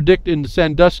able to predict in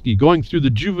Sandusky, going through the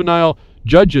juvenile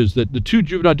judges, that the 2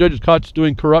 juvenile judges caught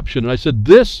doing corruption. And I said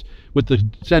this, with the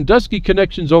Sandusky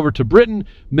connections over to Britain,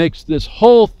 makes this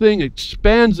whole thing,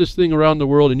 expands this thing around the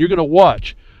world, and you're going to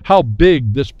watch how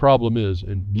big this problem is.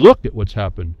 And look at what's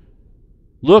happened.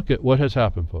 Look at what has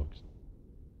happened, folks.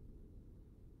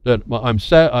 That I'm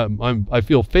sad. I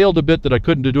feel failed a bit that I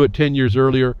couldn't do it 10 years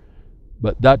earlier,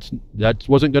 but that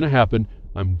wasn't going to happen.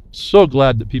 I'm so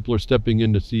glad that people are stepping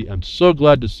in to see. I'm so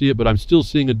glad to see it, but I'm still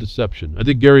seeing a deception. I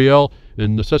think Gary L.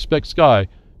 and the Suspect Sky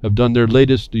have done their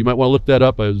latest. You might want to look that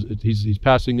up. He's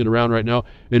passing it around right now,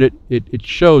 and it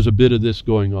shows a bit of this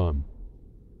going on.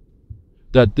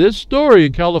 That this story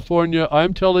in California,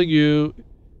 I'm telling you,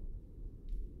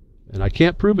 and I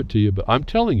can't prove it to you, but I'm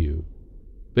telling you,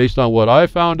 based on what I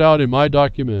found out in my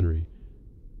documentary,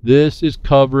 this is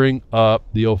covering up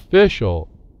the official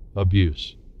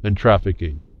abuse and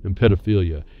trafficking and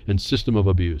pedophilia and system of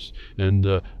abuse. And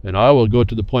I will go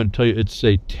to the point and tell you it's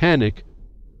satanic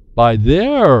by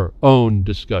their own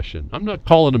discussion. I'm not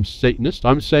calling them Satanists.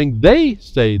 I'm saying they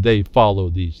say they follow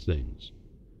these things.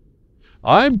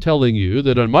 I'm telling you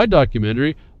that on my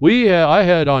documentary, I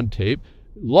had on tape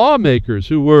lawmakers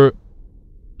who were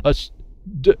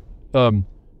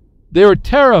they were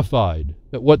terrified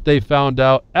at what they found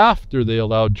out after they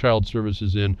allowed child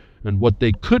services in, and what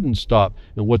they couldn't stop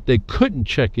and what they couldn't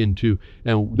check into,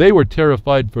 and they were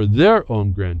terrified for their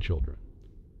own grandchildren.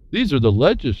 These are the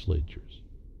legislators,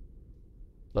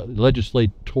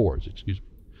 excuse me.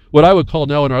 What I would call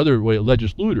now in our other way,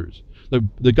 legislators.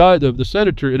 The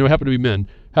senator, and it happened to be men,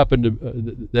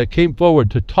 that came forward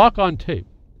to talk on tape.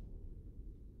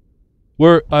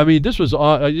 Where, I mean, this was,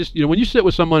 when you sit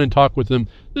with someone and talk with them,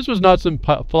 this was not some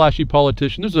flashy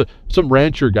politician. This was some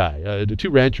rancher guy, 2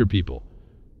 rancher people.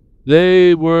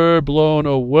 They were blown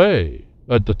away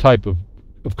at the type of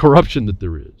corruption that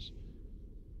there is.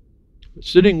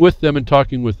 Sitting with them and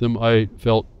talking with them, I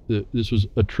felt that this was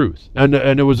a truth. And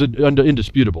it was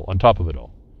indisputable on top of it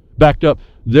all. Backed up,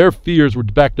 their fears were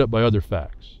backed up by other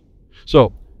facts.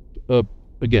 So,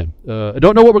 again, I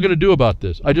don't know what we're going to do about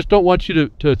this. I just don't want you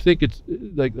to think it's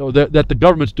like that the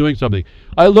government's doing something.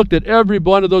 I looked at every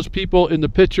one of those people in the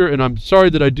picture, and I'm sorry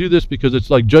that I do this because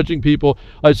it's like judging people.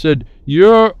 I said,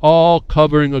 you're all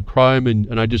covering a crime,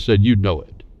 and I just said, you know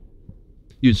it.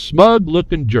 You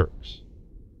smug-looking jerks.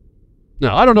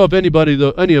 Now, I don't know if any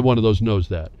one of those knows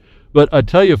that. But I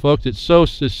tell you, folks, it's so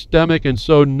systemic and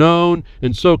so known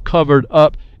and so covered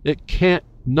up, it can't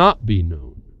not be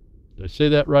known. Did I say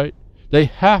that right? They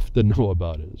have to know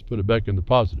about it. Let's put it back in the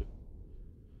positive.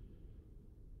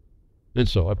 And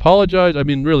so I apologize. I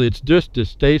mean, really, it's just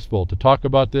distasteful to talk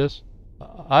about this.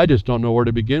 I just don't know where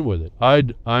to begin with it.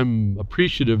 I'm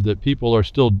appreciative that people are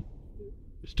still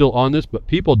on this, but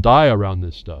people die around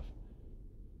this stuff.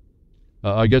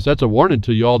 I guess that's a warning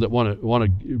to you all that want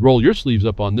to roll your sleeves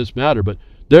up on this matter. But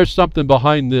there's something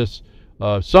behind this.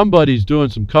 Somebody's doing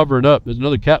some covering up. There's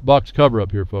another cat box cover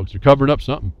up here, folks. They're covering up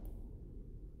something.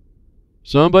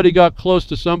 Somebody got close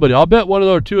to somebody. I'll bet one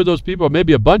or 2 of those people, or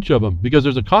maybe a bunch of them, because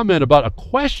there's a comment about a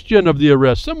question of the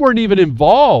arrest. Some weren't even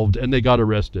involved, and they got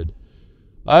arrested.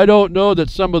 I don't know that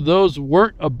some of those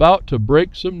weren't about to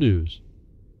break some news.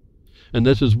 And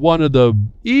this is one of the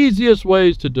easiest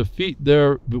ways to defeat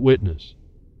their witness.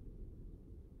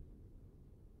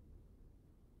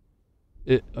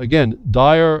 Again,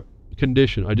 dire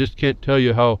condition. I just can't tell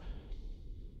you how.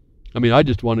 I mean, I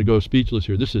just want to go speechless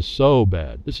here. This is so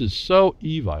bad. This is so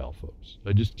evil, folks.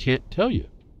 I just can't tell you.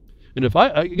 And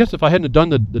I guess if I hadn't done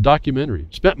the documentary,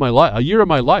 spent a year of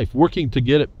my life working to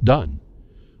get it done,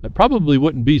 I probably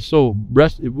wouldn't be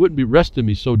it wouldn't be resting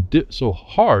me so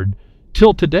hard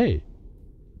till today.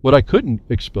 What I couldn't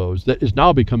expose, that is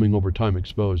now becoming over time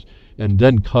exposed and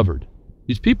then covered.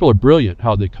 These people are brilliant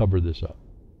how they cover this up.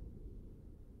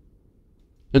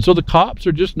 And so the cops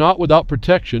are just not without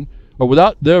protection, or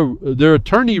without their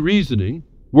attorney reasoning,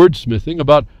 wordsmithing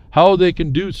about how they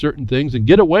can do certain things and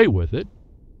get away with it.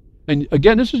 And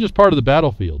again, this is just part of the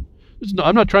battlefield.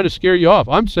 I'm not trying to scare you off.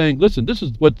 I'm saying, listen, this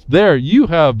is what's there.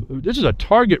 This is a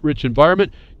target-rich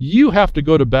environment. You have to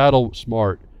go to battle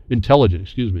intelligent.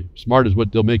 Smart is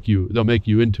what they'll make you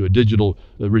into, a digital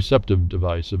receptive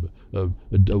device, a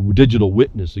digital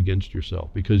witness against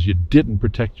yourself because you didn't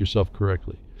protect yourself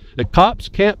correctly. The cops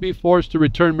can't be forced to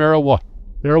return marijuana,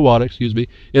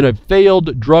 in a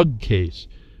failed drug case.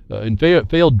 In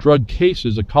failed drug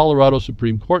cases, a Colorado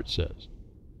Supreme Court says.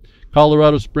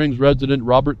 Colorado Springs resident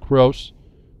Robert Krause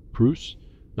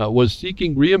was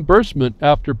seeking reimbursement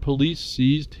after police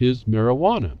seized his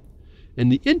marijuana.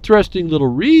 And the interesting little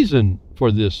reason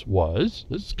for this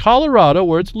is Colorado,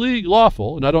 where it's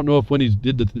lawful, and I don't know if when he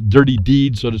did the dirty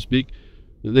deed, so to speak,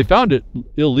 they found it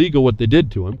illegal what they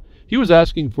did to him. He was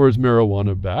asking for his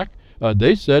marijuana back.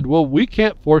 They said, well, we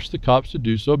can't force the cops to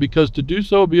do so because to do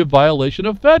so would be a violation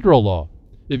of federal law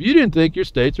if you didn't think your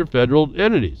states are federal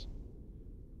entities.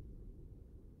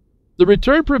 The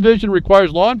return provision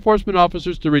requires law enforcement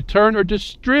officers to return or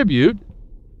distribute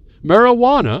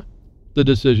marijuana, the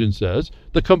decision says.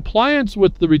 The compliance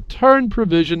with the return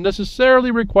provision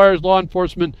necessarily requires a law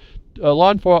enforcement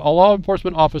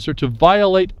officer to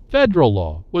violate federal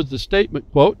law, was the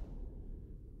statement, quote.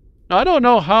 Now, I don't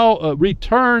know how a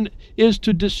return is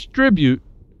to distribute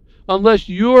unless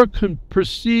you're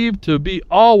perceived to be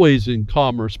always in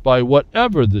commerce by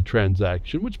whatever the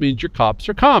transaction, which means your cops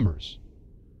are commerce.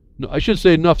 No, I should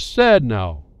say enough said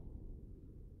now.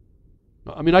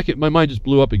 I mean, my mind just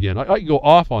blew up again. I can go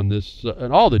off on this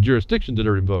and all the jurisdictions that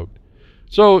are invoked.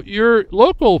 So your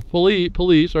local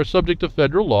police are subject to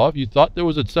federal law. If you thought there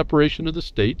was a separation of the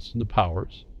states and the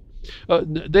powers,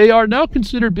 they are now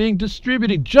considered being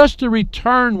distributing just to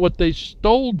return what they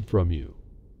stole from you.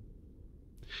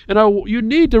 And you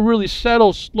need to really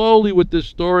settle slowly with this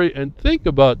story and think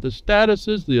about the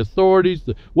statuses, the authorities,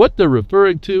 what they're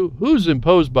referring to, who's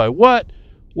imposed by what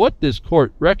this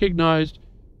court recognized,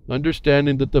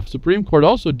 understanding that the Supreme Court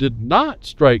also did not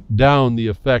strike down the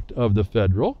effect of the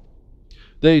federal.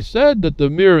 They said that the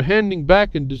mere handing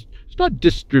back it's not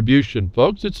distribution,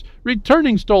 folks. It's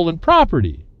returning stolen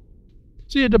property.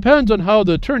 See, it depends on how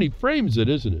the attorney frames it,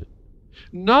 isn't it?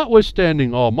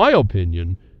 Notwithstanding all my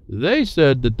opinion, they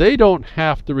said that they don't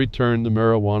have to return the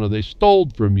marijuana they stole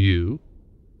from you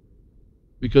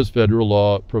because federal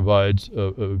law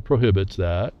prohibits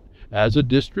that as a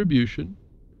distribution.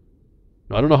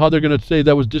 Now, I don't know how they're going to say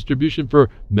that was distribution for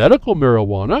medical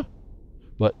marijuana,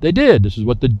 but they did. This is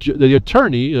what the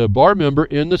attorney, a bar member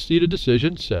in the seat of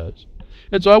decision, says.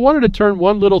 And so I wanted to turn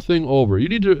one little thing over. You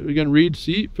need to, again,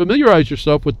 familiarize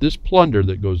yourself with this plunder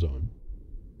that goes on.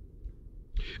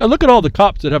 And look at all the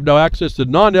cops that have now access to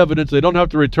non-evidence they don't have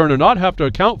to return or not have to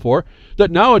account for,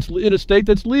 that now it's in a state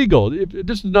that's legal.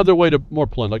 This is another way to more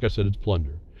plunder. Like I said, it's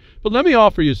plunder. But let me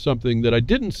offer you something that I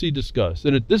didn't see discussed.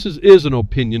 And this is an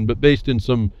opinion, but based in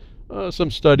some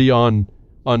study on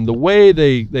the way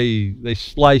they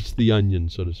slice the onion,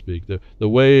 so to speak. The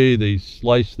way they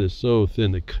slice this so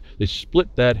thin. They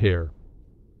split that hair.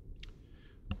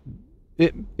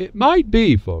 It might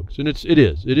be, folks, and it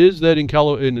is that in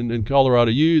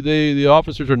Colorado, the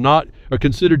officers are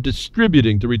considered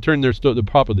distributing to return the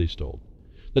property they stole,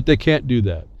 that they can't do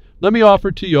that. Let me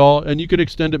offer to y'all, and you can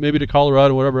extend it maybe to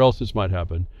Colorado, whatever else this might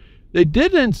happen. They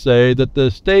didn't say that the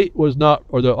state was not,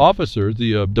 or the officers,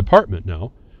 the department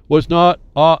now, was not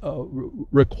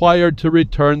required to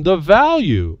return the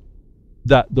value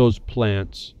that those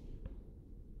plants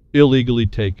illegally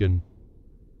taken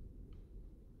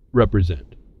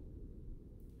represent.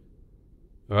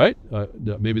 All right,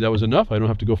 maybe that was enough. I don't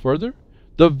have to go further.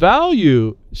 The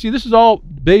value, see, this is all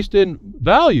based in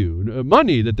value,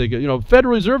 money that they get,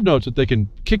 Federal Reserve notes that they can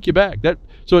kick you back.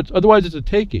 Otherwise it's a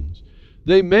takings.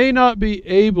 They may not be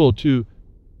able to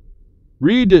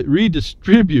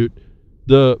redistribute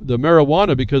the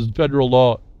marijuana because federal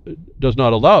law does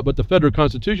not allow it, but the federal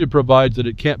constitution provides that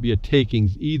it can't be a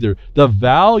takings either. The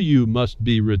value must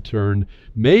be returned.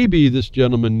 Maybe this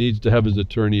gentleman needs to have his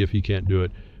attorney, if he can't do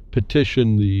it,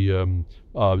 petition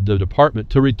the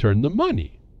department to return the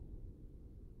money.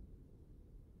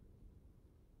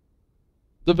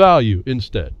 The value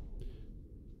instead.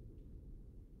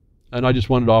 And I just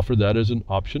wanted to offer that as an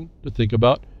option to think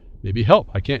about. Maybe help.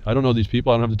 I don't know these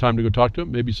people. I don't have the time to go talk to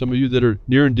them. Maybe some of you that are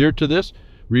near and dear to this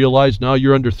realize now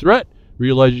you're under threat.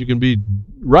 Realize you can be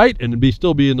right and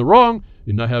still be in the wrong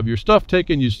and not have your stuff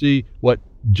taken. You see what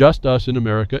just us in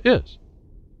America is.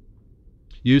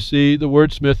 You see the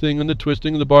wordsmithing and the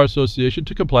twisting of the Bar Association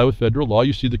to comply with federal law.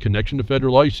 You see the connection to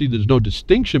federal law. You see there's no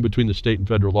distinction between the state and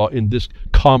federal law in this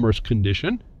commerce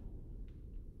condition.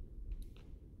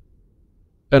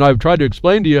 And I've tried to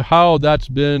explain to you how that's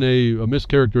been a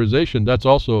mischaracterization. That's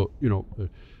also,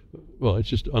 well, it's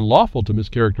just unlawful to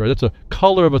mischaracterize. That's a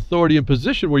color of authority and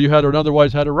position where you had or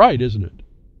otherwise had a right, isn't it?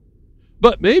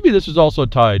 But maybe this is also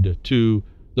tied to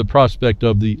the prospect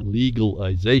of the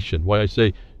legalization. Why I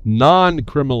say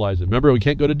non-criminalize it. Remember, we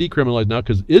can't go to decriminalize now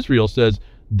because Israel says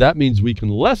that means we can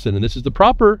lessen, and this is the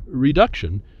proper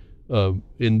reduction.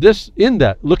 in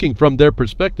that, looking from their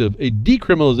perspective, a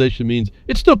decriminalization means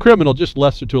it's still criminal, just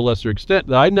to a lesser extent.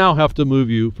 That I now have to move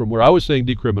you from where I was saying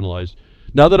decriminalized.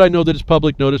 Now that I know that it's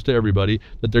public notice to everybody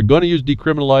that they're going to use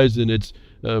decriminalized in its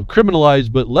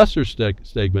criminalized but lesser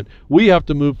segment, we have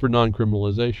to move for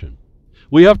non-criminalization.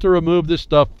 We have to remove this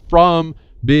stuff from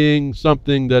being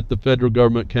something that the federal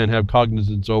government can have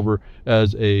cognizance over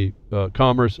as a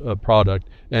commerce product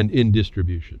and in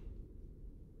distribution.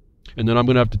 And then I'm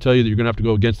going to have to tell you that you're going to have to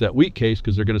go against that wheat case,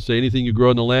 because they're going to say anything you grow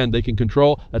in the land they can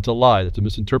control. That's a lie. That's a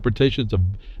misinterpretation.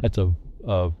 That's a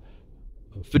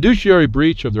fiduciary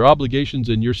breach of their obligations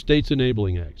in your state's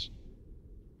enabling acts.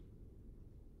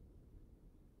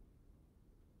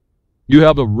 You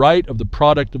have a right of the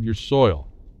product of your soil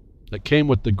that came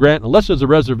with the grant, unless there's a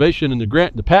reservation in the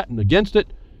grant, the patent against it.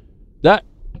 That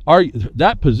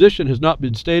position has not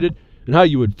been stated, and how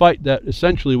you would fight that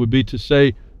essentially would be to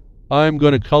say, I'm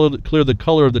going to clear the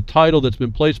color of the title that's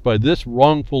been placed by this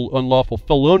wrongful, unlawful,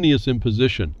 felonious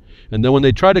imposition. And then when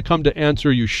they try to come to answer,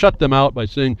 you shut them out by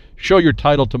saying, show your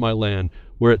title to my land,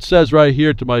 where it says right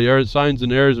here to my signs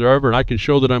and heirs or whatever, and I can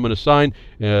show that I'm going to sign,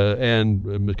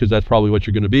 and because that's probably what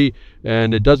you're going to be,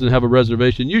 and it doesn't have a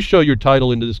reservation. You show your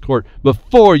title into this court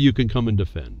before you can come and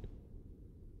defend.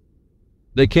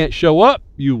 They can't show up,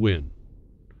 you win.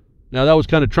 Now that was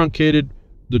kind of truncated.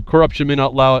 The corruption may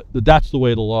not allow it, but that's the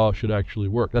way the law should actually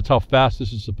work. That's how fast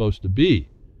this is supposed to be.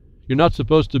 You're not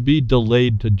supposed to be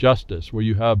delayed to justice, where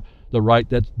you have the right,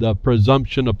 that's the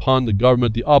presumption upon the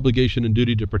government, the obligation and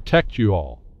duty to protect you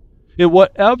all in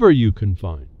whatever you can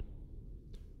find.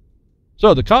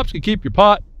 So the cops can keep your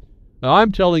pot. Now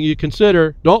I'm telling you,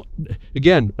 consider,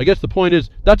 again, I guess the point is,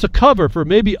 that's a cover for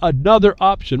maybe another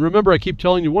option. Remember, I keep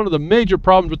telling you, one of the major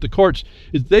problems with the courts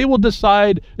is they will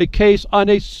decide a case on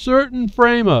a certain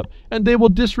frame-up, and they will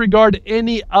disregard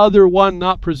any other one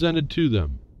not presented to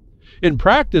them. In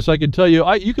practice, I can tell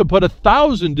you, you can put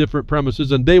 1,000 different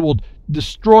premises, and they will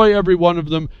destroy every one of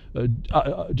them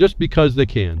just because they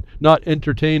can. Not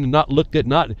entertain and not look at,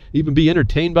 not even be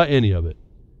entertained by any of it.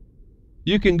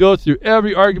 You can go through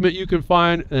every argument you can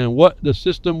find, and what the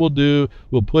system will do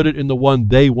will put it in the one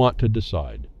they want to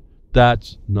decide.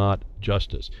 That's not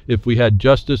justice. If we had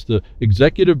justice, the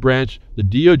executive branch, the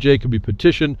DOJ, could be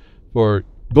petitioned for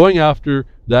going after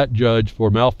that judge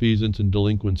for malfeasance and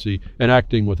delinquency and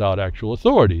acting without actual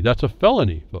authority. That's a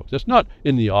felony, folks. That's not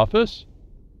in the office.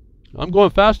 I'm going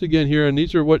fast again here, and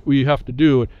these are what we have to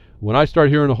do. When I start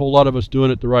hearing a whole lot of us doing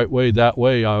it the right way, that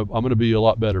way, I'm going to be a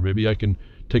lot better. Maybe I can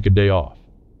take a day off.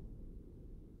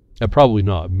 Probably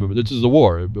not. Remember, this is a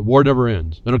war. The war never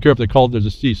ends. I don't care if they call it there's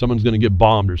a sea. Someone's going to get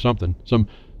bombed or something. Some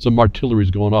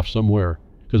artillery's going off somewhere,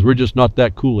 because we're just not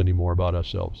that cool anymore about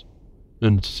ourselves.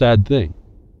 And it's a sad thing.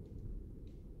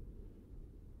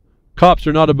 Cops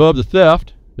are not above the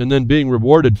theft and then being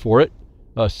rewarded for it.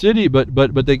 But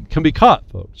they can be caught,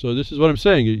 folks. So this is what I'm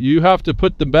saying. You have to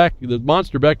put them back, the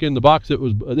monster back in the box it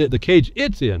was, the cage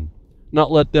it's in,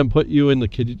 not let them put you in the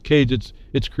cage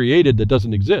it's created that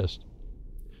doesn't exist.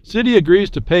 City agrees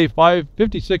to pay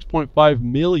 $56.5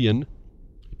 million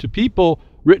to people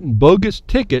written bogus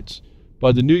tickets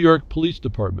by the New York Police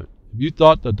Department. If you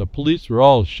thought that the police were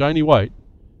all shiny white,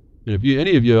 and if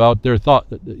any of you out there thought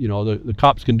that the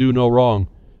cops can do no wrong,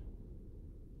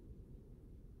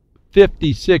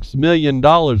 $56 million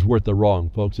worth of wrong,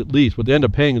 folks, at least. What they end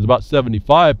up paying is about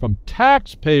 $75 from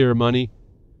taxpayer money.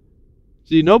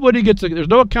 See, nobody gets there's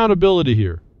no accountability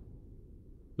here.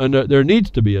 And there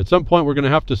needs to be. At some point, we're going to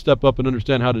have to step up and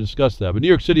understand how to discuss that. But New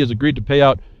York City has agreed to pay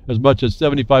out as much as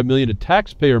 $75 million to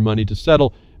taxpayer money to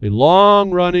settle a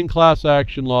long-running class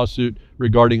action lawsuit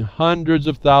regarding hundreds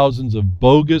of thousands of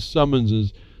bogus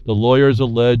summonses the lawyers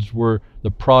alleged were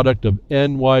the product of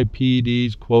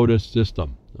NYPD's quota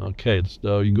system. Okay, you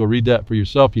can go read that for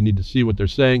yourself. You need to see what they're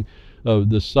saying.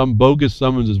 Some bogus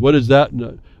summonses. What is that?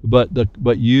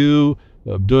 But you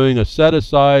doing a set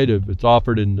aside, if it's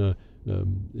offered in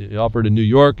New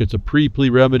York, it's a pre-plea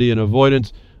remedy and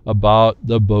avoidance about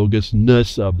the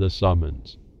bogusness of the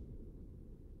summons.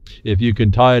 If you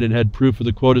can tie it and had proof of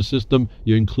the quota system,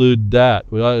 you include that.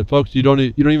 Well, folks, you don't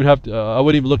even have to. I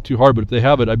wouldn't even look too hard, but if they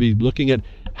have it, I'd be looking at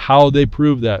how they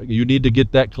prove that. You need to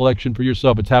get that collection for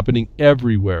yourself. It's happening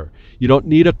everywhere. You don't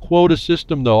need a quota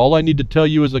system, though. All I need to tell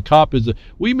you as a cop is that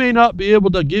we may not be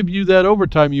able to give you that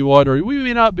overtime you want, or we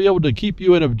may not be able to keep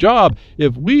you in a job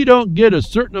if we don't get a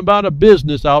certain amount of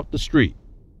business out the street.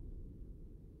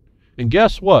 And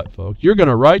guess what, folks? You're going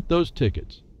to write those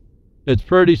tickets. It's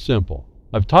pretty simple.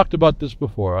 I've talked about this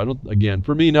before. Again,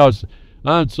 for me now,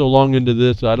 I'm so long into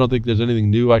this, I don't think there's anything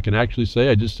new I can actually say.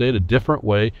 I just say it a different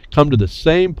way, come to the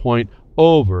same point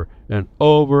over and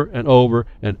over and over.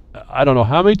 And I don't know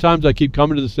how many times I keep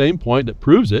coming to the same point that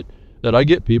proves it, that I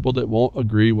get people that won't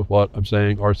agree with what I'm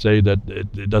saying or say that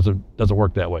it doesn't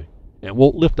work that way, and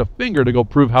won't lift a finger to go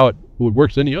prove how it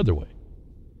works any other way.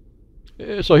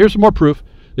 So here's some more proof.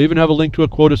 They even have a link to a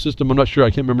quota system. I'm not sure. I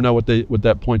can't remember now what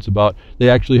that point's about. They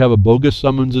actually have a bogus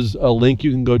summonses link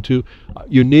you can go to.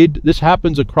 This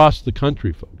happens across the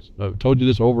country, folks. I've told you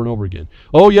this over and over again.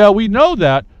 Oh yeah, we know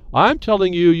that. I'm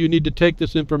telling you, you need to take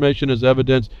this information as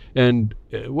evidence, and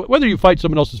whether you fight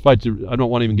someone else's fights, I don't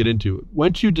want to even get into.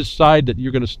 Once you decide that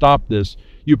you're going to stop this,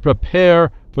 you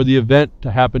prepare for the event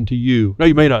to happen to you. Now,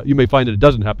 you may not. You may find that it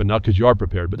doesn't happen now because you are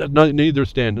prepared, but that's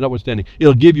notwithstanding,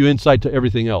 it'll give you insight to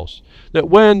everything else. That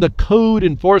when the code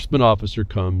enforcement officer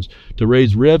comes to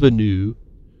raise revenue,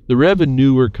 the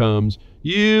revenuer comes,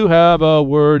 you have a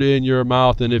word in your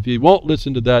mouth, and if you won't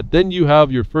listen to that, then you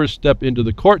have your first step into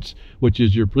the courts, which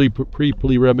is your plea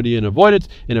remedy and avoidance,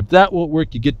 and if that won't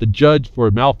work, you get the judge for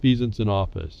malfeasance in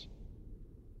office.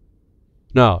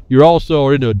 Now, you're also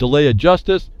in a delay of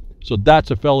justice, so that's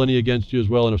a felony against you as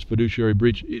well, and a fiduciary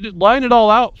breach. You just line it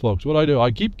all out, folks. What I do, I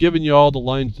keep giving you all the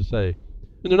lines to say,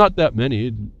 and they're not that many,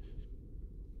 and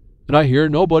I hear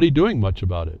nobody doing much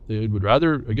about it. They would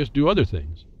rather, I guess, do other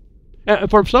things.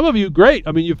 And for some of you, great.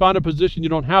 I mean, you found a position, you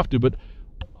don't have to, but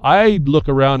I look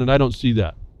around and I don't see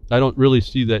that. I don't really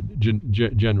see that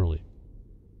generally.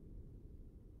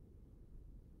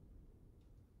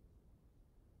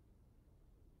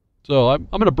 So I'm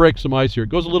going to break some ice here. It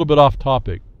goes a little bit off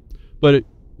topic, but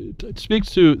it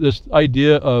speaks to this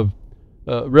idea of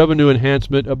revenue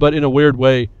enhancement, but in a weird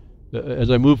way. As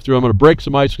I move through, I'm going to break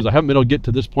some ice because I haven't been able to get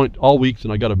to this point all weeks,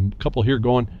 and I got a couple here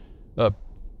going.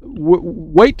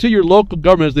 Wait till your local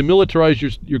government, as they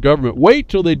militarize your government, wait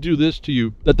till they do this to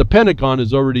you, that the Pentagon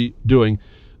is already doing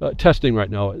testing right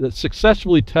now, that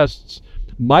successfully tests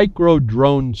micro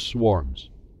drone swarms.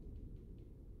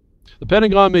 The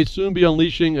Pentagon may soon be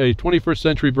unleashing a 21st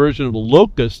century version of the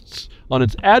locusts on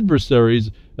its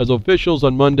adversaries, as officials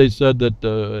on Monday said that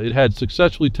it had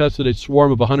successfully tested a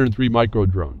swarm of 103 micro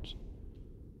drones.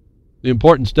 The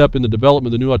important step in the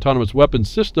development of the new autonomous weapons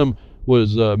system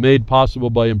was made possible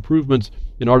by improvements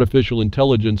in artificial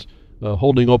intelligence,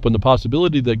 holding open the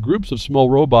possibility that groups of small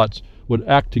robots would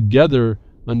act together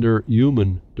under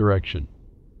human direction.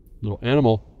 Little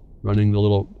animal running the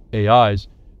little AIs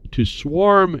to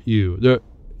swarm you.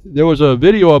 There was a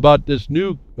video about this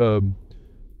new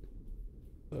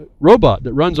robot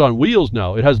that runs on wheels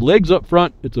now. It has legs up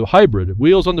front. It's a hybrid.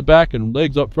 Wheels on the back and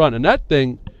legs up front. And that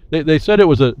thing, they said it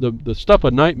was the stuff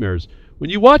of nightmares. When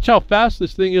you watch how fast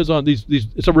this thing is on these,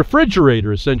 it's a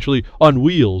refrigerator essentially on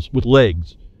wheels with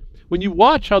legs. When you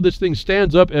watch how this thing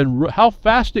stands up and how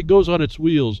fast it goes on its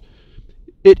wheels,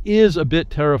 it is a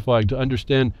bit terrifying to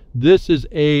understand this is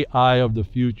AI of the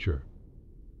future.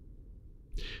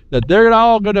 That they're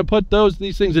all going to put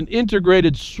these things in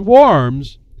integrated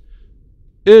swarms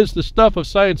is the stuff of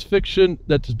science fiction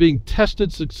that is being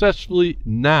tested successfully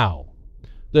now,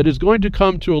 that is going to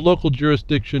come to a local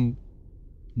jurisdiction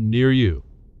near you.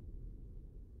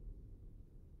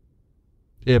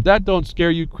 If that don't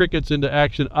scare you crickets into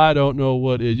action, I don't know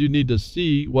what is. You need to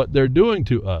see what they're doing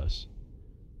to us.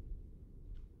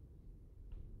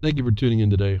 Thank you for tuning in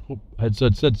today. Hope I had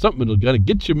said something that'll kind of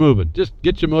get you moving. Just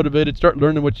get you motivated. Start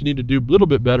learning what you need to do a little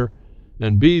bit better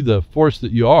and be the force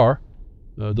that you are,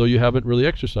 though you haven't really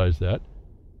exercised that.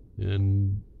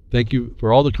 And thank you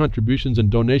for all the contributions and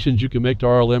donations you can make to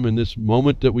RLM in this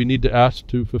moment that we need to ask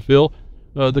to fulfill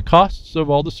the costs of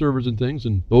all the servers and things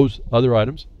and those other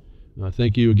items.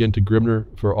 Thank you again to Grimner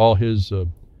for all his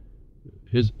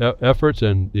efforts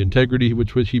and the integrity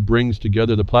which he brings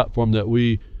together the platform that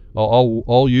we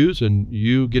all use, and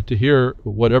you get to hear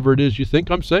whatever it is you think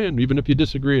I'm saying, even if you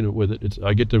disagree with it.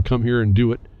 I get to come here and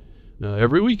do it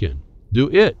every weekend. Do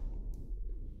it.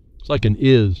 It's like an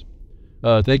is.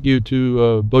 Thank you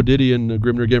to Bo Diddy and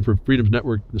Grimner again for Freedom's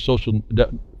Network,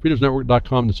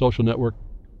 freedomsnetwork.com, the social network.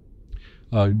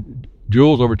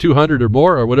 Jules, over 200 or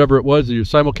more, or whatever it was, you're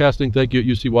simulcasting. Thank you at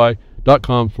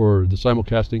ucy.com for the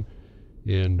simulcasting.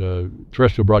 And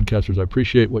terrestrial broadcasters, I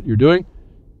appreciate what you're doing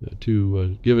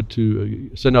to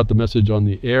send out the message on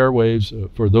the airwaves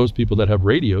for those people that have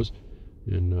radios.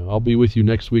 And I'll be with you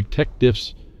next week. Tech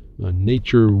Diffs,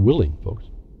 nature willing, folks.